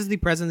 This is the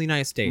president of the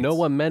United States.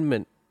 No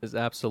amendment is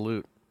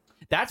absolute.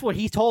 That's what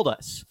he told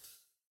us.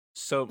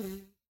 So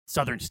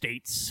Southern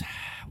states.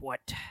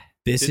 What?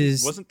 This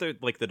is. wasn't there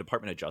like the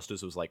Department of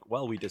Justice was like,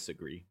 well, we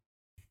disagree.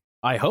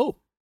 I hope.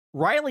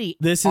 Riley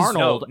This is-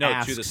 Arnold No, to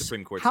asks, the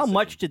Supreme Court's how decision.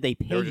 much did they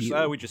They pay were just,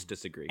 you? we just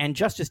disagree. And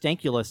Justice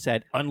Dankula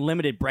said,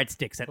 unlimited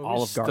breadsticks at We're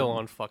Olive Garden. still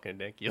on fucking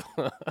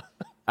Dankula.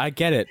 I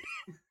get it.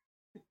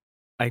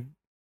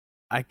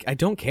 I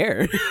don't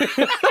care.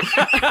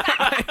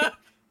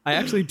 I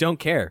actually don't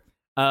care.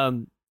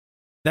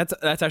 That's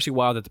actually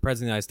wild that the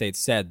president of the United States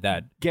said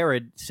that.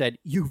 Garrett said,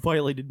 you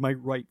violated my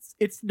rights.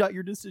 It's not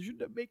your decision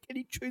to make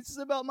any choices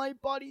about my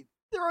body.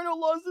 There are no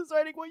laws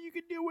deciding what you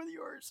can do with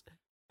yours.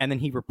 And then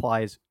he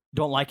replies,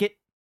 don't like it?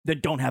 Then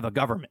don't have a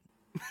government.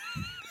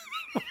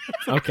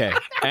 Okay.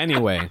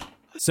 Anyway,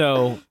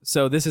 so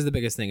this is the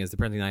biggest thing: is the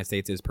president of the United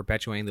States is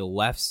perpetuating the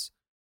left's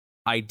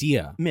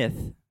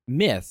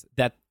myth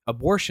that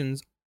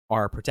abortions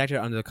are protected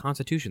under the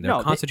Constitution.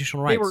 They're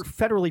constitutional rights. They were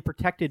federally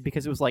protected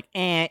because it was like,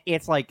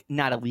 it's like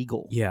not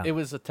illegal. Yeah. It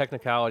was a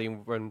technicality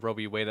when Roe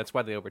v. Wade. That's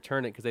why they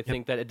overturned it, because they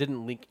think that it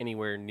didn't leak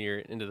anywhere near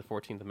into the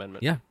 14th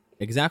Amendment. Yeah.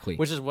 Exactly.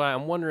 Which is why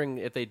I'm wondering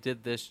if they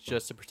did this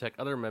just to protect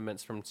other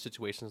amendments from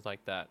situations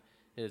like that.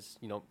 Is,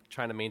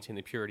 trying to maintain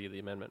the purity of the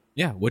amendment.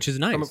 Yeah, which is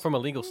nice from a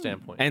legal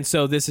standpoint. And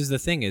so this is the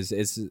thing: is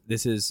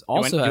this is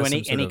also do has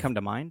any some sort of- come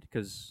to mind?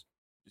 Because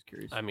just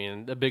curious. I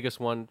mean, the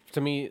biggest one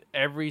to me,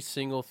 every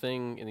single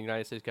thing in the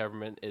United States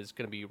government is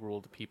going to be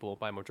ruled to people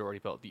by majority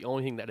vote. The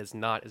only thing that is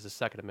not is the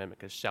Second Amendment,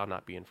 because shall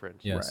not be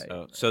infringed. Yes.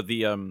 Right. So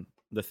the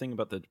thing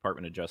about the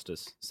Department of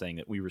Justice saying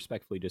that we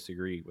respectfully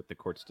disagree with the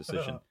court's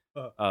decision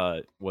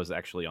was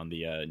actually on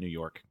the New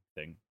York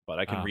thing, but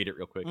I can read it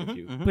real quick if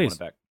you want Please. it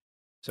back.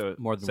 So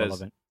More it than says,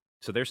 relevant.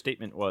 So their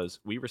statement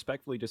was, we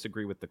respectfully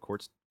disagree with the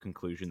court's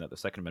conclusion that the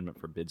Second Amendment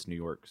forbids New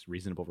York's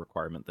reasonable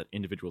requirement that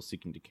individuals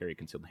seeking to carry a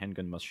concealed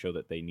handgun must show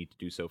that they need to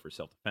do so for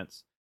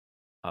self-defense.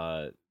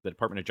 The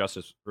Department of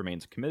Justice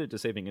remains committed to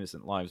saving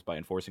innocent lives by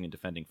enforcing and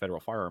defending federal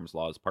firearms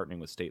laws, partnering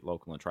with state,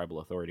 local, and tribal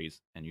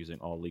authorities, and using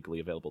all legally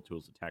available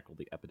tools to tackle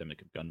the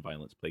epidemic of gun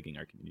violence plaguing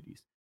our communities.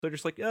 So they're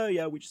just like, oh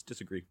yeah, we just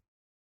disagree.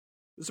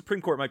 The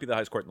Supreme Court might be the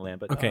highest court in the land,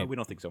 but Okay. we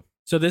don't think so.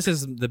 So this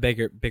is the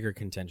bigger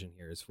contention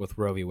here is with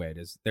Roe v. Wade.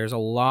 Is there's a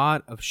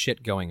lot of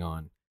shit going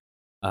on,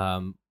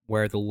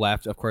 where the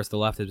left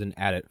has been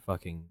at it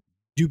fucking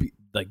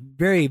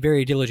very,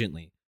 very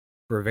diligently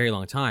for a very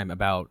long time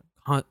about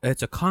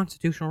it's a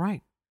constitutional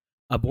right.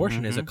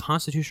 Abortion is a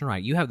constitutional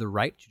right. You have the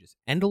right to just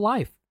end a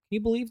life. Can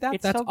you believe that?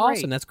 It's That's so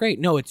awesome. great. That's great.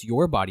 No, it's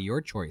your body,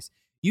 your choice.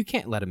 You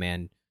can't let a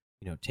man,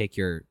 take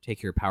your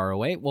power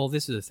away. Well,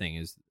 this is the thing: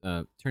 is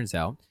turns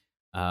out.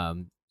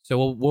 So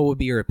what would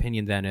be your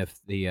opinion then if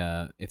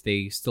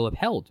they still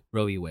upheld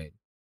Roe v. Wade?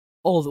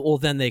 Well,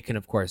 then they can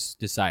of course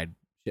decide.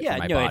 Shit for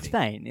my body. It's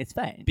fine. It's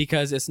fine.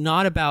 Because it's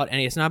not about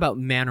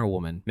man or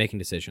woman making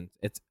decisions.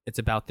 It's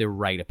about their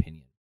right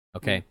opinion.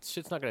 Okay.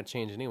 Shit's not going to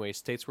change anyway.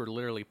 States were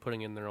literally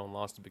putting in their own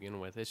laws to begin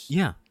with. It's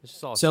Yeah.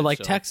 just all So shit like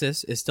show.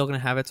 Texas is still going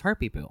to have its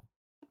heartbeat bill.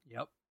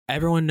 Yep.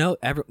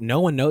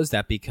 No one knows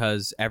that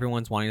because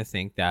everyone's wanting to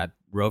think that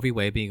Roe v.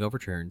 Wade being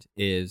overturned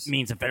Means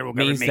the federal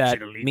government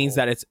means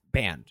that it's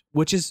banned,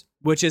 which is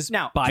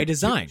now by to-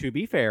 design. To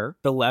be fair,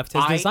 The left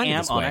has I designed it am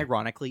this way.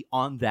 unironically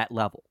on that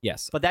level.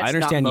 Yes, But that's I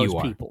understand not you most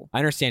are. people. I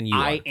understand you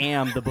I are.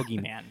 am the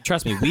boogeyman.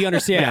 Trust me, we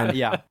understand.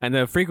 Yeah. And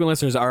the frequent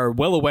listeners are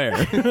well aware.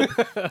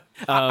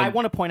 I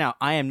want to point out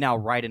I am now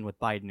right in with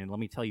Biden, and let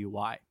me tell you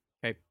why.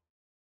 Okay,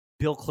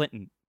 Bill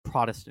Clinton,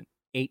 Protestant,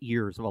 8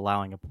 years of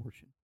allowing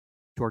abortion.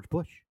 George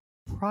Bush,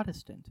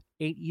 Protestant,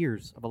 8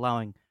 years of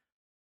allowing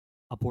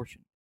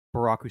abortion.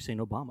 Barack Hussein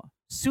Obama,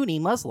 Sunni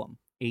Muslim,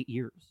 8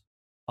 years,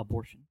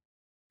 abortion.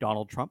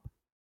 Donald Trump,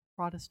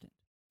 Protestant,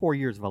 4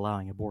 years of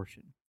allowing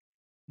abortion.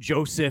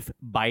 Joseph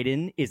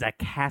Biden is a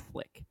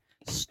Catholic,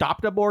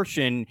 stopped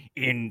abortion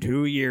in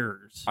 2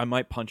 years. I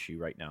might punch you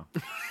right now.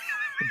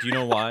 Do you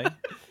know why?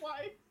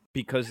 Why?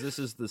 Because this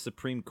is the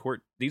Supreme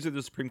Court. These are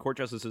the Supreme Court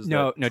justices.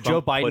 No, that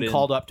Joe Trump put Biden in.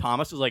 called up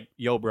Thomas. Was like,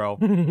 "Yo, bro,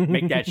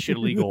 make that shit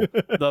illegal."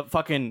 The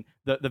fucking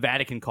the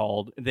Vatican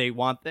called. They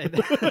want they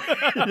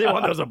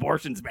want those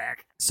abortions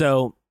back.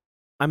 So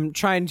I'm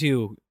trying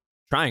to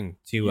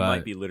You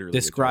might be literally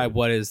describe retarded.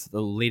 what is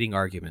the leading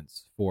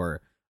arguments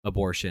for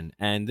abortion,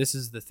 and this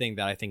is the thing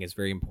that I think is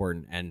very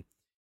important, and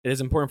it is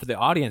important for the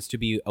audience to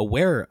be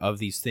aware of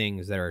these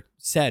things that are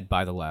said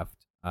by the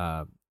left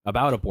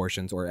about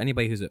abortions, or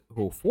anybody who's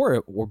for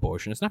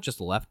abortion. It's not just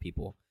the left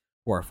people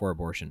who are for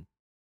abortion.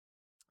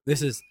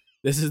 This is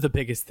the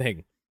biggest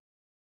thing.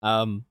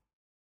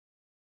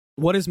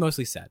 What is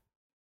mostly said?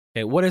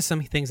 Okay, what are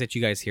some things that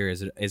you guys hear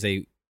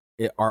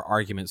are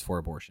arguments for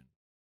abortion?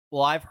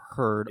 Well, I've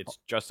heard It's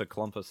just a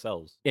clump of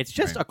cells. it's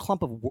just Right. a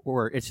clump of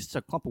words. It's just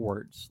a clump of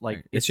words. Like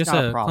Right. It's just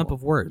not a problem. clump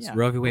of words. Yeah,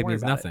 Roe v. don't Wade worry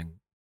means about it. nothing.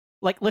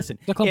 Like, listen,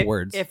 It's a clump if, of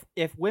words.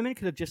 If women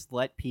could have just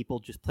let people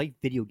just play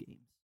video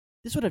games,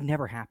 this would have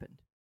never happened.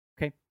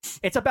 Okay,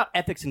 it's about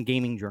ethics and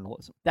gaming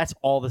journalism. That's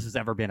all this has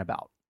ever been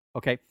about.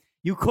 Okay,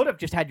 you could have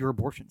just had your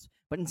abortions,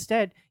 but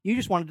instead you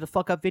just wanted to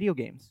fuck up video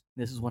games.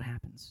 This is what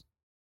happens.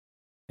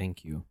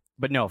 Thank you.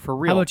 But no, for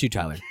real. How about you,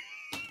 Tyler?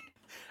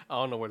 I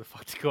don't know where the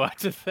fuck to go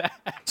after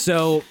that.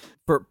 So,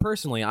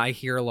 personally, I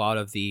hear a lot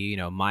of the,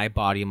 my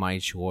body, my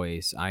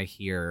choice. I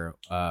hear,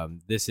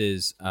 this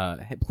is,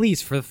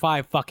 please, for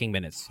 5 fucking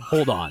minutes,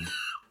 hold on.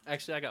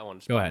 Actually, I got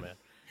one. Go ahead. Man.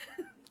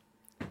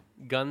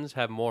 Guns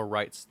have more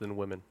rights than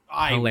women.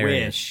 I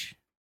Hilarious. wish.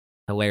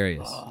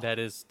 Hilarious. That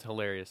is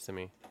hilarious to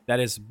me. That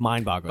is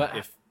mind-boggling. But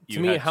If to you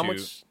me, had how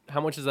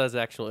to- much is that as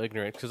actual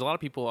ignorance? Because a lot of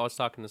people, I was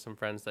talking to some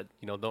friends that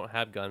don't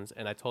have guns,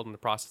 and I told them the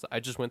process I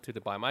just went through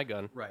to buy my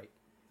gun, Right.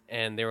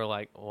 and they were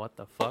like, "What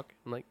the fuck?"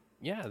 I'm like,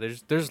 "Yeah,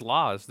 there's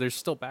laws. There's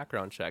still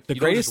background checks. The You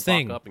don't greatest just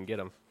thing- walk up and get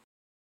them."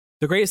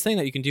 The greatest thing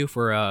that you can do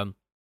for a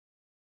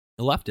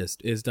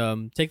leftist is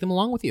take them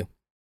along with you.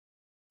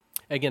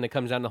 Again, it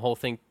comes down to the whole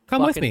thing.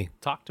 Come with fucking me.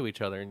 Talk to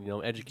each other, and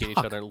educate each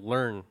Talk. other,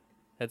 learn.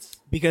 That's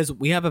Because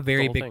we have a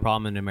very whole big thing.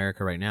 problem in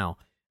America right now,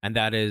 and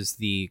that is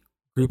the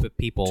group of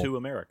people Two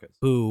Americas.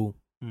 who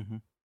Mm-hmm.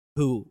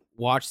 who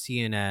watch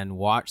CNN,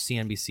 watch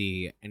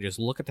CNBC, and just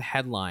look at the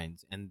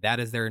headlines, and that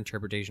is their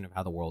interpretation of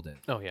how the world is.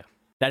 oh yeah.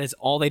 That is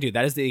all they do.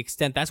 That is the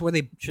extent. That's where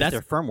they. Just That's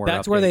their firmware.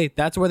 That's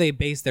update. where they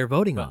base their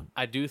voting on.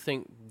 I do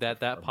think that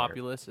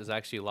populace is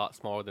actually a lot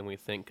smaller than we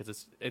think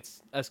because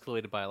it's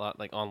escalated by a lot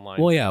like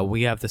online. Well, yeah,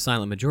 we have the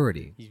silent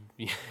majority.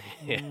 yeah.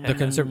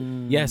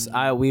 The Yes,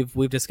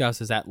 we've discussed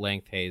this at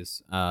length,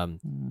 Hayes.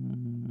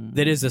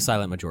 That is the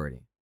silent majority.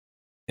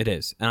 It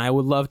is, and I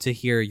would love to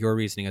hear your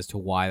reasoning as to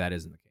why that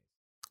isn't the case.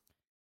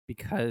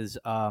 Because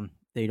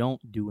they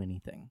don't do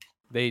anything.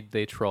 They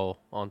troll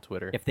on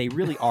Twitter. If they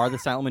really are the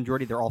silent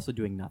majority, they're also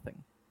doing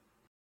nothing.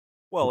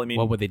 Well, I mean,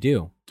 What would they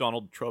do?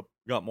 Donald Trump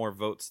got more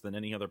votes than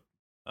any other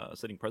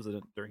sitting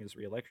president during his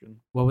reelection.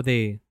 What would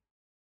they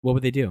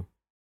do?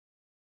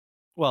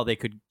 Well, they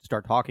could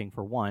start talking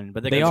for one,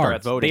 but they They could are.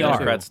 start voting. They are. too.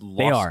 Democrats They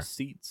lost are.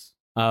 seats.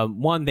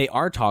 One, they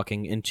are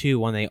talking, and two,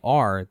 when they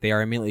are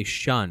immediately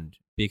shunned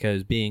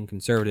because being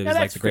conservative Yeah, is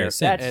like that's the fair. greatest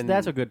sin. That's, And-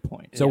 that's a good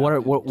point. So Yeah.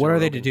 what are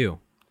they to Rogan. do?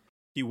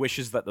 He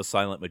wishes that the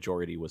silent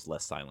majority was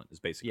less silent. Is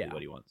basically Yeah.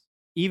 what he wants.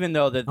 Even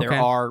though that there Okay.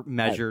 are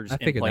measures I in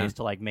figured place that.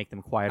 to like make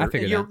them quieter.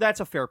 figured You're- that. That's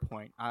a fair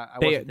point. I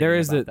They, wasn't there thinking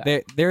is the about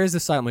that. there is the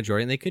silent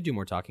majority, and they could do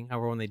more talking.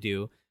 However, when they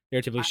do,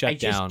 they're typically shut I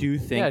just down. do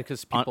think yeah,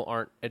 because people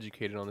aren't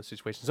educated on the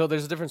situation. So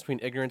there's a difference between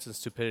ignorance and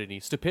stupidity.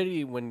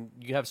 Stupidity, when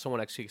you have someone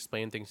actually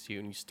explain things to you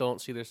and you still don't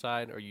see their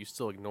side or you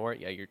still ignore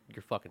it, yeah, you're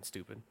fucking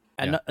stupid.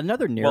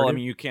 another narrative. Well, I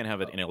mean, you can't have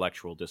an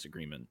intellectual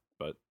disagreement,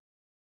 but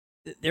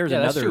there's yeah,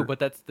 another. that's true, but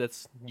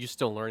that's you're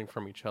still learning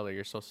from each other.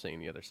 You're still seeing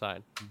the other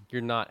side.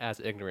 You're not as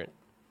ignorant.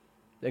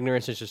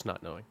 Ignorance is just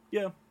not knowing.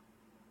 yeah.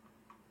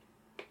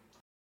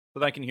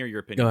 But I can hear your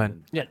opinion. Go ahead.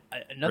 and Yeah,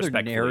 another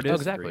respectfully narrative.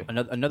 disagree.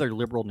 Exactly. Another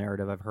liberal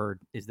narrative I've heard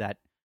is that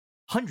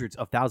hundreds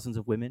of thousands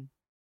of women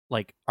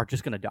are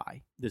just going to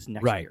die this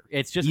next Right. year.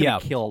 It's just going Yeah.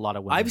 to kill a lot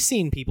of women. I've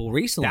seen people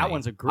recently. That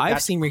one's a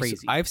I've seen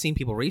crazy. I've seen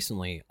people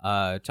recently.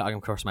 Talking,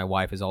 of course, my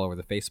wife is all over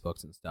the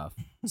Facebooks and stuff,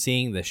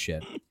 seeing this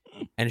shit,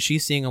 and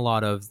she's seeing a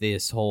lot of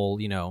this whole,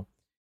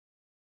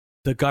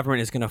 the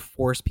government is going to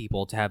force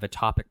people to have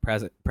ectopic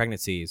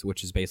pregnancies,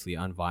 which is basically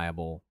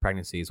unviable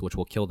pregnancies, which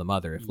will kill the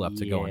mother if left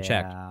to go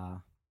unchecked. Yeah.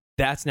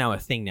 That's now a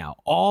thing now.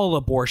 All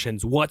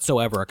abortions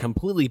whatsoever are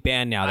completely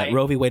banned now that I-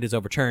 Roe v. Wade is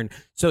overturned.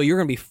 So you're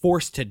going to be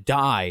forced to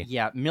die.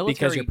 Yeah,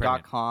 Because you're pregnant.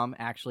 military.com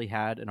actually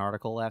had an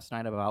article last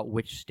night about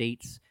which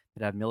states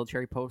that have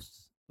military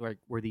posts where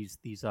these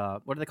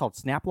what are they called,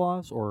 snap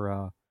laws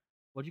or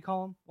what do you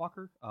call them,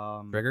 Walker?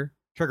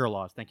 Trigger?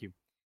 Laws. Thank you.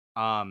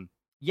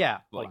 Yeah,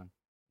 hold Like, on.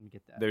 Let me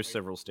get that. there's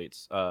several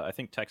states. I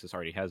think Texas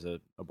already has a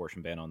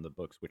abortion ban on the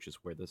books, which is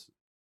where this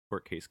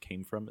court case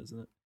came from,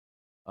 isn't it?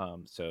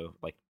 So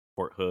like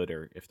Fort Hood,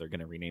 or if they're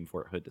going to rename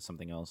Fort Hood to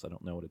something else, I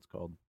don't know what it's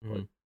called.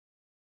 Mhm.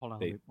 Hold on,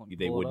 But let me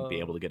they pull it wouldn't be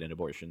up. able to get an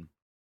abortion.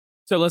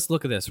 So let's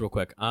look at this real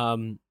quick.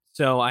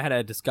 So I had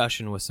a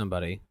discussion with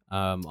somebody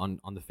on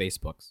the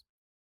Facebooks.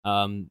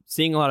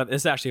 Seeing a lot of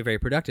this is actually a very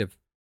productive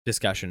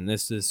discussion.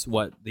 This is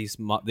what these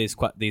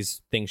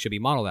things should be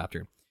modeled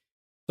after.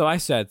 So I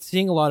said,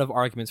 seeing a lot of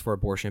arguments for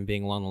abortion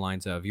being along the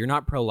lines of you're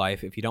not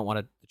pro-life if you don't want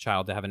a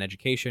child to have an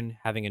education,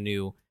 having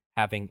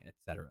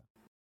etc.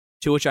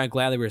 To which I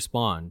gladly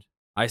respond,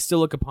 I still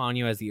look upon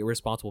you as the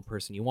irresponsible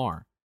person you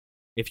are.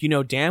 If you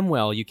know damn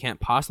well you can't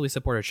possibly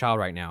support a child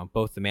right now,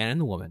 both the man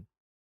and the woman,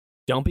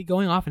 don't be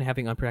going off and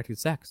having unprotected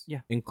sex,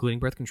 including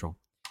birth control.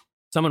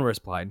 Someone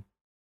replied,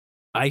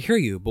 I hear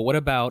you, but what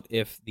about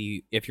if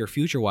your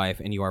future wife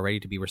and you are ready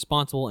to be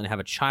responsible and have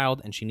a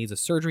child and she needs a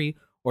surgery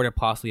or to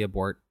possibly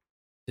abort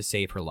to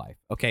save her life?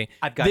 Okay,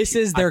 I've got this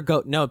you. is their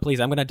go. No, please,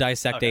 I'm going to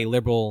dissect Okay. a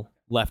liberal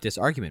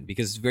leftist argument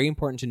because it's very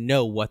important to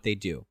know what they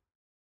do.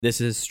 This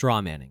is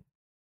straw manning.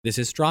 This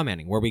is straw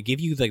manning, where we give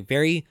you the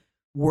very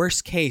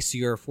worst case, so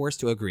you're forced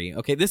to agree.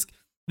 Okay, this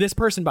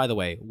person, by the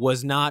way,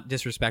 was not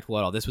disrespectful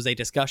at all. This was a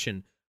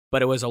discussion,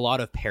 but it was a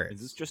lot of parrots.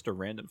 Is this just a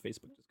random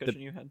Facebook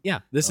discussion you had? Yeah,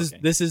 this Okay.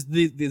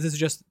 is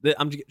just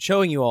I'm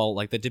showing you all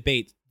like the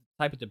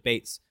type of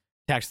debates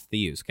tactics they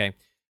use. Okay,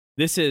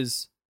 this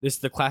is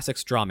the classic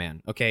straw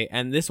man. Okay,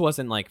 and this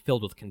wasn't like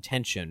filled with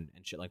contention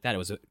and shit like that. It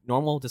was a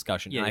normal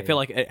discussion, and I feel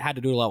like it had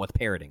to do a lot with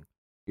parroting.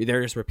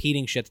 They're just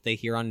repeating shit that they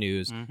hear on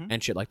news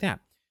and shit like that.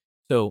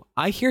 So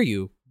I hear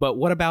you, but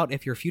what about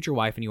if your future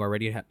wife and you are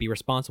ready to be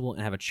responsible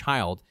and have a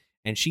child,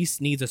 and she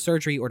needs a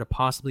surgery or to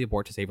possibly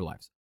abort to save her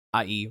lives?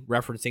 I.e.,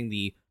 referencing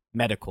the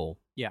medical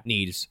Yeah.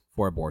 needs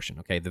for abortion.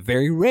 Okay, the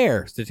very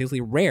rare,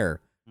 statistically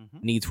rare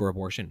needs for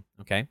abortion.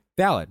 Okay,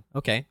 valid.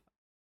 Okay,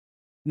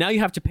 now you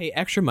have to pay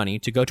extra money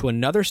to go to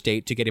another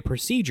state to get a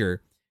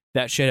procedure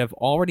that should have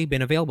already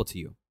been available to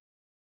you.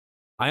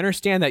 I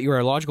understand that you're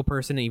a logical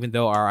person, and even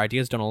though our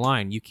ideas don't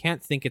align, you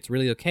can't think it's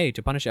really okay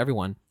to punish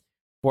everyone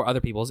for other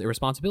people's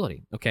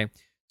irresponsibility. Okay,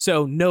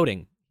 so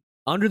noting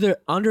under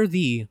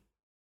the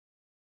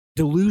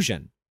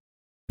delusion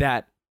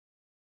that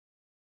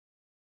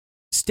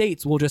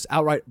states will just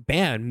outright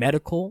ban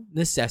medical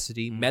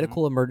necessity,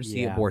 medical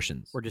emergency Yeah.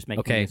 abortions. We're just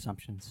making Okay.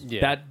 assumptions.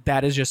 Yeah.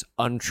 That is just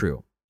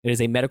untrue. It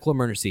is a medical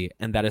emergency,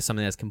 and that is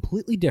something that's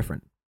completely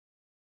different.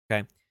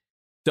 Okay,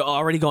 so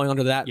already going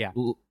under that Yeah.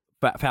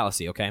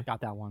 fallacy. Okay,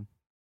 Got that one.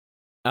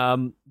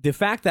 the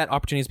fact that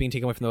opportunity is being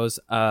taken away from those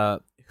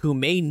who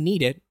may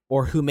need it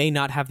or who may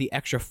not have the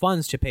extra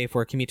funds to pay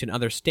for a commute to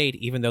another state,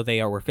 even though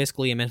they were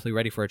physically and mentally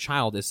ready for a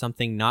child, is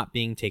something not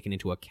being taken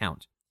into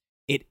account.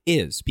 It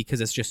is, because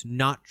it's just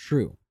not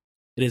true.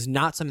 It is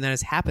not something that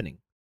is happening.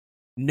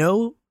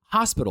 No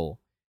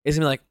hospital is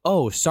going to be like,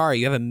 oh, sorry,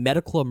 you have a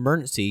medical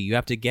emergency. You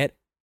have to get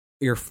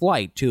your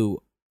flight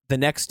to the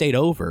next state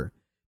over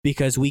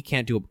because we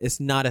can't do it. It's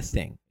not a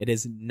thing. It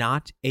is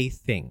not a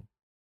thing.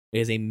 It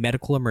is a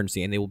medical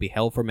emergency, and they will be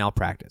held for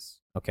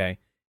malpractice. Okay?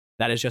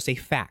 That is just a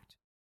fact.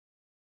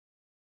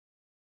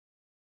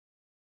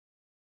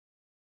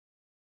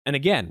 And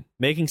again,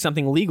 making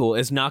something legal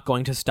is not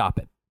going to stop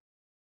it.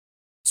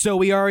 So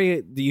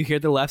you hear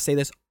the left say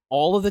this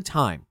all of the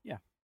time. Yeah.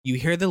 You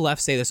hear the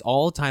left say this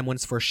all the time when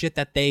it's for shit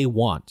that they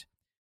want.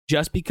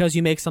 Just because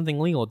you make something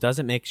legal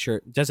doesn't make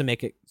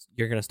it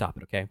you're going to stop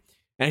it, okay?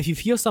 And if you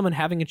feel someone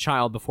having a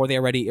child before they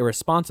are already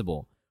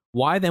irresponsible,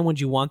 why then would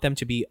you want them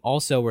to be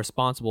also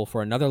responsible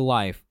for another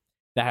life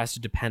that has to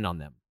depend on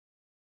them?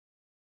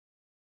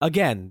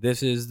 Again,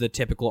 this is the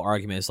typical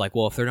argument. It's like,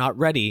 well, if they're not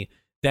ready,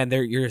 then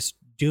you're just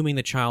dooming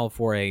the child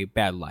for a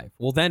bad life.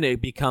 Well, then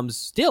it becomes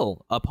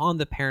still upon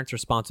the parent's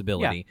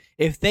responsibility.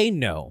 If they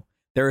know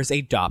there is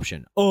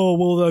adoption. Oh,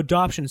 well, the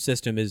adoption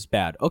system is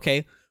bad.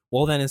 Okay,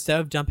 well then instead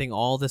of dumping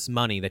all this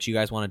money that you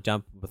guys want to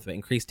dump with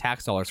increased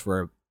tax dollars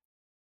for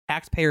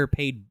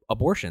taxpayer-paid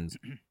abortions,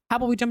 how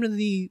about we jump into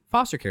the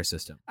foster care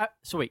system?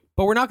 So wait,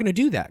 But we're not going to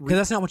do that because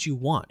that's not what you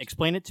want.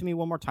 explain it to me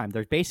one more time.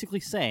 They're basically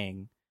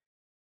saying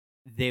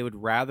they would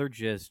rather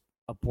just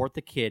abort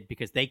the kid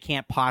because they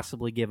can't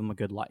possibly give him a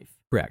good life.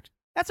 Correct.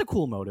 That's a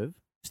cool motive.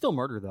 Still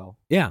murder, though.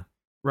 Yeah.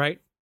 Right?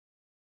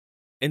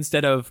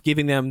 Instead of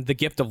giving them the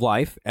gift of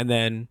life and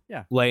then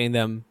laying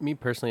them. Me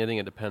personally, I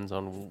think it depends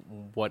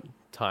on what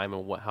time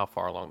and how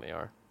far along they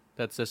are.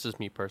 That's just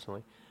me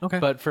personally. Okay.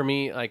 But for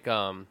me, like,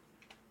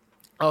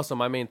 also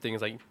my main thing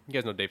is like, you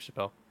guys know Dave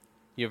Chappelle.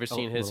 You ever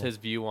seen his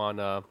view on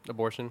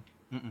abortion?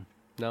 Mm-mm.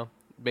 No.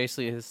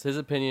 Basically, his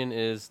opinion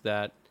is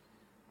that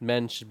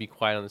men should be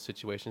quiet on the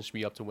situation. It should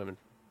be up to women.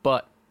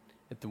 But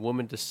if the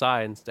woman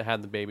decides to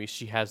have the baby,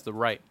 she has the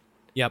right.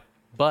 Yep.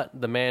 But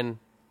the man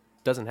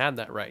doesn't have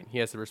that right. He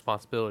has the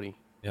responsibility.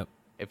 Yep.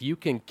 If you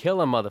can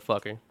kill a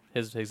motherfucker,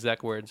 his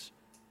exact words,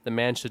 the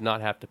man should not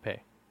have to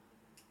pay.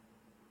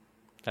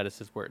 That is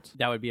his words.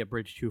 That would be a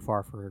bridge too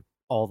far for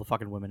all the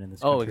fucking women in this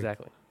country. Oh,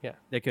 exactly. Yeah.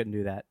 They couldn't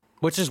do that.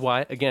 Which is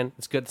why, again,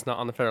 it's good it's not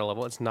on the federal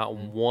level. It's not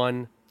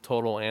one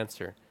total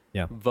answer.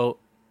 Yeah. Vote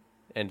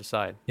and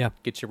decide. Yeah.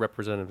 Get your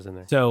representatives in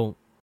there. So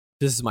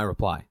this is my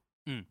reply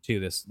Mm. to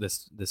this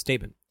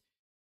statement.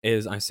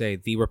 Is I say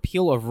the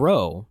repeal of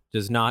Roe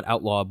does not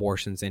outlaw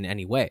abortions in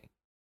any way.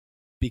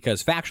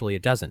 Because factually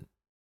it doesn't.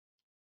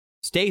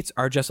 States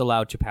are just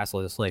allowed to pass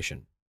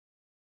legislation.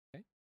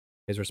 Okay.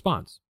 His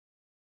response.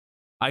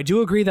 I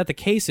do agree that the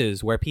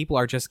cases where people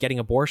are just getting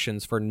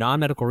abortions for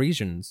non-medical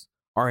reasons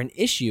are an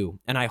issue,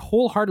 and I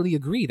wholeheartedly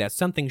agree that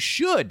something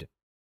should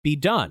be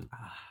done.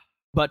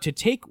 But to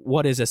take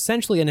what is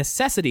essentially a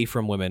necessity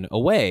from women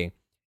away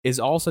is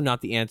also not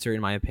the answer,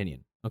 in my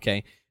opinion.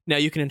 Okay? Now,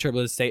 you can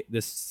interpret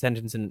this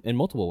sentence in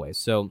multiple ways.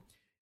 So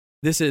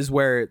this is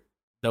where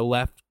the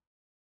left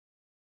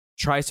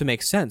tries to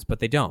make sense, but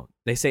they don't.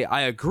 They say,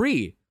 I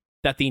agree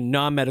that the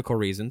non-medical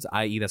reasons,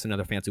 i.e. that's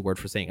another fancy word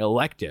for saying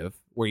elective,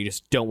 where you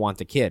just don't want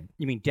the kid.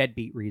 You mean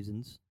deadbeat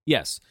reasons?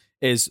 Yes,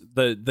 is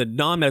the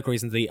non-medical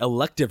reasons, the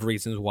elective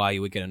reasons why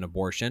you would get an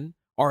abortion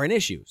are an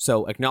issue.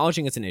 So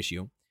acknowledging it's an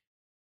issue,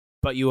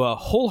 but you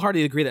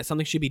wholeheartedly agree that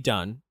something should be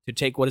done to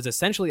take what is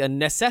essentially a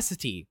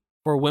necessity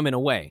for women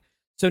away.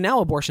 So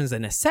now abortion is a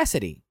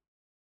necessity.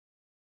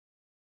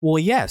 Well,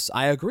 yes,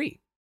 I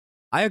agree.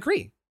 I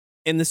agree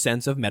in the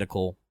sense of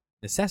medical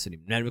necessity,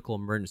 medical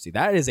emergency.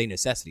 That is a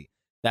necessity.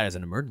 That is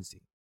an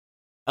emergency.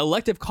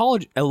 Elective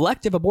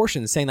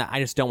abortion saying that I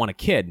just don't want a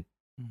kid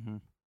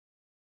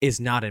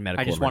is not a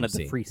medical I just emergency.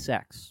 wanted the free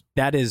sex.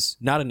 That is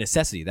not a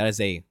necessity. That is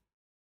a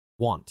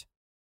want.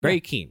 Very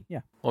keen.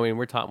 Yeah. Well, I mean,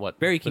 we're taught what?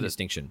 Very keen was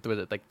distinction. Was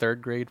it like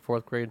 3rd grade,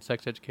 4th grade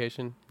sex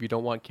education? If you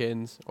don't want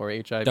kids or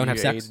HIV Don't have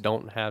or sex. AIDS,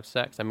 don't have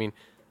sex. I mean,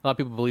 a lot of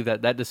people believe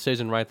that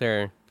decision right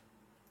there,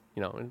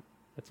 you know,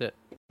 that's it.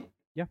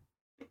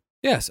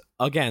 Yes.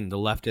 Again, the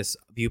leftist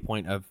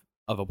viewpoint of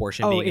of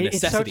abortion Oh, being a it's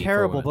so necessity.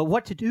 terrible. for But women.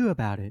 what to do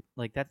about it?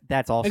 Like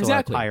that's also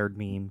Exactly. a tired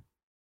meme.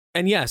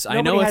 And yes, I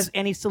Nobody know has it's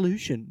any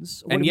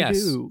solutions. What and do yes, we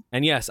do?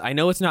 and yes, I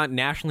know it's not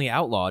nationally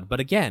outlawed,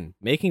 but again,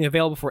 making it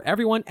available for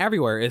everyone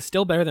everywhere is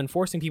still better than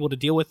forcing people to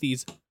deal with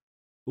these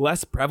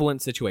less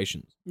prevalent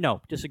situations.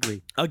 No,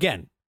 disagree.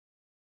 Again,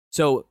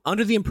 so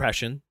under the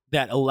impression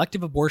that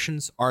elective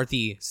abortions are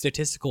the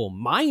statistical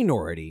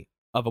minority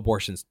of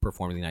abortions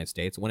performed in the United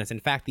States, when it's in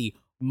fact the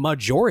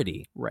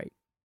majority. Right.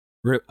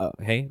 Rape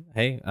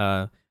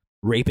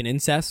and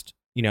incest,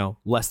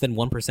 less than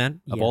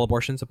 1% of Yeah. all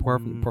abortions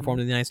Mhm.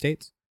 performed in the United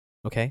States.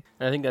 Okay.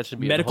 And I think that should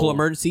be a Medical whole-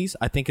 emergencies,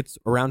 I think it's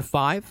around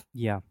 5.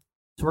 Yeah.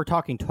 So we're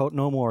talking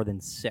no more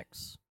than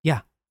 6.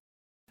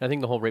 I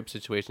think the whole rape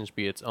situation should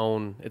be its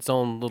own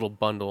little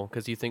bundle,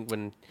 because you think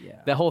when Yeah.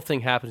 that whole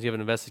thing happens, you have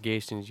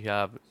investigations, you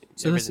have.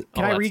 So this- everything-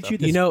 Can all I that read stuff. you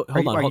this? Hold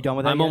are on. you done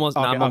with that? I'm yet? almost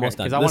Okay, almost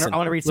done. Because I want Listen,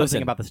 to read something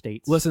listen. about the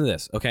states. Listen to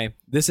this, okay?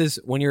 This is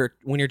when you're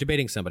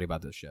debating somebody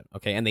about this shit,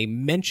 okay? And they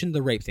mention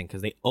the rape thing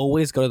because they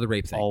always go to the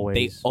rape thing. Always.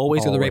 They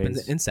always go to the rape and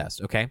Always.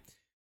 incest, okay?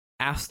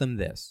 Ask them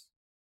this.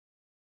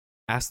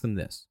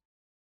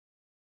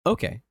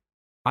 Okay,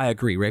 I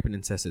agree. Rape and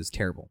incest is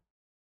terrible,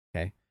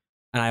 okay?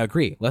 And I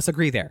agree. Let's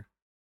agree there.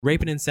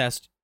 Rape and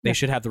incest, they Yeah.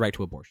 should have the right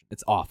to abortion.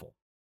 It's awful.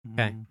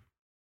 Okay. Mm.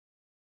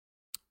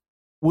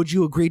 Would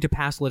you agree to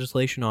pass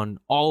legislation on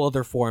all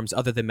other forms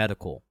other than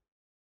medical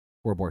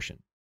for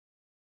abortion?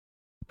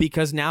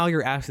 Because now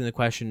you're asking the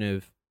question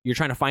of, you're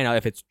trying to find out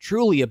if it's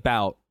truly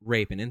about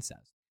rape and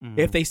incest. Mhm.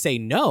 If they say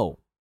no,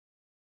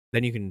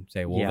 then you can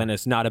say, well, Yeah. then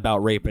it's not about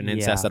rape and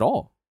incest Yeah. at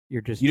all.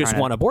 you just You just trying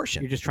to- want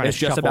abortion. You're just trying it's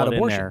to just shuffle about it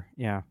abortion. in there.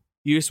 Yeah.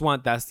 You just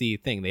want, that's the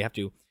thing. They have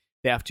to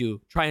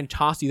try and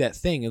toss you that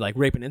thing like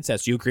rape and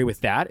incest. Do you agree with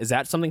that? Is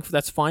that something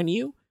that's fine to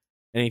you?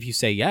 And if you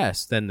say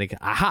yes, then they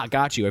aha,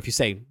 got you. If you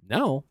say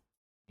no,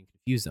 you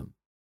confuse them.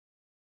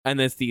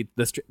 And it's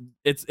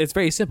it's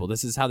very simple.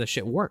 This is how this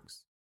shit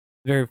works.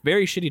 Very,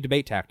 very shitty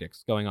debate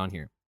tactics going on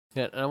here.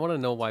 Yeah, and I want to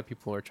know why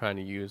people are trying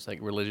to use like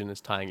religion as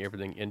tying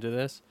everything into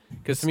this.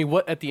 Because to me,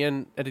 what at the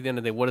end of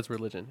the day, what is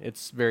religion?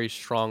 It's very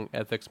strong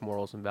ethics,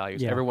 morals, and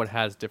values. Yeah. Everyone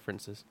has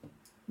differences.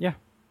 Yeah.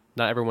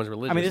 Not everyone's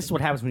religious. I mean, this is what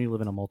happens when you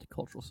live in a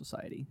multicultural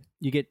society.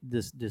 You get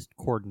this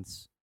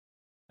discordance.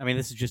 I mean,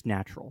 this is just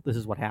natural. This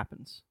is what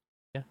happens.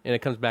 Yeah, and it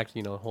comes back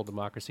to the whole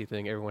democracy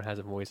thing. Everyone has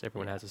a voice.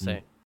 Everyone has a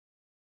say.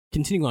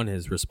 Continuing on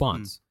his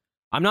response,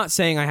 I'm not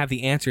saying I have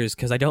the answers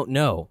because I don't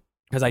know.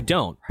 Because I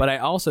don't. But I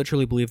also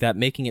truly believe that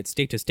making it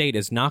state to state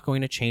is not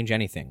going to change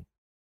anything.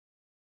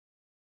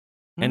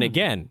 And Hmm.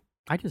 again,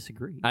 I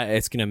disagree.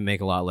 it's going to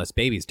make a lot less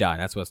babies die.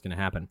 That's what's going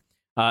to happen.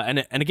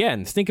 And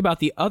again, think about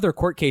the other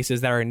court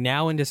cases that are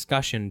now in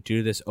discussion due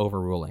to this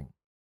overruling.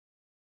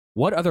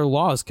 What other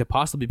laws could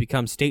possibly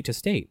become state to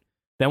state?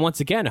 Then once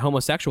again,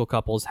 homosexual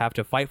couples have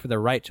to fight for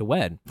their right to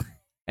wed.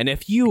 And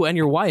if you and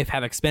your wife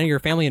have expanded your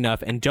family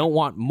enough and don't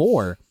want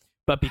more,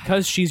 but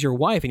because she's your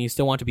wife and you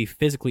still want to be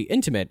physically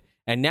intimate,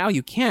 and now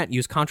you can't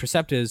use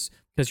contraceptives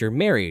because you're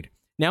married,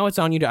 now it's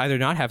on you to either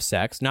not have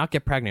sex, not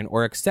get pregnant,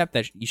 or accept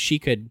that she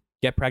could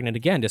get pregnant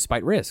again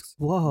despite risks.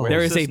 Whoa. There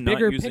Where's is a this not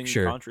bigger using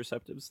picture.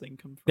 contraceptives thing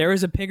come from? There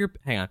is a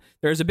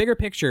bigger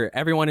picture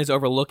everyone is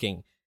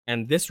overlooking,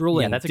 and this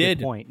ruling Yeah, that's a did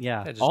good point.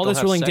 Yeah. Yeah, just all don't this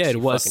have ruling sex, did you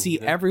was fucking see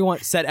heathen.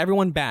 set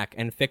everyone back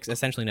and fix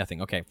essentially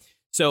nothing. Okay,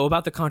 so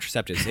about the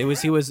contraceptives,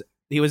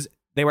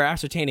 they were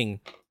ascertaining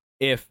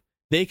if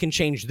they can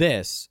change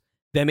this,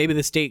 then maybe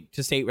the state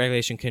to state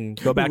regulation can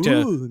go back to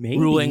Ooh, maybe.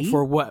 ruling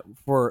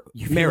for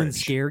You feeling marriage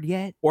scared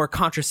yet? or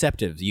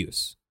contraceptive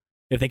use,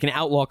 if they can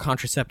outlaw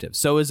contraceptives.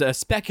 So is a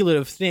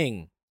speculative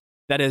thing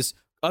that is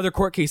other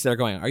court cases that are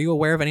going. Are you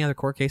aware of any other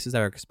court cases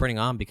that are spurting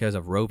on because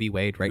of Roe v.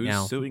 Wade right Who's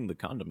now? suing the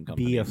condom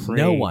company? Be afraid.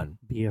 No one.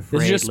 Be afraid.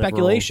 This is just liberals.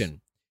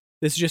 speculation.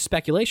 This is just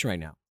speculation right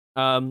now.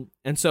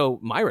 And so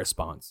my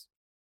response,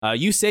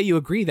 you say you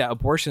agree that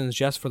abortion is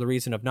just for the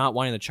reason of not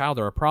wanting the child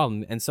or a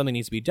problem and something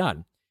needs to be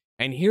done.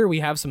 And here we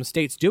have some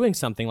states doing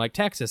something like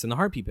Texas and the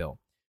Heartbeat Bill,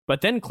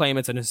 but then claim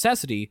it's a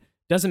necessity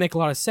doesn't make a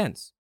lot of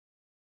sense.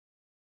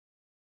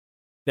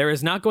 There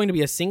is not going to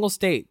be a single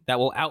state that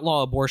will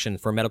outlaw abortion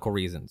for medical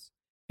reasons.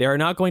 They are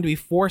not going to be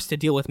forced to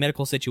deal with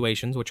medical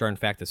situations, which are in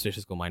fact the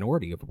statistical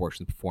minority of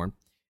abortions performed.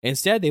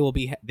 Instead, they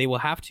will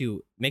have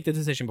to make the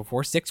decision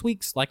before 6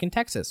 weeks, like in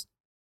Texas,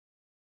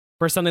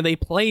 for something they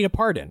played a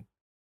part in.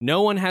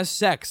 No one has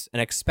sex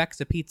and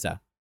expects a pizza.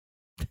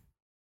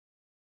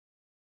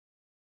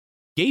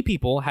 Gay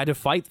people had to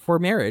fight for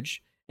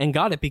marriage and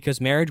got it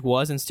because marriage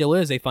was and still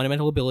is a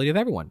fundamental ability of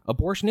everyone.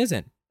 Abortion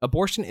isn't.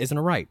 Abortion isn't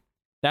a right.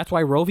 That's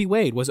why Roe v.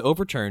 Wade was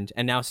overturned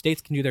and now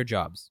states can do their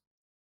jobs.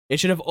 It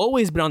should have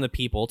always been on the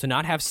people to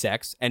not have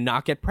sex and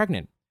not get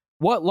pregnant.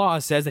 What law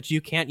says that you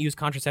can't use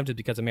contraceptives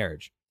because of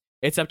marriage?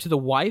 It's up to the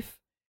wife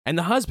and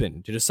the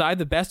husband to decide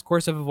the best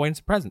course of avoidance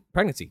of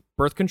pregnancy.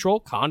 Birth control,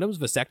 condoms,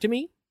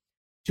 vasectomy.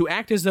 To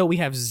act as though we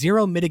have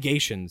zero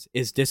mitigations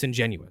is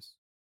disingenuous.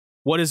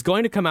 What is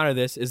going to come out of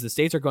this is the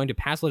states are going to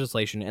pass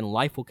legislation and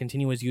life will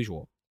continue as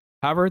usual.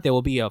 However, there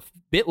will be a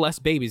bit less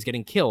babies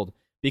getting killed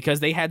because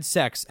they had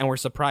sex and were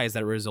surprised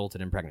that it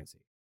resulted in pregnancy.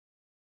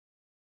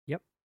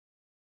 Yep.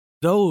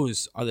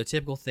 Those are the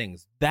typical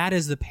things. That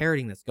is the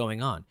parroting that's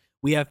going on.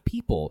 We have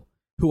people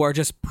who are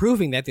just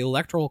proving that the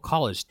Electoral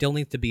College still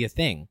needs to be a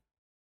thing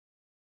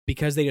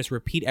because they just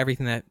repeat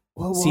everything that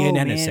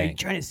CNN is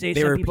saying.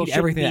 They repeat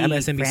everything that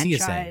MSNBC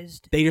is saying.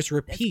 They just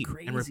repeat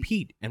and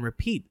repeat and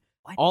repeat.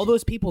 All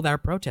those people that are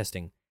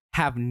protesting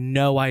have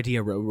no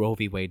idea what Roe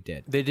v. Wade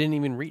did. They didn't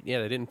even read.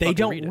 Yeah, they didn't. They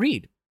don't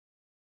read.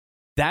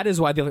 That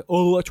is why they're like,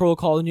 oh, Electoral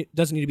College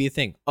doesn't need to be a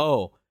thing.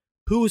 Oh,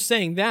 who's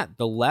saying that?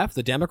 The left,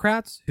 the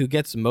Democrats, who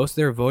gets most of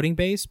their voting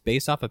base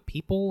based off of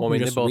people Well, I who mean,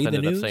 they just both read the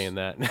ended up news? saying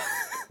that,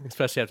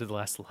 especially after the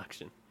last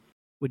election.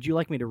 Would you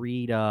like me to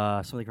read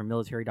something from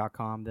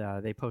military.com?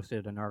 They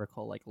posted an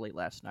article like late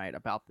last night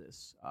about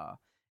this.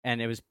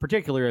 And it was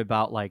particularly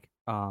about like,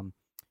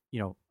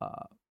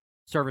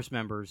 service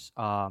members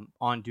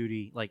on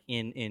duty, like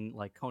in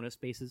like CONA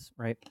spaces,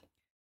 right?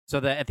 So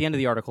that at the end of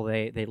the article,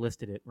 they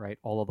listed it, right?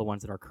 All of the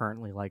ones that are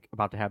currently like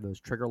about to have those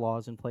trigger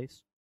laws in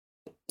place.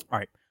 All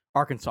right.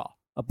 Arkansas,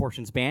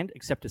 abortions banned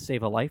except to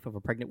save a life of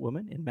a pregnant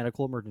woman in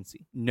medical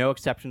emergency. No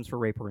exceptions for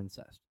rape or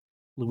incest.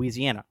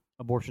 Louisiana,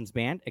 abortions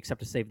banned except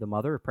to save the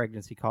mother if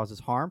pregnancy causes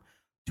harm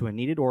to a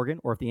needed organ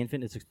or if the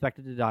infant is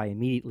expected to die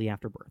immediately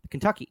after birth.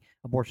 Kentucky,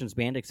 abortions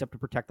banned except to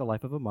protect the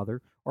life of a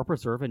mother or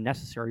preserve a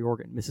necessary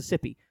organ.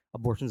 Mississippi,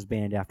 abortions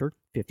banned after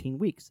 15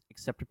 weeks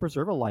except to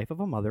preserve a life of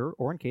a mother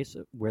or in case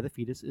where the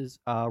fetus is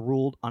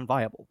ruled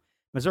unviable.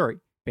 Missouri,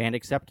 banned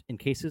except in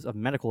cases of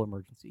medical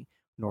emergency.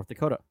 North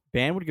Dakota,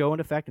 ban would go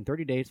into effect in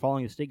 30 days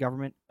following a state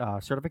government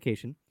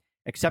certification.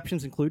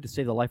 Exceptions include to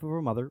save the life of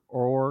a mother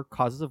or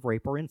causes of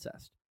rape or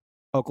incest.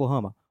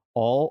 Oklahoma,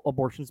 all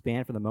abortions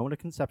banned from the moment of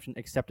conception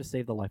except to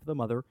save the life of the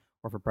mother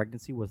or if a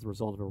pregnancy was the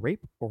result of a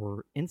rape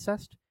or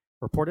incest.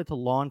 Reported to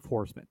law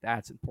enforcement.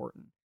 That's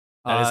important.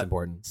 That is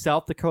important.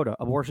 South Dakota,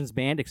 abortions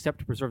banned except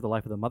to preserve the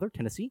life of the mother.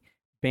 Tennessee,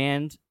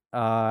 banned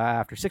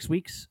after 6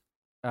 weeks.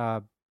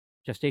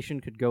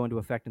 Gestation could go into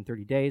effect in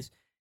 30 days.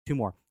 2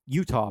 more.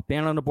 Utah,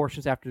 ban on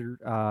abortions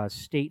after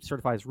state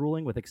certifies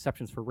ruling with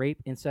exceptions for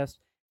rape, incest,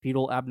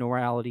 fetal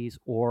abnormalities,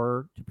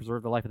 or to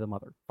preserve the life of the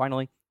mother.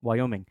 Finally,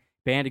 Wyoming,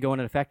 ban to go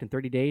into effect in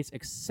 30 days.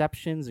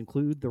 Exceptions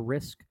include the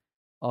risk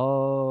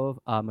of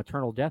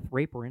maternal death,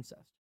 rape, or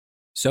incest.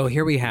 So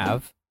here we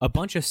have a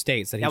bunch of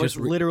states that he That just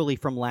was literally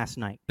from last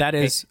night. That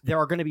Okay? is There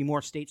are going to be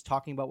more states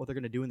talking about what they're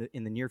going to do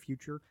in the near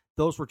future.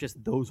 Those were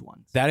just those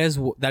ones. that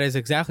is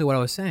exactly what I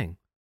was saying.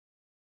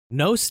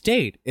 No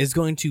state is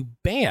going to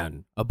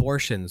ban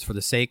abortions for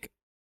the sake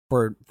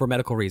for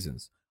medical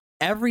reasons.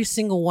 Every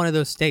single one of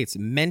those states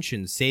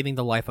mentions saving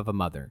the life of a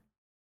mother.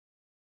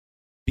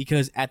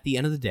 Because at the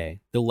end of the day,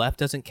 the left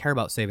doesn't care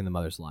about saving the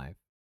mother's life.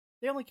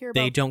 They only care about...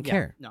 They don't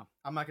care. No,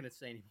 I'm not going to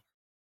say anything.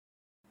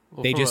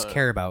 Well, They from just a-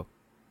 care about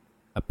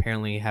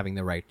apparently having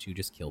the right to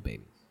just kill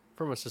babies.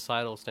 From a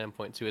societal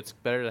standpoint, too, it's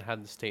better to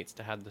have the states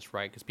to have this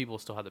right because people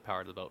still have the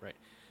power to vote, right?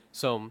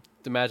 So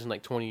imagine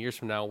like 20 years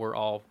from now, we're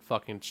all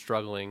fucking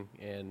struggling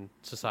and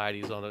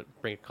society's on the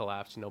brink of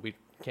collapse. You know, we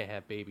can't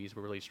have babies.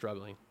 We're really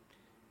struggling.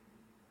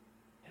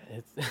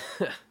 It's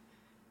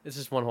it's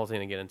just one whole thing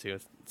to get into.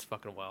 It's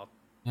fucking wild.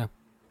 Yeah.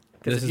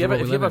 Because This if is you what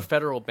have we live a in.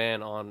 federal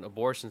ban on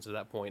abortions at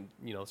that point,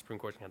 you know, the Supreme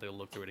Court's gonna have to go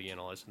look through it again,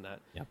 all this and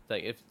that. Yep.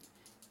 Like if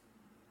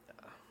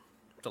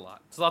it's a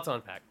lot. It's a lot to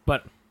unpack.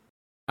 But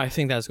I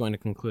think that's going to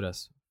conclude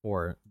us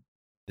for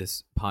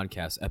this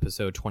podcast,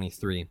 episode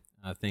 23.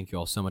 Thank you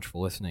all so much for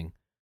listening.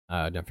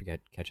 Don't forget,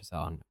 catch us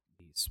out on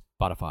the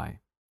Spotify,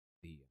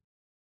 the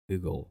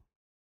Google,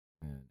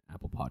 and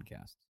Apple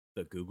Podcasts.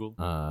 The Google.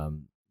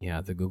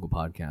 Yeah, the Google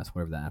Podcast,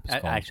 whatever the app is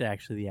called.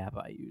 Actually, the app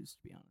I use, to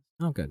be honest.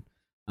 Oh, good.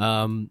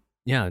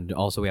 Yeah, and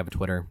also we have a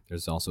Twitter.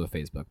 There's also a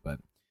Facebook. But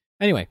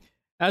anyway,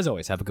 as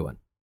always, have a good one.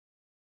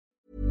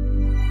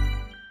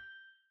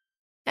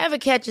 Ever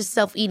catch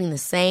yourself eating the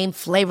same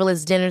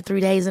flavorless dinner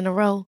 3 days in a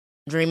row?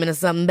 Dreaming of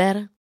something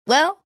better?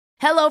 Well,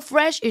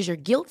 HelloFresh is your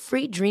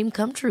guilt-free dream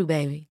come true,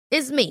 baby.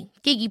 It's me,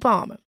 Keke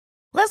Palmer.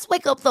 Let's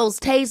wake up those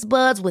taste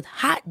buds with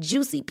hot,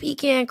 juicy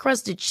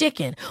pecan-crusted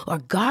chicken or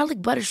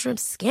garlic butter shrimp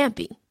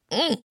scampi.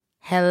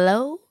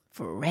 Hello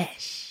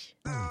Fresh.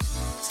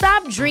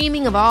 Stop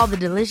dreaming of all the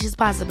delicious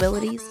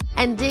possibilities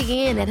and dig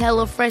in at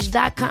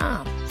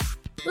HelloFresh.com.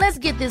 Let's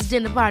get this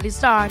dinner party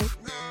started.